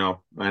 you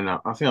know. And I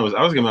think I was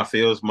getting my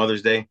feels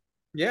Mother's Day.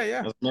 Yeah, I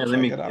yeah. was like, man, let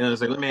Check me, it you know, out. I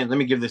was like, let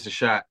me give this a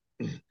shot.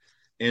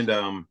 And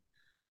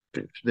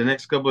the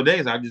next couple of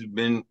days, I've just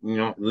been, you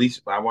know, at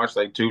least I watch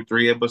like 2,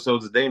 3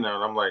 episodes a day now,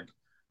 and I'm like,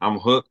 I'm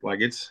hooked. Like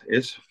it's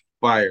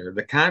fire.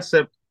 The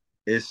concept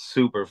is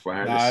super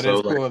fire. It's Nah, it so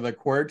is like, cool. The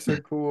quirks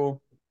are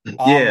cool.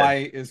 All yeah.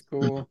 Might is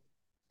cool.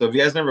 So if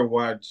you guys never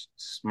watched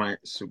can't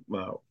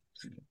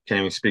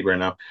even speak right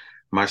now,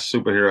 My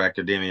Superhero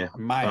Academia.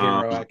 My Hero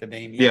Um,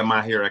 Academia. yeah,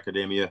 My Hero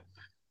Academia.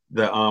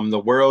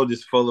 The world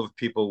is full of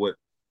people with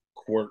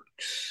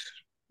quirks,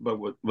 but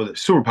with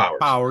superpowers.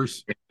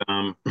 Powers.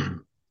 Um,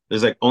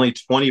 there's like only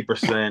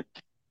 20%,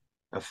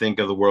 I think,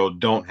 of the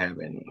world don't have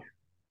any.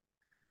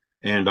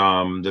 And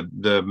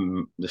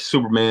the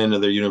Superman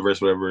of their universe,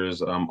 whatever,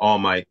 is All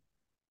Might.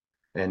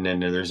 And then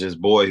there's this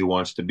boy who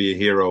wants to be a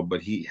hero,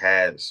 but he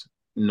has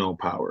no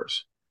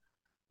powers.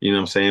 You know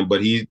what I'm saying?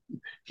 But he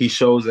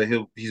shows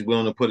that he's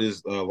willing to put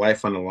his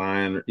life on the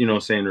line. You know what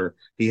I'm saying? Or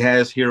he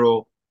has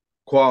hero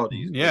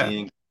qualities, but Yeah. he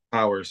ain't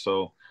powers.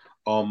 So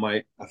All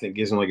Might, I think,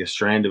 gives him like a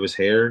strand of his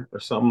hair or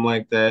something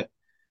like that,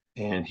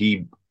 and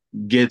he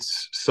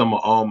gets some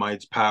of All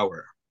Might's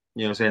power.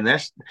 You know what I'm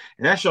saying?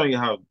 That's showing you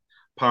how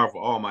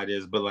powerful All Might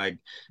is. But like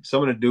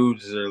some of the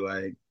dudes are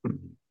like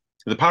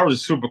the powers are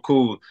super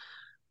cool.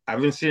 I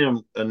haven't seen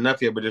him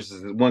enough yet, but there's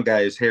this one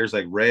guy, his hair's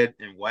like red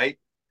and white.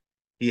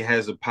 He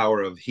has the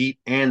power of heat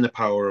and the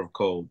power of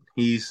cold.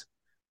 He's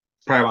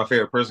probably my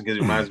favorite person because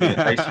he reminds me of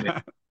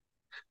Iceman.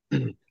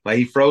 Like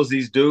he froze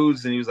these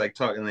dudes and he was like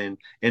talking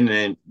and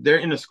then they're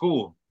in the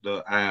school,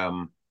 the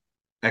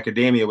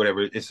academia,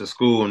 whatever. It's a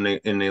school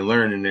and they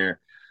learn in there.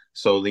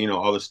 So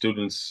all the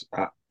students,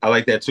 I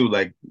like that too.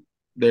 Like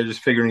they're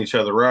just figuring each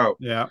other out.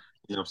 Yeah.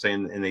 You know what I'm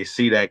saying? And they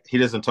see that he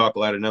doesn't talk a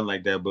lot of nothing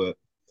like that, but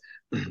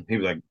he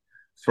was like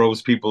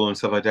froze people and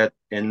stuff like that.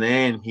 And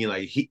then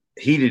he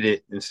heated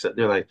it and stuff.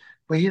 They're like,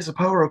 but he has the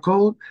power of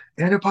cold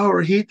and the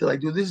power of heat. They're like,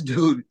 dude, this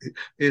dude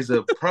is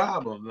a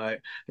problem.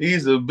 Like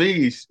he's a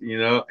beast.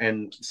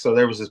 And so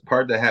there was this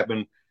part that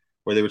happened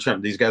where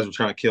these guys were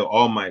trying to kill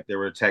All Might. They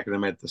were attacking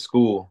them at the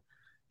school,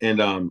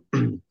 and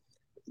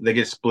they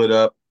get split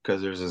up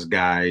because there's this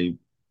guy.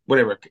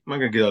 Whatever, I'm not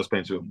gonna get all this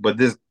into it, but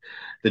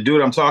the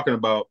dude I'm talking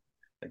about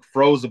like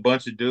froze a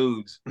bunch of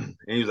dudes, and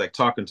he was like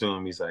talking to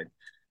him. He's like,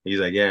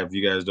 yeah, if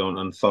you guys don't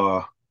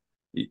unthaw,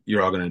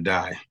 you're all gonna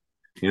die.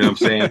 You know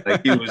what I'm saying?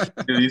 Like dude,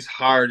 he's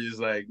hard. He's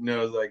like,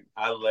 no, it's like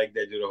I like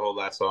that dude a whole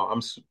lot. So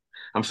I'm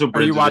super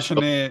Are you into the watching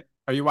show. it?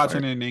 Are you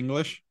watching Right. it in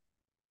English?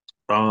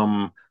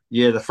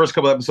 Yeah, the first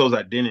couple episodes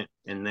I didn't,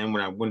 and then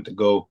when I went to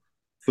go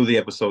through the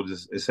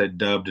episodes, it said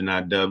dubbed and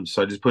not dubbed.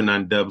 So I just put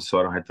on dubbed so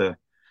I don't have to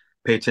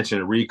pay attention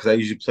to read because I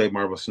usually play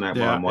Marvel Snap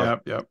while Yeah, I'm watching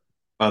yep, yep.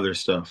 other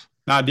stuff.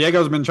 Now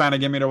Diego's been trying to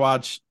get me to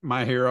watch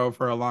My Hero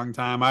for a long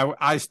time.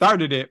 I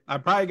started it. I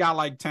probably got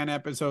like 10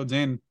 episodes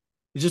in.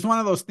 It's just one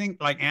of those things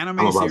like I'm anime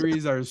about that.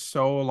 series are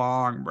so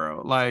long,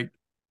 bro. Like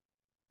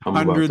I'm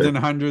about hundreds that. and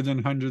hundreds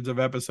and hundreds of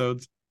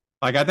episodes.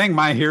 Like I think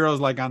My Hero's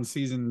like on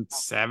season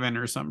 7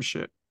 or some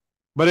shit.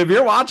 But if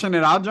you're watching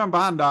it, I'll jump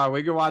on, dog.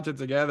 We can watch it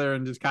together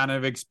and just kind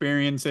of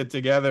experience it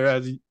together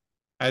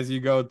as you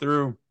go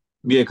through.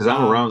 Yeah, because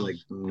I'm around Um, like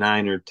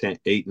 9 or 10,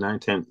 8, 9,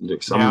 10. yeah,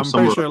 Some I'm pretty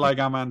somewhere. sure like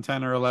I'm on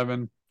 10 or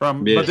 11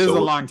 from, Yeah, but this is a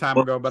so long time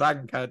ago. But I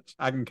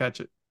can catch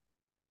it.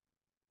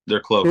 they're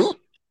close. Cool.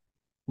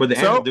 But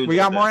So dude, we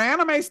got more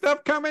anime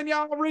stuff coming,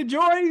 y'all.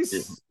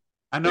 Rejoice!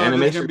 I the know this is gonna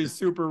animation. be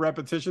super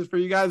repetitious for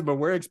you guys, but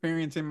we're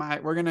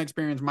gonna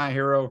experience My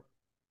Hero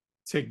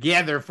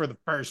together for the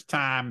first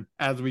time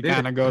as we Yeah,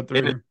 kind of go and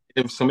through.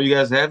 if some of you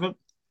guys haven't,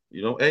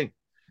 hey,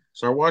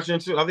 start watching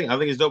it too. I think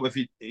it's dope. If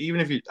you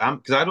even if you, I'm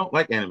because I don't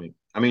like anime.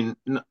 I mean,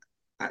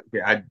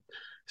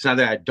 it's not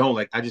that I don't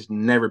like. I just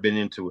never been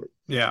into it.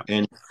 Yeah,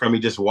 And from me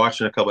just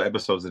watching a couple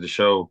episodes of the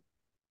show,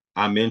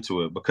 I'm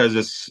into it because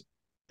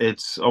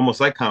it's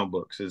almost like comic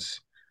books.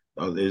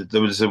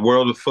 There was a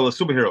world full of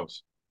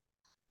superheroes,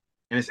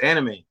 and it's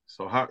anime.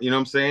 So how you know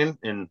what I'm saying?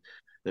 And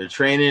they're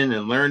training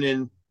and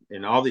learning,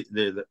 and all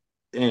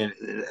and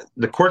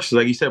the quirks,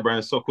 like you said, Brian,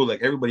 is so cool.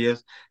 Like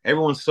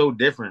everyone's so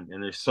different,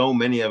 and there's so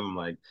many of them.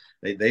 Like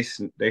they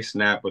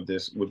snap with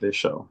this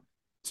show.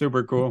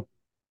 super cool.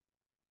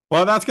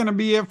 Well, that's going to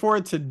be it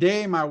for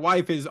today. My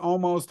wife is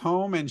almost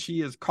home and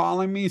she is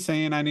calling me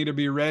saying I need to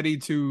be ready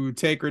to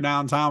take her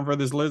downtown for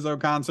this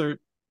Lizzo concert.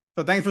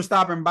 So thanks for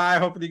stopping by.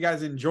 Hopefully you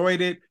guys enjoyed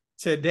it.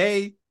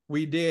 Today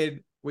we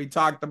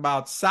talked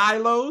about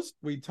silos,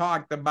 we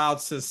talked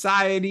about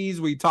societies,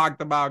 we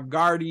talked about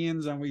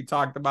guardians, and we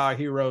talked about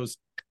heroes.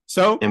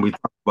 So And we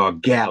talk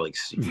about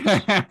galaxies.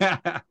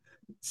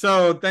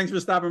 so thanks for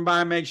stopping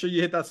by. Make sure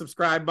you hit that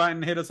subscribe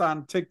button, hit us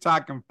on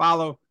TikTok and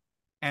follow.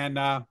 And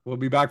we'll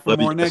be back for Love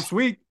you more guys. next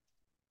week.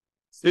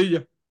 See ya.